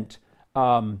 1%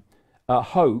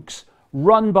 hoax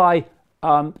run by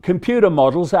computer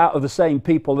models out of the same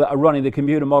people that are running the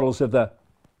computer models of the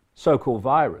so-called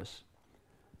virus.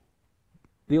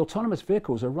 The autonomous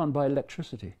vehicles are run by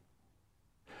electricity.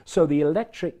 So the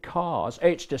electric cars,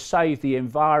 it's to save the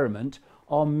environment,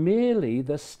 are merely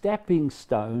the stepping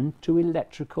stone to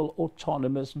electrical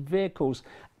autonomous vehicles.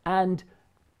 And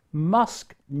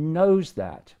Musk knows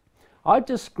that. I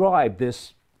describe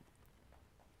this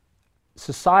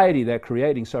society they're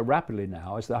creating so rapidly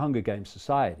now as the Hunger Games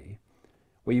society,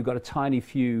 where you've got a tiny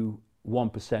few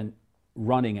 1%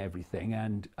 running everything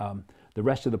and the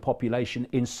rest of the population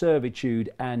in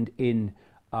servitude and in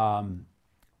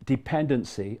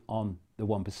dependency on the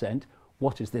 1%.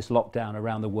 What has this lockdown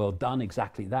around the world done?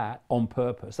 Exactly that, on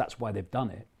purpose. That's why they've done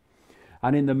it.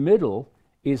 And in the middle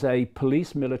is a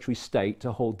police military state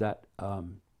to hold that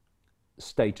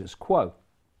status quo.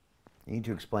 You need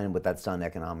to explain what that's done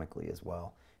economically as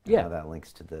well. And Yeah. how that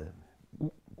links to the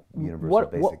universal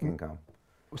basic income.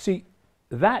 See,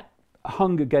 that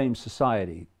Hunger Games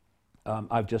society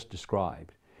I've just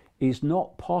described is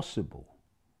not possible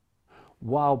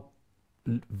while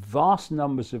vast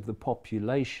numbers of the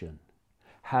population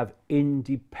have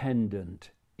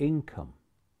independent income.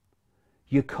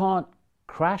 You can't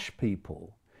crash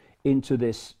people into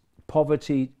this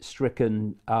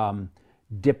poverty-stricken,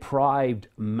 deprived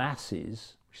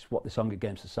masses, which is what this Hunger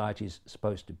Games society is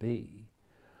supposed to be,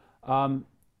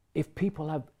 if people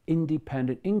have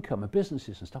independent income and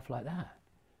businesses and stuff like that,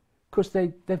 because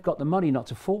they've got the money not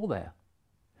to fall there.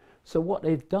 So what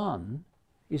they've done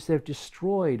is they've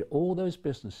destroyed all those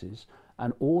businesses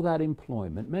and all that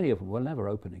employment. Many of them will never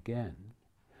open again.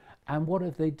 And what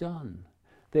have they done?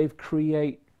 They've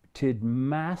created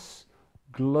mass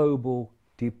global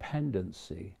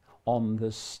dependency on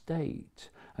the state.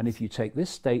 And if you take this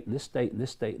state and this state and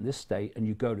this state and this state and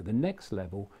you go to the next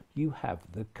level, you have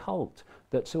the cult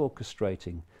that's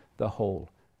orchestrating the whole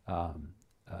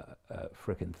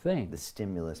frickin' thing. The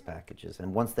stimulus packages.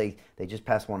 And once they just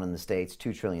passed one in the States,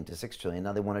 2 trillion to 6 trillion,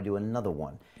 now they want to do another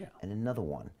one and another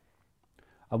one.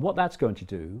 And what that's going to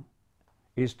do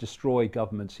is destroy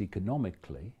governments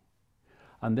economically.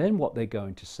 And then what they're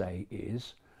going to say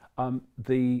is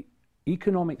the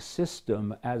economic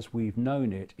system as we've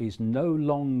known it is no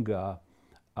longer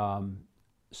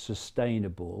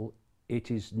sustainable.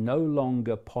 It is no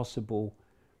longer possible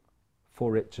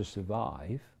for it to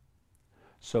survive.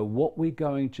 So what we're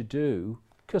going to do,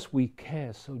 because we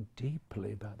care so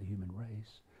deeply about the human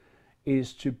race,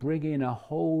 is to bring in a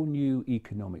whole new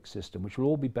economic system, which will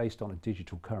all be based on a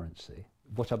digital currency,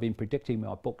 what I've been predicting in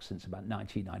my book since about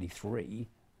 1993.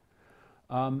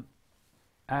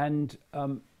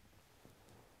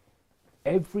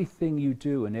 Everything you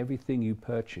do and everything you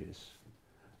purchase,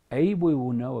 A, we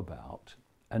will know about,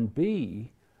 and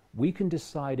B, we can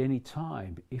decide any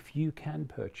time if you can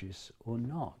purchase or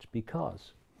not.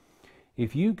 Because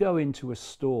if you go into a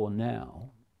store now,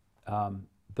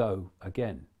 though,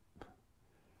 again,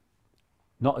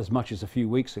 not as much as a few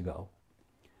weeks ago,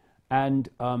 and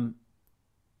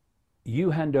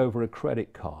you hand over a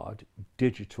credit card,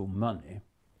 digital money,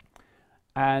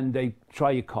 and they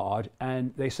try your card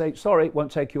and they say, sorry, it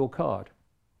won't take your card.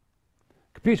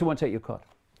 Computer won't take your card.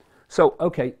 So,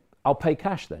 okay, I'll pay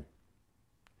cash then.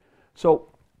 So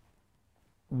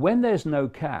when there's no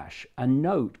cash, and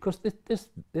note, because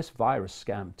this virus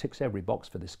scam ticks every box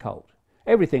for this cult.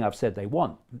 Everything I've said they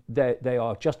want, they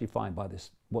are justifying by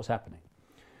this, what's happening.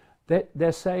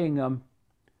 They're saying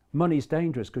money's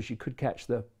dangerous because you could catch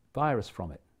the virus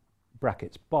from it.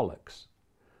 Brackets, bollocks.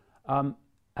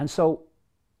 And so,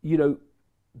 you know,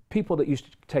 people that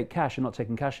used to take cash are not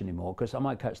taking cash anymore because I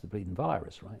might catch the bleeding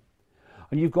virus, right?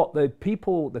 And you've got the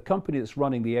people, the company that's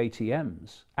running the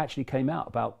ATMs actually came out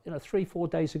about 3-4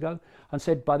 days ago and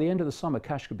said by the end of the summer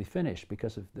cash could be finished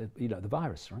because of the the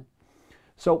virus, right?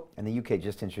 So and the UK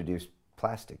just introduced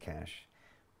plastic cash,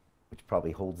 which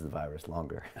probably holds the virus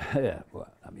longer. Yeah,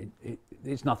 well, I mean,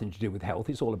 it's nothing to do with health.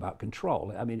 It's all about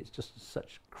control. I mean, it's just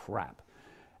such crap.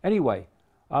 Anyway,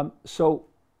 so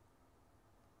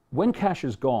when cash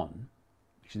is gone,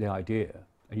 which is the idea,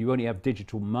 and you only have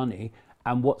digital money,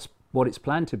 and what it's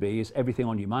planned to be is everything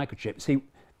on your microchip. See,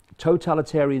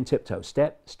 totalitarian tiptoe,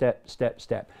 step, step, step,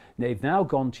 step. They've now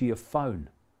gone to your phone.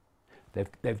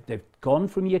 They've gone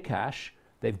from your cash,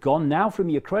 they've gone now from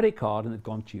your credit card, and they've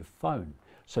gone to your phone.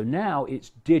 So now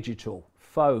it's digital,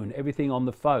 phone, everything on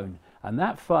the phone. And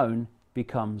that phone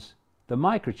becomes the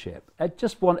microchip.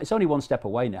 It's only one step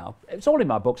away now. It's all in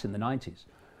my books in the 90s.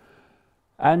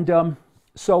 And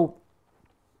so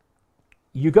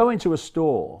you go into a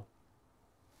store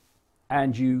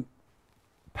and you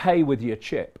pay with your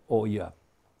chip or your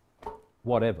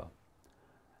whatever.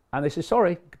 And they say,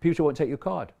 sorry, computer won't take your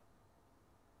card.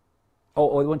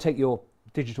 Or they won't take your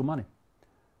digital money.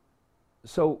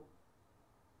 So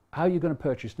how are you going to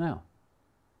purchase now?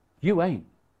 You ain't.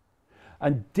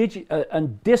 And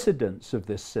dissidents of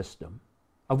this system,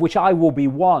 of which I will be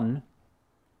one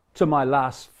to my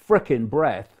last frickin'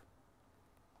 breath,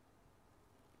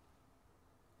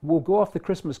 will go off the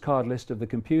Christmas card list of the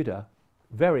computer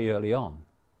very early on.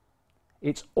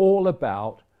 It's all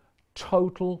about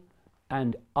total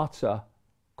and utter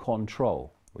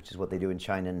control. Which is what they do in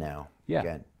China now. Yeah,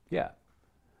 Again. yeah.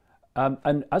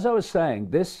 And as I was saying,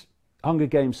 this Hunger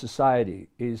Games society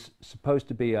is supposed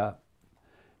to be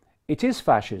it is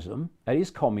fascism, it is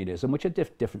communism, which are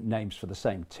different names for the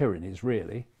same tyrannies,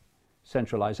 really.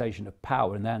 Centralization of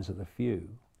power in the hands of the few.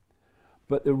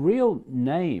 But the real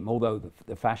name, although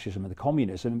the fascism and the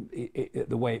communism,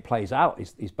 the way it plays out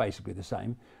is basically the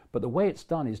same, but the way it's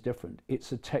done is different.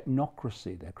 It's a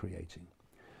technocracy they're creating.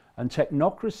 And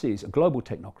technocracies, a global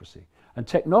technocracy, and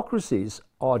technocracies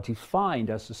are defined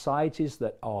as societies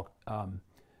that are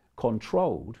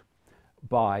controlled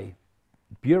by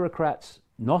bureaucrats,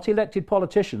 not elected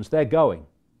politicians. They're going.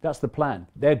 That's the plan.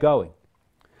 They're going.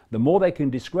 The more they can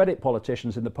discredit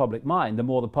politicians in the public mind, the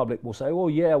more the public will say, oh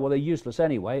yeah, well they're useless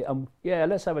anyway, yeah,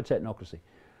 let's have a technocracy.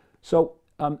 So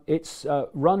it's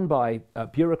run by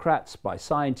bureaucrats, by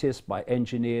scientists, by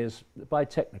engineers, by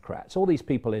technocrats. All these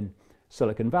people in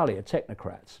Silicon Valley are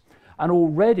technocrats. And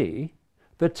already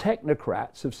the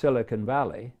technocrats of Silicon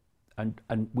Valley,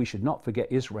 and we should not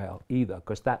forget Israel either,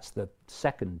 because that's the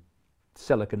second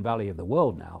Silicon Valley of the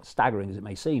world now, staggering as it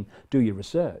may seem, do your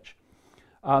research.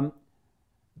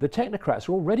 The technocrats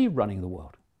are already running the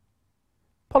world.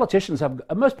 Most politicians haven't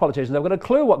got a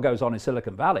clue what goes on in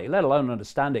Silicon Valley, let alone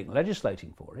understanding,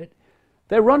 legislating for it.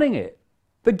 They're running it.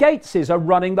 The Gateses are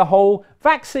running the whole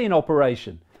vaccine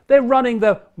operation. They're running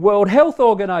the World Health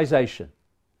Organization,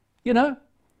 you know?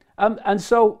 And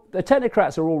so the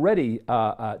technocrats are already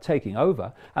taking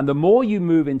over. And the more you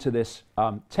move into this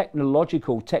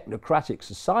technological, technocratic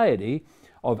society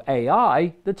of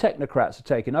AI, the technocrats are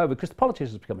taking over because the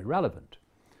politicians become irrelevant.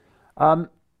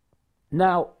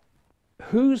 Now,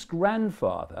 whose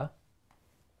grandfather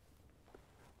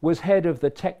was head of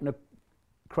the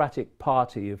Technocratic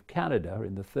Party of Canada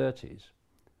in the 30s,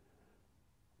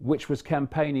 which was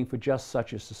campaigning for just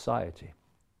such a society?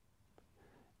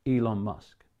 Elon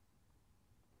Musk.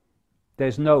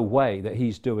 There's no way that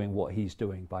he's doing what he's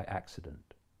doing by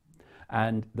accident.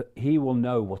 And he will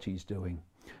know what he's doing.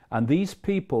 And these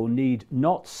people need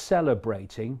not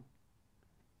celebrating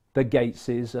the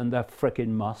Gateses and the frickin'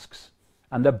 Musks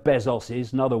and the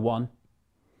Bezoses, another one,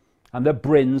 and the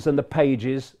Brins and the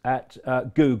Pages at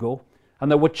Google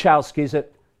and the Wachowskis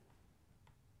at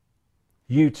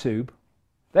YouTube.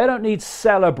 They don't need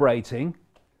celebrating.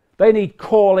 They need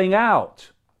calling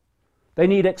out. They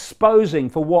need exposing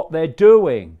for what they're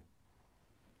doing,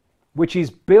 which is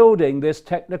building this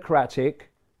technocratic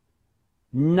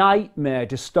nightmare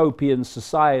dystopian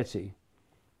society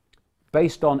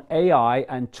based on AI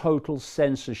and total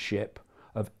censorship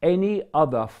of any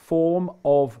other form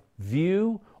of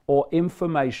view or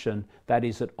information that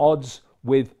is at odds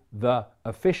with the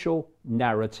official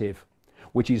narrative,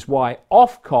 which is why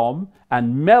Ofcom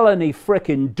and Melanie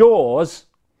frickin' Dawes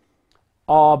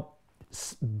are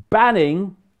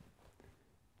banning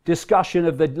discussion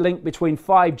of the link between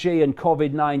 5G and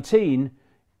COVID-19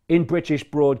 in British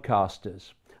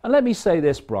broadcasters. And let me say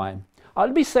this, Brian.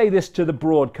 Let me say this to the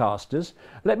broadcasters.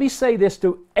 Let me say this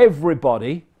to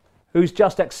everybody who's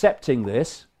just accepting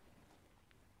this.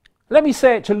 Let me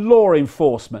say it to law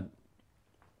enforcement.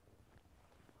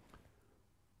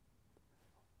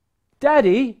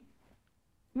 Daddy,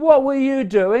 what were you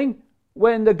doing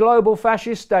when the global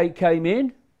fascist state came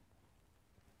in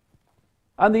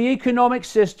and the economic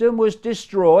system was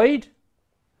destroyed,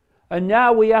 and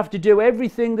now we have to do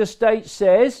everything the state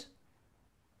says,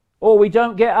 or we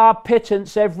don't get our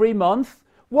pittance every month?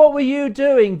 What were you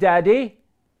doing, Daddy?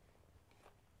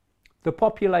 The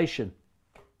population.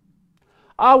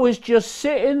 I was just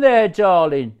sitting there,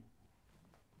 darling.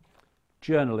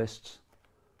 Journalists.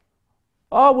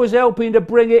 I was helping to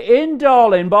bring it in,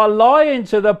 darling, by lying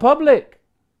to the public.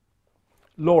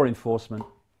 Law enforcement.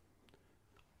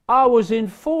 I was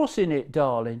enforcing it,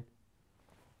 darling.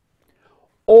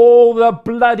 All the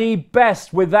bloody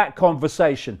best with that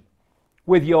conversation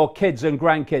with your kids and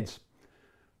grandkids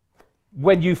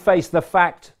when you face the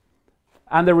fact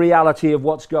and the reality of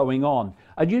what's going on.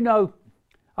 And you know,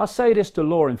 I'll say this to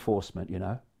law enforcement, you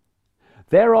know,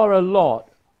 there are a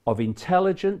lot of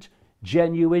intelligent,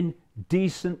 genuine,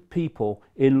 decent people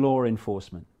in law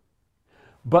enforcement.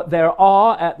 But there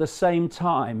are at the same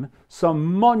time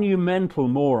some monumental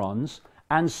morons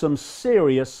and some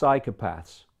serious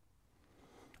psychopaths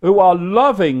who are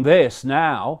loving this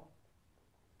now.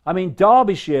 I mean,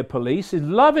 Derbyshire police is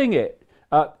loving it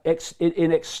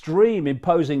in extreme,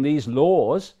 imposing these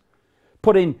laws,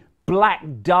 putting black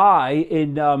dye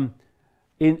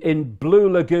in Blue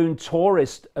Lagoon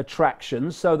tourist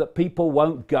attractions so that people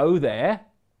won't go there.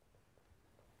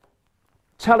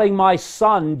 Telling my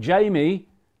son, Jamie,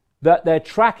 that they're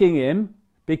tracking him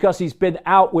because he's been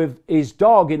out with his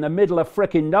dog in the middle of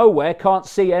frickin' nowhere, can't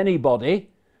see anybody,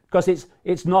 because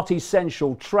it's not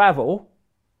essential travel.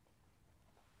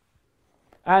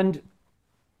 And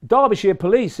Derbyshire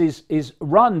Police is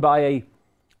run by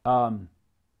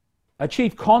a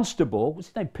chief constable, what's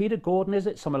his name, Peter Gordon, is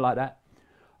it? Something like that.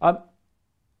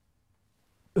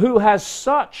 Who has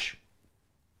such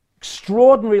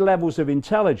extraordinary levels of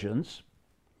intelligence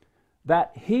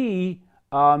that he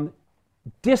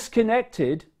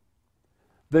disconnected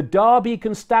the Derby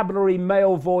Constabulary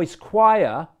Male Voice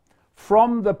Choir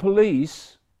from the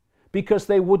police because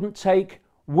they wouldn't take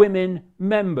women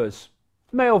members.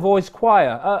 Male voice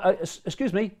choir,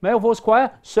 excuse me, male voice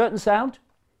choir, certain sound.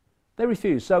 They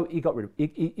refused, so he got rid of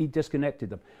he disconnected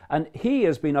them. And he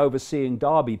has been overseeing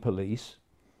Derby police,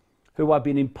 who have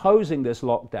been imposing this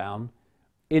lockdown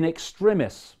in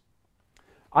extremis.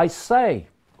 I say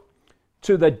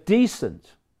to the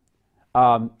decent,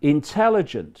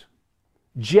 intelligent,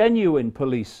 genuine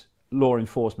police law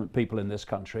enforcement people in this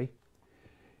country,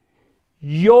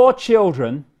 your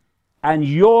children and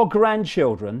your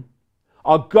grandchildren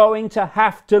are going to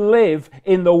have to live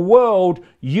in the world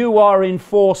you are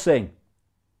enforcing.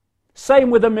 Same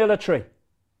with the military.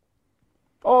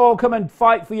 Oh, come and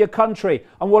fight for your country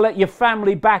and we'll let your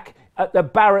family back at the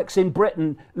barracks in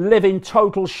Britain live in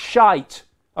total shite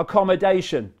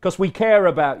accommodation because we care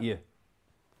about you.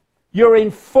 You're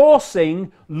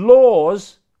enforcing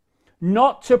laws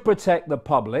not to protect the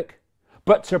public,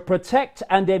 but to protect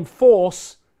and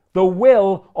enforce the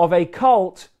will of a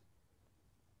cult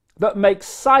that makes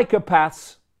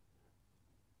psychopaths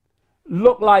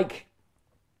look like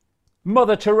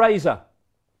Mother Teresa.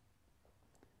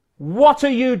 What are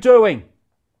you doing?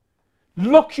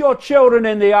 Look your children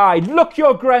in the eye, look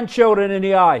your grandchildren in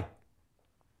the eye,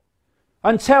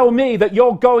 and tell me that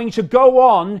you're going to go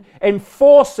on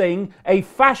enforcing a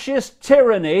fascist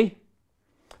tyranny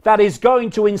that is going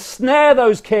to ensnare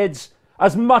those kids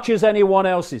as much as anyone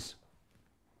else's.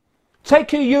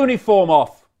 Take your uniform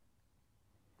off.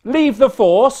 Leave the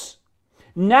force.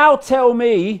 Now tell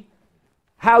me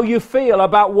how you feel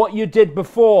about what you did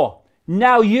before.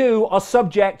 Now you are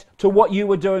subject to what you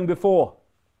were doing before.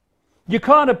 You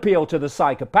can't appeal to the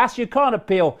psychopaths. You can't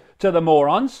appeal to the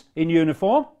morons in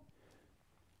uniform.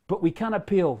 But we can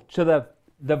appeal to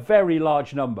the very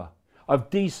large number of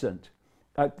decent,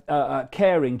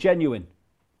 caring, genuine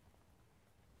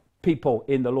people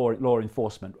in the law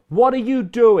enforcement. What are you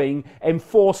doing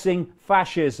enforcing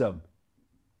fascism?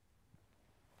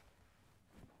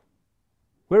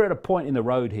 We're at a point in the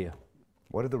road here.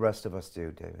 What do the rest of us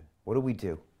do, David? What do we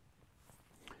do?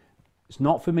 It's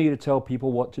not for me to tell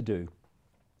people what to do.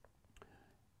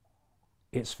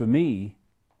 It's for me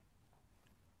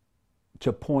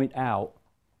to point out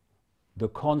the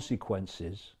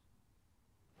consequences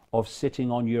of sitting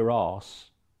on your arse,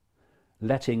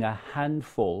 letting a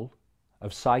handful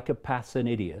of psychopaths and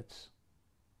idiots,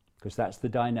 because that's the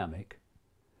dynamic,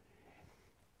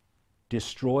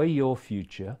 destroy your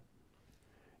future,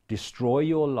 destroy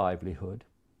your livelihood,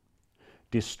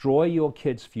 destroy your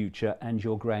kids' future and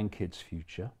your grandkids'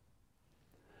 future.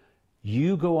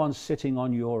 You go on sitting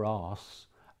on your arse,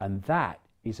 and that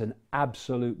is an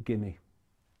absolute gimme.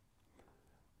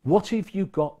 What have you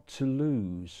got to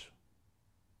lose?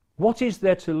 What is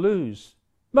there to lose?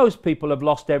 Most people have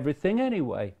lost everything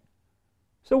anyway.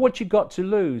 So what you got to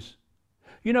lose?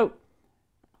 You know,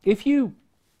 if you...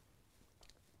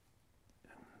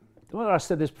 Well, I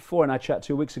said this before in our chat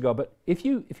 2 weeks ago, but if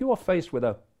you are faced with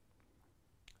an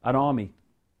army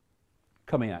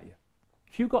coming at you.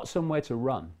 If you've got somewhere to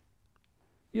run,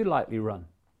 you'd likely run.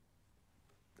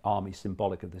 Army,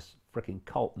 symbolic of this freaking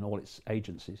cult and all its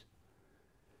agencies.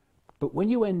 But when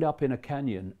you end up in a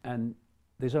canyon and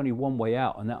there's only one way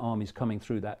out and that army's coming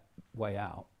through that way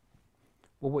out,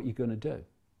 well, what are you going to do?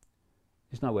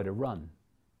 There's nowhere to run.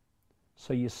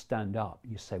 So you stand up,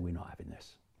 you say, we're not having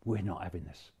this. We're not having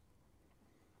this.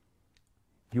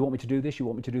 You want me to do this? You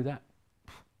want me to do that?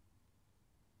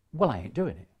 Well, I ain't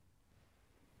doing it.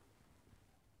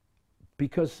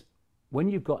 Because when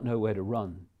you've got nowhere to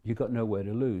run, you've got nowhere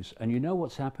to lose. And you know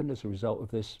what's happened as a result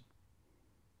of this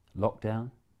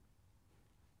lockdown?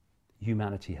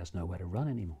 Humanity has nowhere to run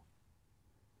anymore.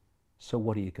 So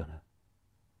what are you gonna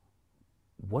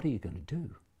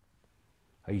do?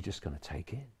 Are you just gonna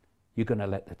take it? You're gonna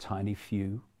let the tiny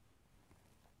few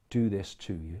do this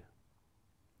to you?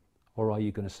 Or are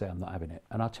you gonna say, I'm not having it?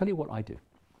 And I'll tell you what I do.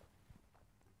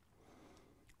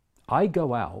 I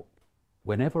go out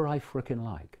whenever I frickin'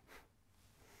 like,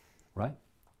 right?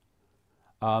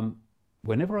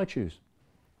 Whenever I choose.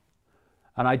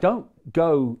 And I don't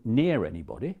go near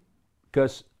anybody,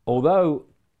 because although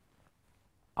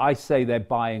I say they're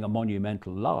buying a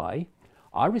monumental lie,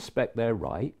 I respect their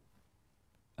right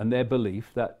and their belief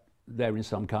that they're in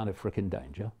some kind of frickin'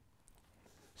 danger.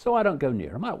 So I don't go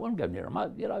near them. I won't go near them. I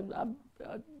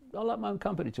like my own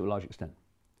company to a large extent.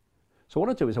 So what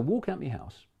I do is I walk out my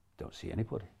house, don't see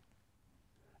anybody,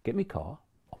 get my car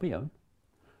on my own,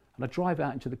 and I drive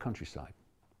out into the countryside.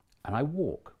 And I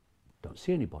walk, don't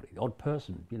see anybody, the odd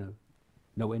person,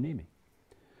 nowhere near me.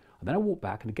 And then I walk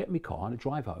back and I get in my car and I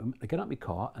drive home, I get out my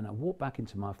car and I walk back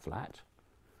into my flat.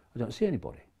 I don't see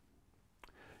anybody.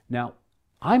 Now,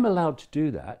 I'm allowed to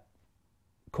do that,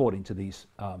 according to these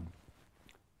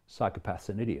psychopaths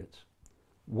and idiots,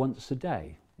 once a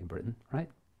day in Britain, right?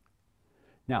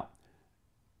 Now,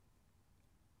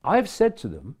 I've said to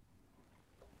them,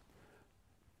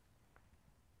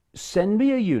 send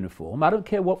me a uniform, I don't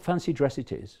care what fancy dress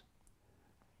it is,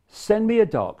 send me a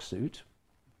dark suit,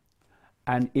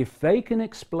 and if they can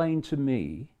explain to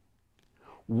me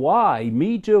why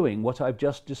me doing what I've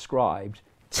just described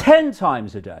 10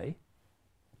 times a day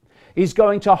is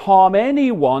going to harm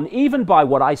anyone, even by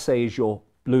what I say is your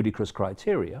ludicrous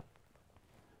criteria,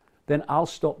 then I'll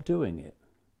stop doing it.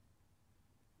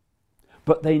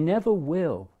 But they never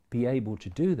will be able to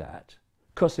do that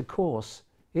because, of course,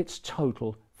 it's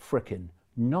total frickin'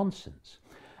 nonsense.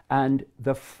 And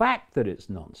the fact that it's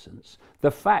nonsense,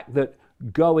 the fact that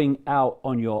going out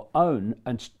on your own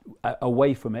and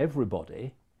away from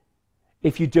everybody,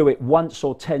 if you do it once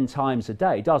or 10 times a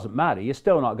day, doesn't matter. You're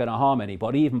still not going to harm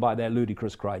anybody, even by their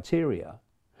ludicrous criteria.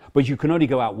 But you can only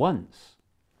go out once.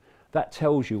 That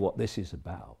tells you what this is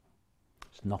about.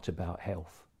 It's not about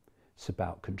health. It's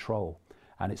about control.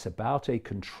 And it's about a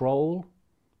control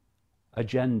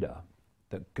agenda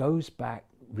that goes back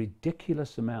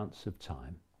ridiculous amounts of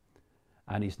time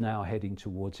and is now heading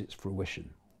towards its fruition.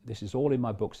 This is all in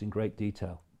my books in great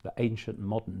detail, the ancient and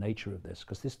modern nature of this,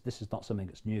 because this is not something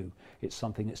that's new. It's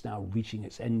something that's now reaching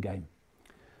its end game.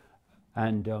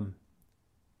 And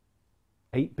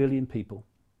 8 billion people,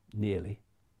 nearly,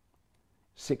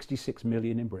 66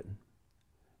 million in Britain,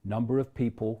 number of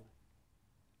people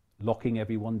locking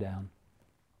everyone down,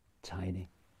 tiny.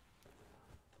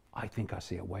 I think I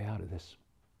see a way out of this.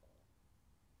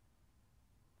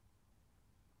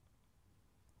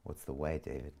 What's the way,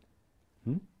 David?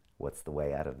 What's the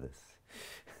way out of this?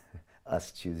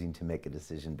 Us choosing to make a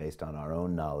decision based on our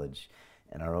own knowledge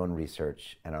and our own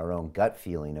research and our own gut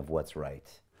feeling of what's right.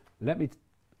 Let me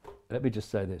just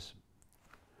say this.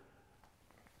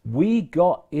 We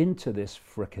got into this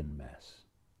frickin' mess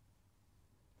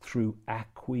through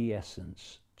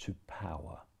acquiescence to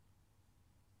power.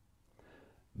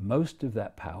 Most of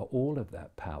that power, all of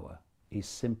that power, is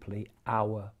simply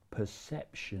our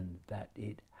perception that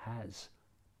it has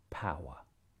power.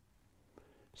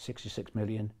 66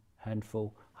 million,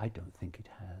 handful, I don't think it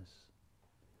has.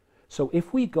 So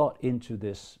if we got into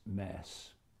this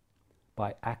mess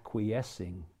by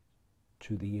acquiescing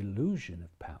to the illusion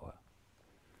of power,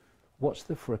 what's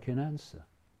the frickin' answer?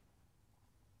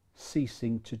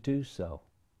 Ceasing to do so.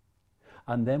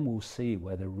 And then we'll see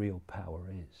where the real power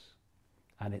is.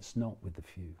 And it's not with the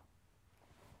few.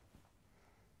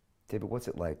 David, what's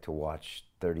it like to watch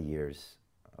 30 years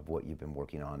of what you've been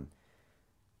working on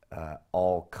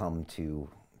all come to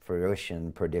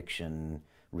fruition, prediction,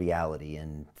 reality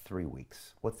in 3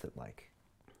 weeks? What's it like?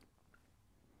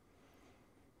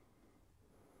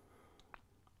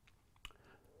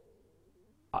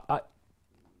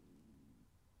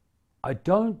 I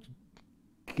don't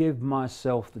give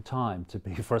myself the time to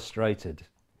be frustrated,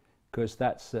 because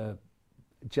that's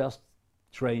just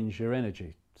drains your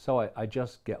energy. So I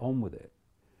just get on with it.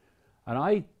 And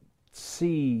I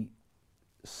see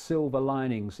silver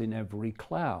linings in every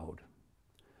cloud.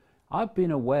 I've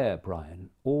been aware, Brian,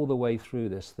 all the way through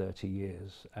this 30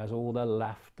 years, as all the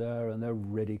laughter and the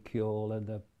ridicule and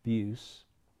the abuse,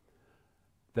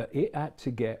 that it had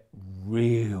to get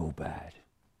real bad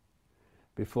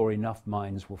before enough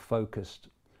minds were focused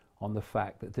on the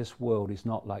fact that this world is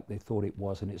not like they thought it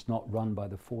was, and it's not run by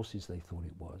the forces they thought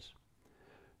it was.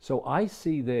 So I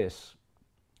see this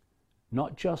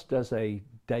not just as a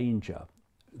danger,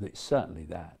 it's certainly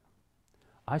that.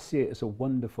 I see it as a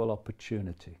wonderful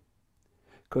opportunity.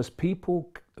 Because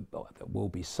people, there will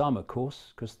be some, of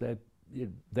course, because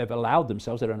they've allowed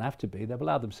themselves, they don't have to be, they've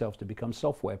allowed themselves to become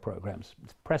software programs,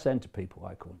 press enter people,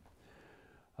 I call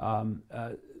them,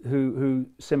 who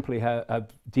simply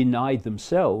have denied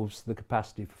themselves the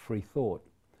capacity for free thought.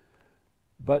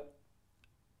 But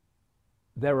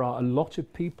there are a lot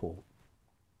of people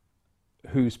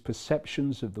whose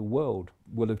perceptions of the world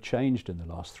will have changed in the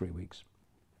last 3 weeks.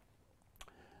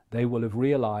 They will have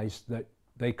realized that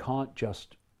they can't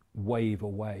just wave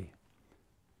away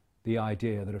the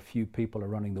idea that a few people are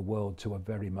running the world to a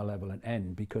very malevolent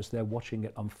end, because they're watching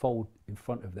it unfold in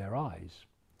front of their eyes.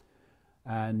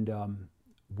 And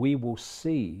we will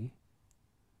see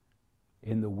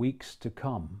in the weeks to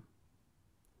come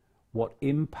what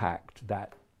impact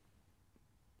that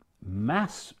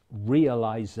mass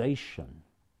realization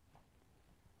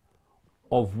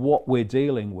of what we're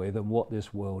dealing with and what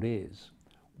this world is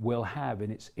will have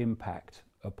in its impact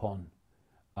upon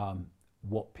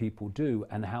what people do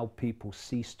and how people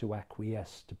cease to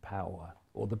acquiesce to power,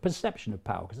 or the perception of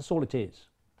power, because that's all it is.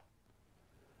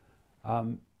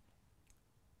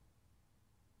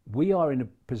 We are in a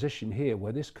position here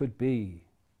where this could be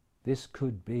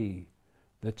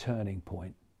the turning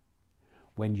point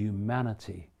when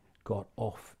humanity got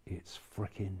off its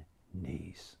frickin'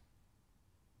 knees.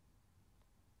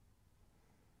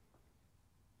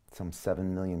 Some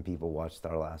 7 million people watched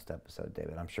our last episode,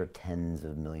 David. I'm sure tens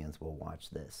of millions will watch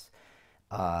this.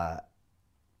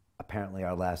 Apparently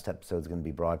our last episode is going to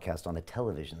be broadcast on a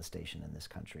television station in this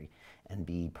country and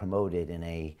be promoted in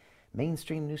a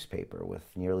mainstream newspaper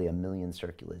with nearly 1 million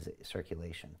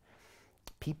circulation.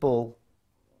 People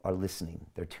are listening,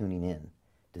 they're tuning in.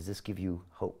 Does this give you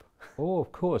hope? Oh,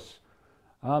 of course.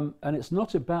 And it's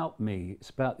not about me,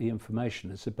 it's about the information.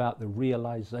 It's about the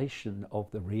realization of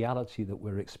the reality that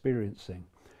we're experiencing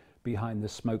behind the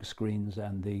smoke screens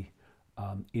and the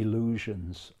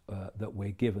illusions that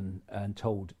we're given and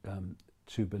told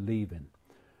to believe in.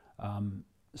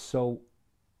 So,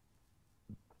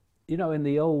 you know, in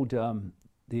the old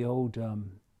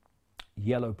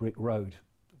Yellow Brick Road,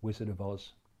 Wizard of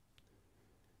Oz,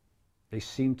 they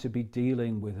seem to be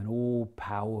dealing with an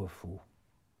all-powerful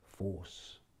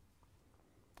force.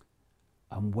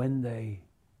 And when they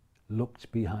looked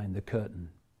behind the curtain,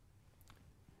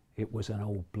 it was an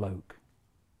old bloke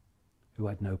who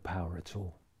had no power at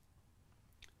all.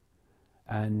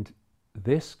 And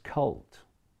this cult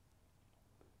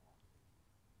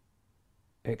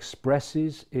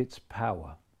expresses its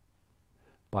power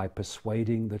by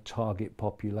persuading the target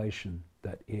population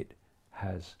that it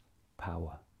has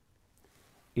power.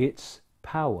 Its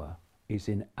power is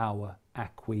in our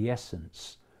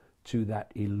acquiescence to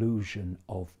that illusion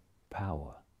of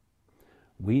power.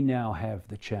 We now have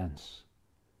the chance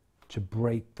to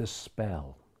break the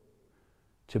spell,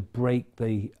 to break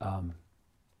the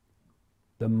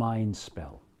mind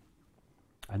spell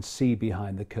and see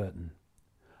behind the curtain.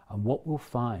 And what we'll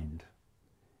find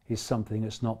is something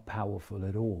that's not powerful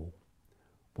at all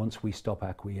once we stop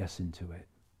acquiescing to it.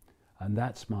 And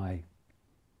that's where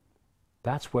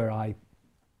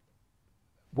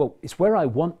it's where I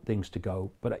want things to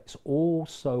go, but it's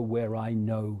also where I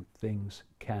know things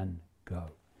can go.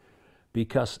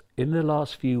 Because in the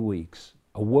last few weeks,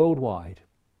 worldwide,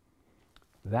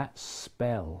 that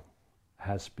spell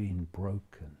has been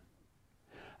broken.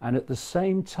 And at the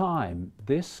same time,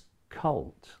 this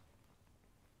cult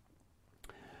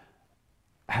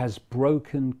has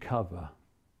broken cover.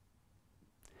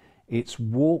 It's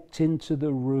walked into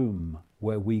the room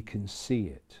where we can see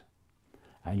it.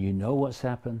 And you know what's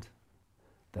happened?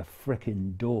 The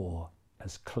frickin' door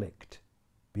has clicked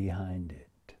behind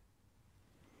it.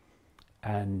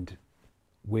 And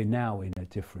we're now in a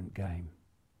different game.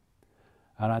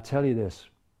 And I tell you this,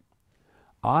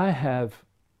 I have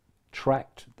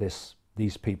tracked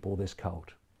these people, this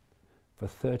cult, for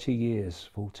 30 years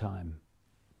full time.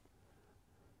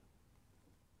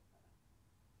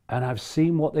 And I've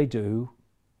seen what they do,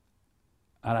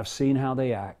 and I've seen how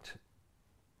they act,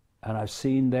 and I've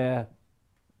seen their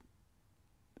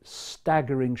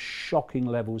staggering, shocking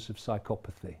levels of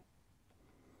psychopathy.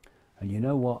 And you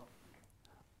know what?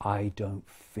 I don't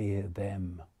fear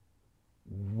them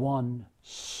one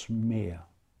smear,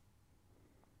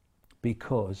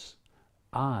 because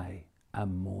I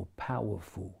am more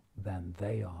powerful than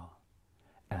they are,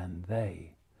 and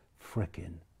they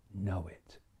frickin' know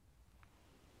it.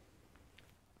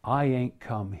 I ain't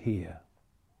come here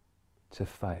to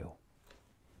fail,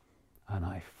 and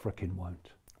I frickin'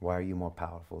 won't. Why are you more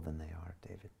powerful than they are,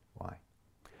 David? Why?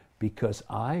 Because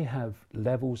I have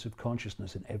levels of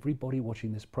consciousness, and everybody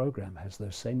watching this program has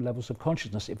those same levels of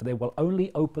consciousness if they will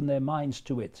only open their minds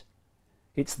to it.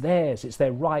 It's theirs, it's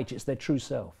their right, it's their true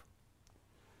self.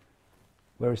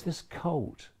 Whereas this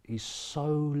cult is so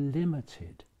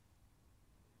limited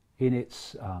in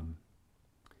its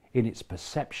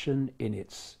perception, in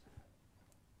its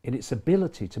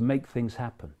ability to make things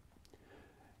happen.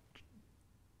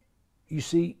 You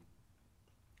see,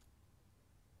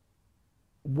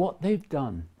 what they've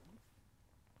done,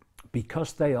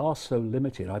 because they are so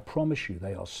limited, I promise you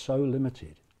they are so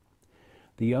limited,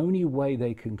 the only way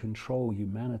they can control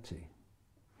humanity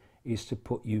is to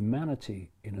put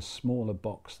humanity in a smaller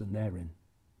box than they're in.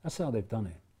 That's how they've done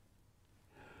it.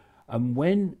 And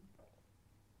when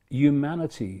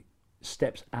humanity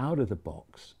steps out of the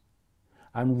box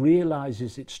and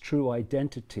realizes its true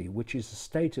identity, which is a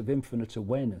state of infinite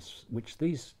awareness, which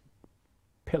these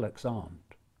pillocks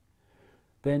aren't,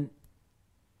 then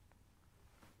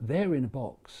they're in a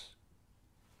box.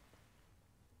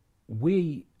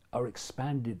 We are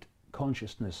expanded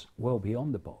consciousness well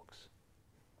beyond the box.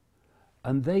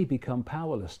 And they become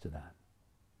powerless to that.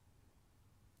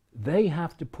 They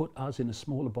have to put us in a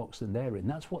smaller box than they're in.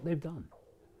 That's what they've done.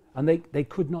 And they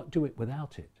could not do it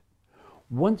without it.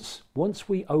 Once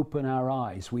we open our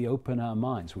eyes, we open our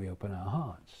minds, we open our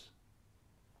hearts,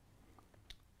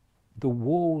 the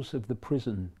walls of the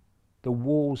prison, the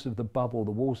walls of the bubble,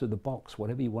 the walls of the box,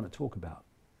 whatever you want to talk about,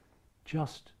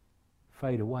 just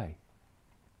fade away.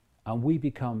 And we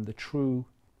become the true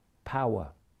power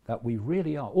that we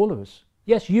really are, all of us.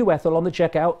 Yes, you, Ethel, on the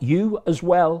checkout, you as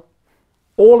well,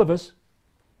 all of us.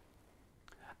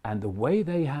 And the way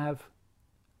they have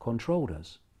controlled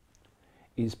us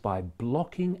is by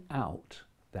blocking out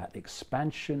that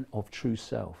expansion of true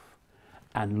self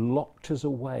and locked us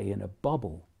away in a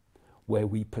bubble where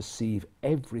we perceive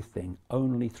everything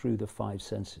only through the five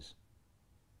senses.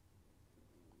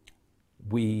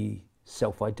 We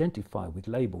self-identify with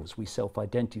labels, we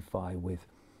self-identify with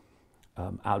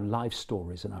our life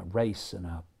stories and our race and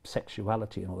our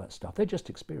sexuality and all that stuff. They're just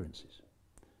experiences.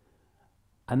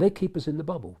 And they keep us in the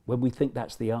bubble when we think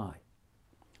that's the I.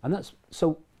 And that's,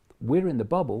 so we're in the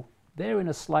bubble, they're in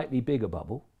a slightly bigger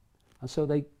bubble, and so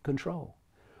they control.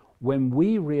 When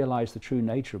we realize the true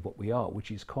nature of what we are, which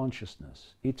is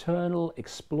consciousness, eternal,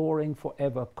 exploring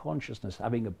forever consciousness,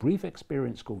 having a brief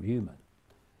experience called human,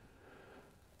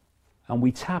 and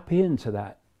we tap into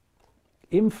that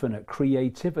infinite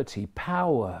creativity,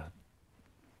 power,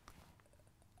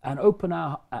 and open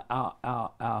our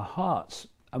hearts.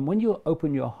 And when you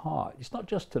open your heart, it's not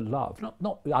just to love,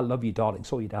 not I love you, darling,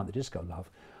 saw you down the disco love.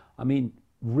 I mean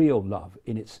real love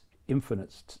in its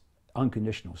infinite,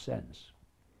 unconditional sense.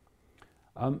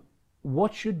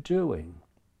 What you're doing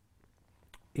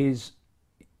is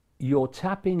you're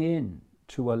tapping in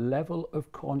to a level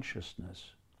of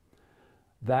consciousness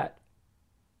that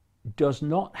does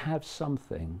not have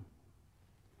something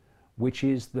which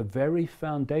is the very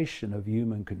foundation of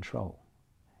human control.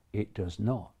 It does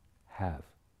not have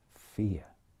fear.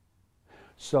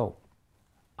 So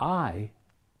I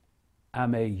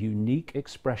am a unique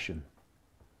expression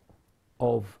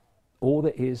of all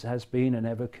that is, has been, and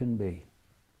ever can be.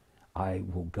 I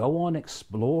will go on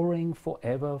exploring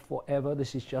forever, forever.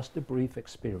 This is just a brief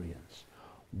experience.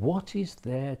 What is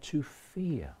there to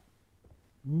fear?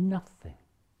 Nothing.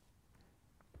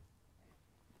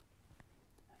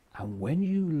 And when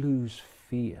you lose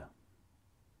fear,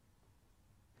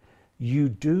 you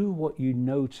do what you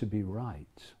know to be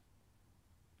right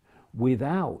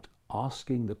without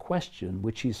asking the question,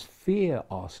 which is fear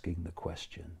asking the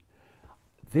question.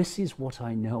 This is what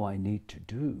I know I need to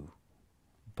do,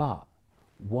 but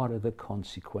what are the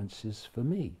consequences for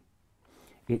me?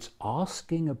 It's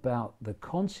asking about the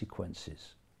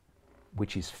consequences,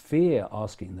 which is fear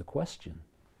asking the question,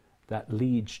 that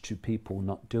leads to people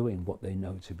not doing what they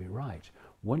know to be right.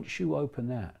 Once you open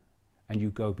that and you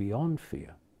go beyond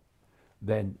fear,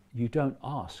 then you don't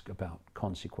ask about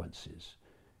consequences.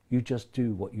 You just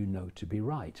do what you know to be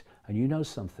right. And you know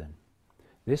something?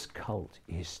 This cult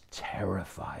is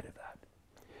terrified of that.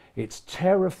 It's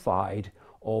terrified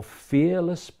of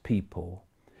fearless people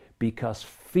because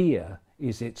fear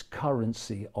is its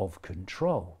currency of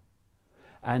control.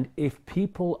 And if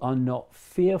people are not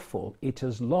fearful, it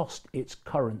has lost its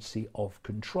currency of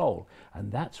control.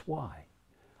 And that's why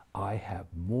I have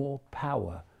more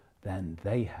power than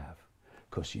they have.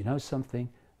 Because you know something?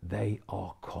 They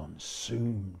are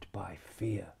consumed by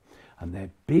fear. And their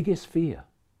biggest fear,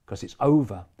 because it's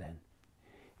over then,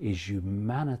 is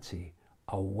humanity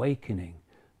awakening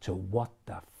to what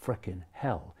the frickin'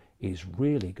 hell is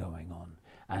really going on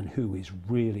and who is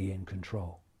really in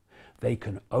control. They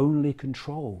can only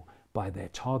control by their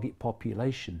target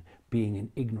population being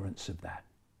in ignorance of that.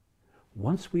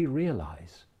 Once we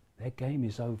realize their game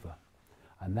is over,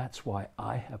 and that's why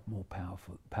I have more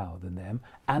power than them,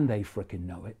 and they frickin'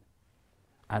 know it,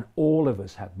 and all of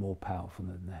us have more powerful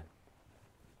than them.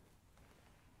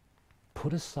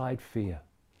 Put aside fear.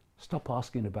 Stop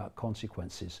asking about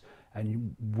consequences, and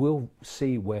you will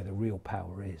see where the real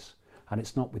power is. And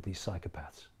it's not with these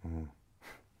psychopaths. Mm.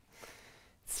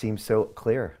 It seems so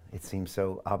clear. It seems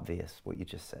so obvious what you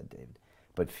just said, David.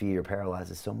 But fear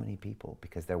paralyzes so many people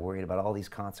because they're worried about all these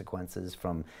consequences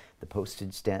from the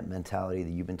postage stamp mentality that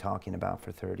you've been talking about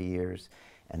for 30 years.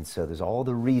 And so there's all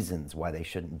the reasons why they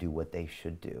shouldn't do what they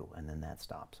should do, and then that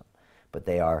stops them. But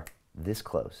they are this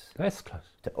close. That's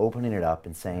close. To opening it up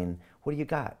and saying, what do you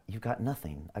got? You've got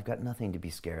nothing. I've got nothing to be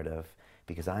scared of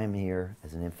because I am here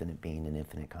as an infinite being in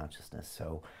infinite consciousness.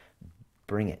 So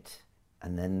bring it,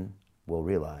 and then we'll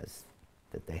realize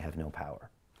that they have no power.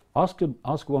 Ask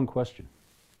one question,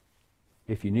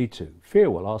 if you need to. Fear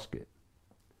will ask it.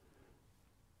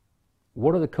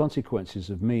 What are the consequences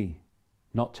of me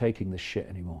not taking this shit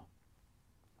anymore?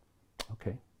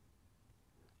 Okay.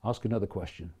 Ask another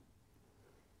question.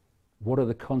 What are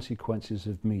the consequences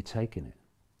of me taking it?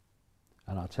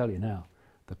 And I'll tell you now,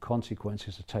 the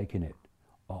consequences of taking it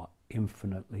are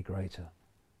infinitely greater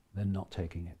than not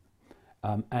taking it.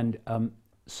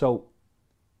 So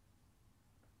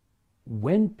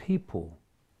when people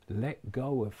let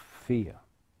go of fear,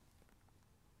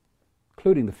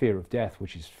 including the fear of death,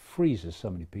 which freezes so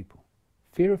many people.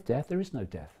 Fear of death, there is no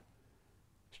death.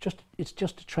 It's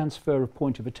just a transfer of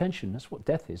point of attention. That's what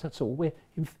death is. That's all. We're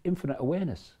infinite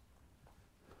awareness.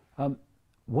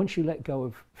 Once you let go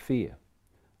of fear,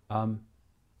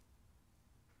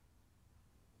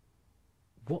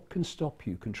 what can stop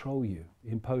you, control you,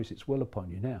 impose its will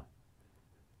upon you now?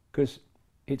 Because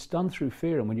it's done through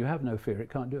fear, and when you have no fear, it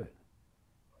can't do it.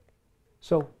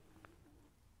 So,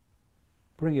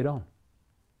 bring it on.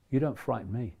 You don't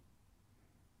frighten me.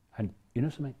 And you know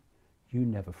something? You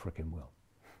never frickin' will.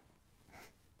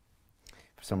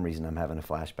 For some reason, I'm having a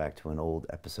flashback to an old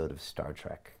episode of Star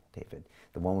Trek, David.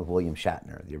 The one with William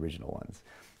Shatner, the original ones.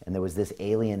 And there was this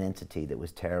alien entity that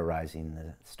was terrorizing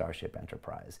the Starship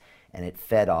Enterprise. And it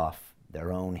fed off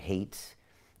their own hate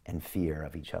and fear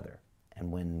of each other.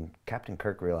 And when Captain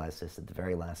Kirk realized this at the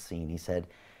very last scene, he said,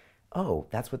 oh,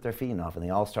 that's what they're feeding off. And they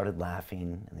all started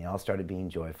laughing, and they all started being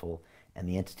joyful. And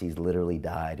the entities literally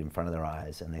died in front of their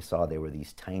eyes. And they saw they were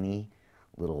these tiny,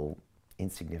 little,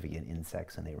 insignificant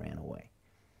insects, and they ran away.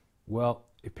 Well,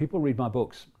 if people read my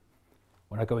books,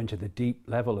 when I go into the deep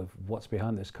level of what's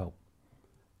behind this cult,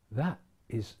 that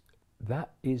is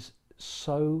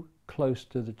so close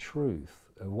to the truth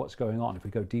of what's going on. If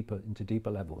we go deeper into deeper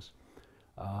levels,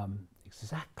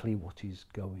 exactly what is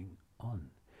going on.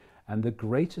 And the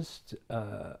greatest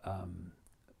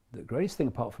thing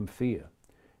apart from fear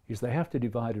is they have to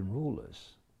divide and rule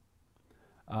us.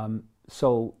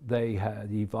 So they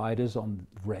divide us on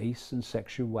race and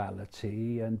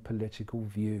sexuality and political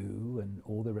view and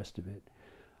all the rest of it.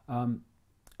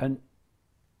 And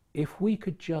if we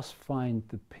could just find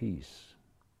the peace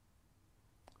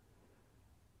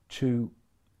to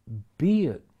be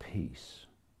at peace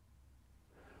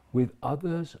with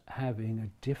others having a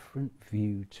different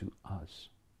view to us,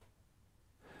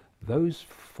 those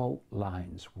fault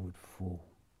lines would fall.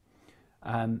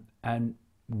 And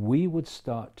we would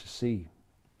start to see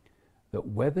that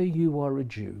whether you are a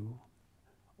Jew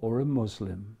or a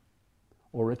Muslim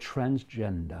or a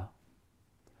transgender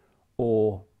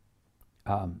or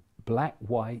black,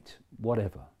 white,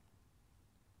 whatever,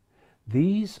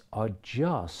 these are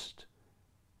just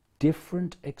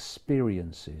different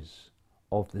experiences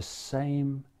of the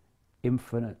same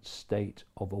infinite state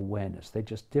of awareness. They're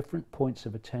just different points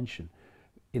of attention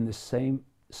in the same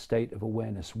state of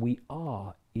awareness. We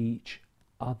are each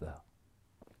other.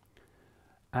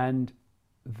 And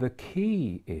the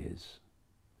key is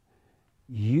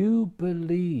you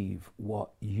believe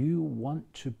what you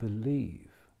want to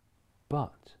believe,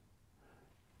 but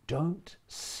don't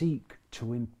seek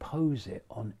to impose it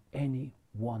on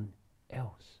anyone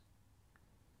else.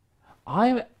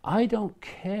 I don't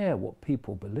care what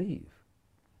people believe.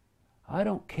 I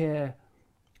don't care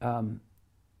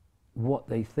what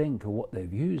they think or what their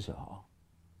views are.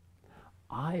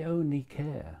 I only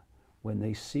care when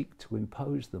they seek to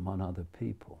impose them on other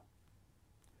people.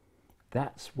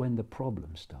 That's when the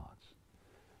problem starts.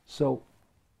 So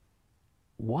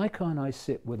why can't I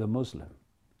sit with a Muslim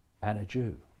and a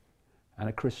Jew and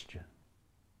a Christian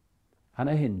and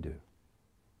a Hindu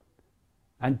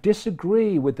and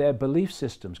disagree with their belief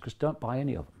systems, because don't buy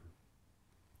any of them,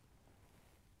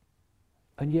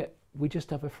 and yet we just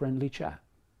have a friendly chat?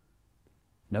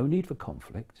 No need for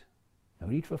conflict, no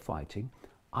need for fighting.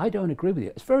 I don't agree with you.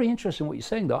 It's very interesting what you're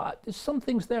saying, though. There's some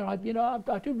things there, I do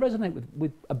resonate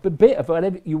with a bit of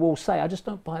whatever you all say. I just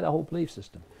don't buy the whole belief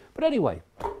system. But anyway,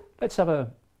 let's have a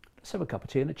cup of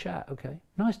tea and a chat, okay?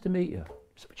 Nice to meet you.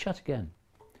 Let's have a chat again.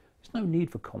 There's no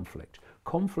need for conflict.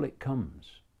 Conflict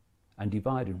comes, and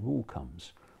divide and rule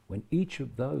comes, when each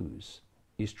of those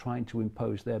is trying to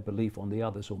impose their belief on the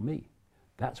others or me.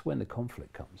 That's when the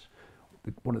conflict comes.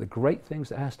 One of the great things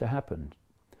that has to happen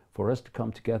for us to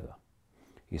come together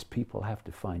is people have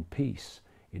to find peace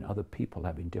in other people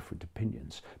having different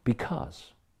opinions,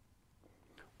 because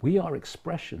we are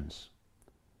expressions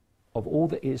of all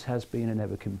that is, has been, and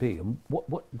ever can be. And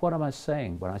what am I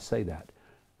saying when I say that?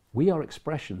 We are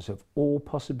expressions of all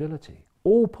possibility,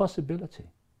 all possibility.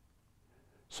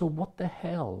 So what the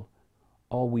hell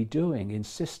are we doing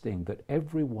insisting that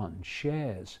everyone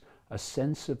shares a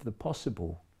sense of the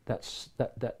possible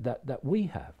that we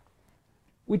have?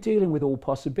 We're dealing with all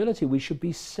possibility. We should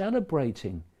be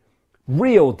celebrating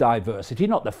real diversity,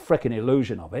 not the frickin'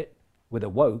 illusion of it with a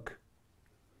woke.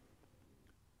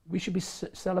 We should be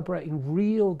celebrating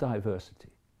real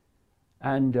diversity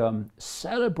and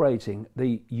celebrating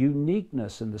the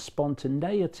uniqueness and the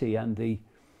spontaneity and the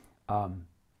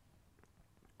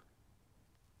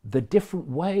different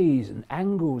ways and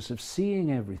angles of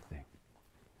seeing everything.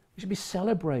 We should be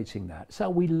celebrating that. It's how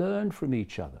we learn from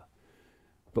each other.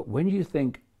 But when you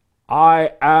think,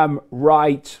 I am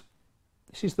right,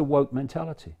 this is the woke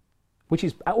mentality, which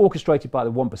is orchestrated by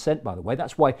the 1%, by the way.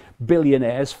 That's why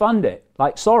billionaires fund it,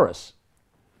 like Soros.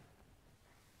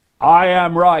 I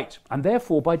am right. And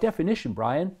therefore, by definition,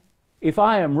 Brian, if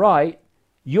I am right,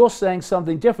 you're saying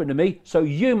something different to me, so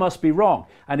you must be wrong.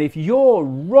 And if you're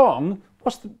wrong,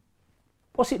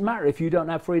 what's it matter if you don't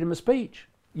have freedom of speech?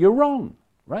 You're wrong,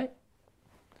 right?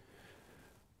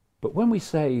 But when we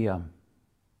say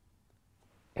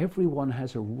everyone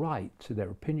has a right to their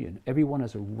opinion, everyone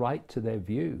has a right to their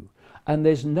view, and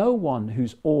there's no one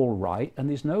who's all right and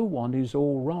there's no one who's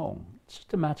all wrong. It's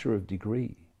just a matter of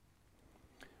degree.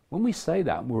 When we say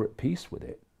that and we're at peace with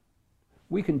it,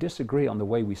 we can disagree on the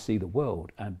way we see the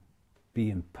world and be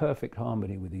in perfect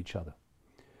harmony with each other.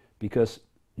 Because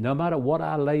no matter what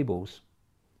our labels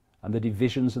and the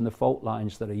divisions and the fault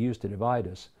lines that are used to divide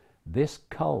us, this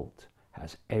cult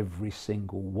has every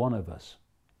single one of us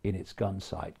in its gun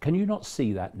sight. Can you not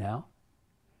see that now?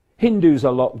 Hindus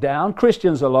are locked down,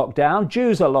 Christians are locked down,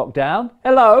 Jews are locked down.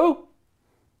 Hello?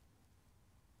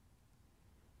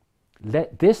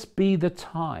 Let this be the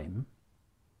time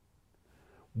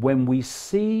when we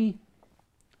see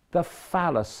the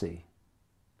fallacy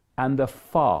and the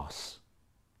farce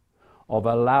of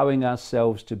allowing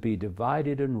ourselves to be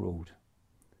divided and ruled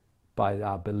by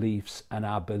our beliefs and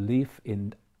our belief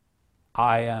in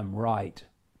I am right,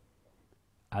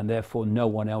 and therefore no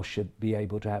one else should be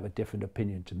able to have a different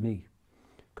opinion to me.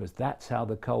 Because that's how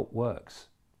the cult works.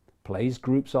 Plays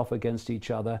groups off against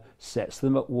each other, sets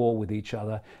them at war with each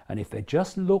other, and if they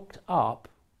just looked up,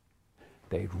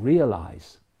 they'd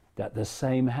realize that the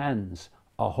same hands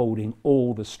are holding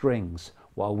all the strings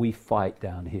while we fight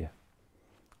down here.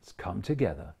 Let's come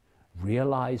together,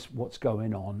 realize what's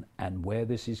going on and where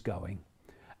this is going,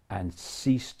 and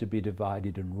cease to be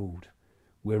divided and ruled.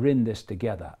 We're in this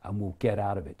together, and we'll get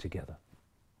out of it together.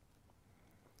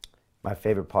 My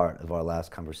favorite part of our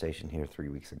last conversation here 3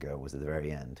 weeks ago was at the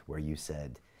very end, where you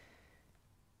said,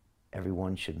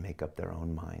 everyone should make up their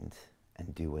own mind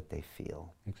and do what they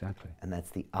feel. Exactly. And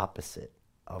that's the opposite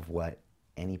of what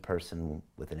any person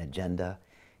with an agenda,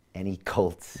 any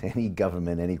cult, any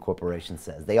government, any corporation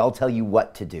says. They all tell you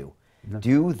what to do. No.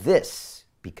 Do this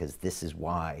because this is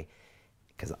why,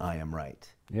 because I am right.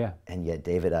 Yeah. And yet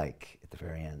David Icke at the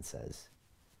very end says,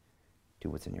 do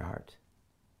what's in your heart.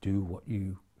 Do what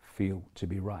you feel to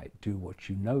be right. Do what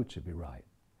you know to be right.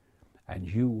 And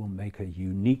you will make a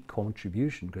unique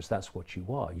contribution, because that's what you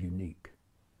are, unique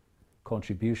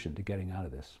contribution to getting out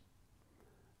of this.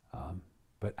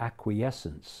 But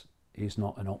acquiescence is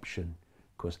not an option,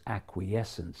 because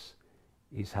acquiescence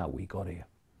is how we got here.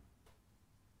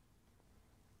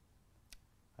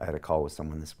 I had a call with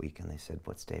someone this week, and they said,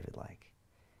 "What's David like?"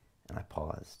 And I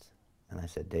paused, and I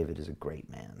said, "David is a great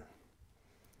man."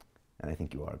 And I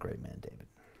think you are a great man, David.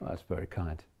 Well, that's very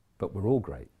kind. But we're all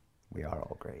great. We are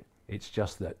all great. It's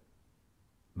just that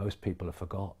most people have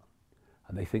forgot.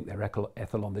 And they think they're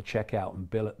Ethel on the checkout and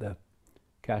Bill at the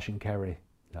cash and carry.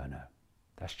 No.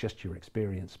 That's just your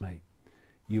experience, mate.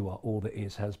 You are all that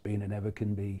is, has been, and ever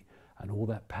can be. And all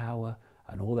that power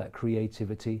and all that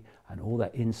creativity and all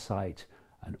that insight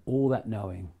and all that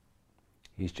knowing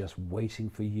is just waiting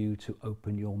for you to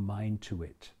open your mind to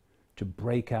it, to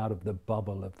break out of the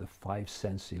bubble of the 5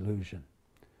 sense illusion.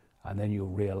 And then you'll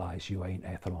realize you ain't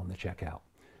Ethel on the checkout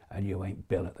and you ain't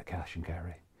Bill at the cash and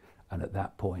carry. And at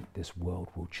that point, this world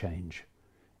will change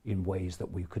in ways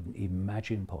that we couldn't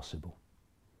imagine possible.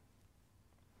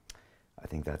 I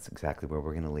think that's exactly where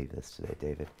we're going to leave this today,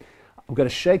 David. I'm going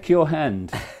to shake your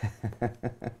hand.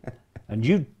 And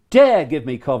you dare give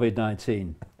me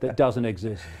COVID-19 that doesn't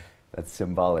exist. That's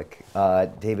symbolic.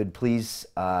 David, please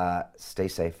stay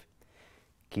safe.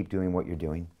 Keep doing what you're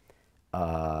doing.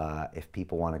 If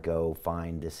people want to go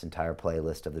find this entire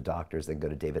playlist of the doctors, they can go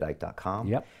to davidicke.com.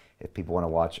 Yep. If people want to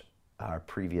watch our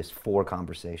previous 4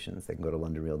 conversations, they can go to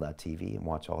londonreal.tv and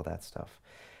watch all that stuff.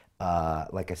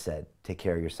 Like I said, take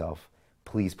care of yourself.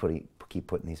 Please keep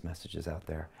putting these messages out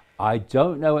there. I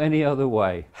don't know any other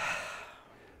way.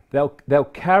 They'll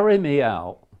carry me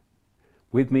out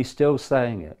with me still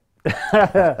saying it.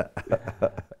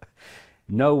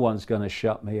 No one's going to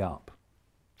shut me up.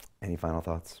 Any final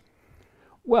thoughts?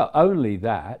 Well, only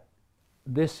that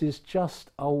this is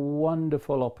just a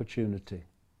wonderful opportunity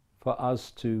for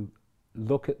us to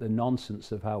look at the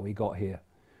nonsense of how we got here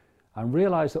and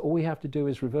realize that all we have to do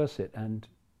is reverse it and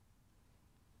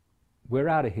we're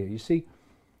out of here. You see,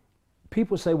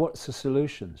 people say, what's the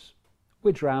solutions?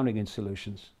 We're drowning in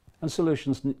solutions, and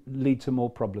solutions lead to more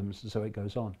problems, and so it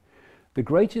goes on. The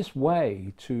greatest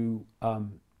way to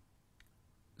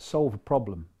solve a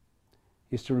problem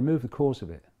is to remove the cause of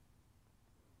it.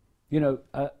 You know,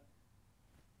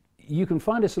 you can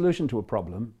find a solution to a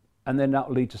problem and then that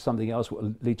will lead to something else,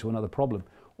 will lead to another problem.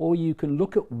 Or you can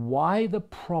look at why the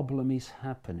problem is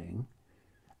happening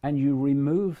and you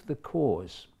remove the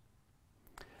cause.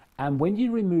 And when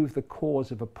you remove the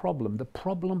cause of a problem, the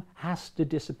problem has to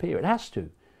disappear. It has to,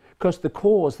 because the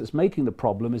cause that's making the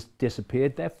problem has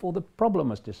disappeared, therefore the problem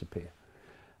must disappear.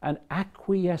 And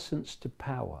acquiescence to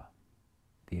power,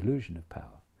 the illusion of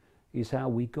power, is how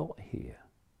we got here.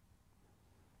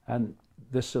 And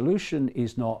the solution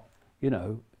is not, you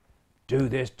know, do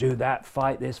this, do that,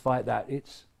 fight this, fight that.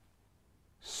 It's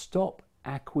stop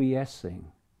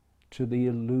acquiescing to the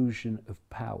illusion of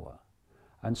power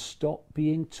and stop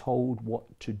being told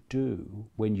what to do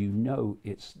when you know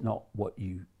it's not what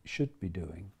you should be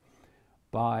doing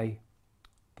by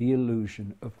the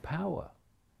illusion of power.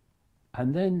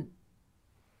 And then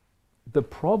the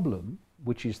problem,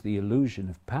 which is the illusion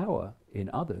of power in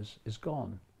others, is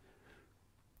gone.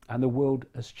 And the world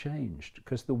has changed,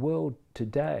 because the world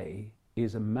today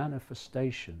is a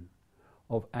manifestation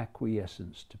of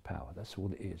acquiescence to power. That's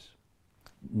all it is.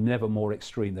 Never more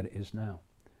extreme than it is now.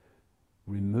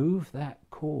 Remove that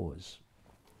cause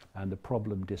and the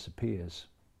problem disappears.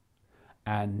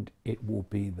 And it will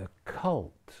be the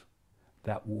cult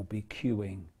that will be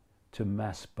queuing to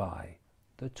mass buy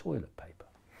the toilet paper.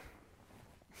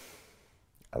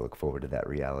 I look forward to that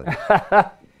reality.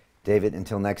 David,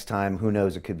 until next time, who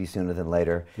knows, it could be sooner than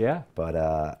later. Yeah.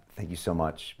 But thank you so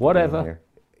much. Whatever.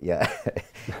 Yeah.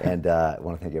 And I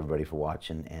want to thank everybody for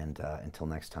watching. And until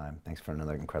next time, thanks for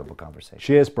another incredible conversation.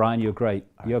 Cheers, Brian. You're great.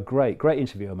 You're great. Great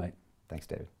interviewer, mate. Thanks,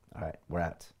 David. All right. We're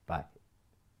out. Bye.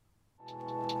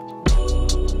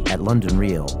 At London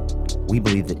Real, we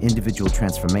believe that individual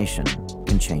transformation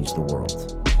can change the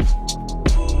world.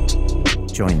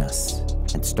 Join us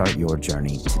and start your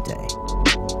journey today.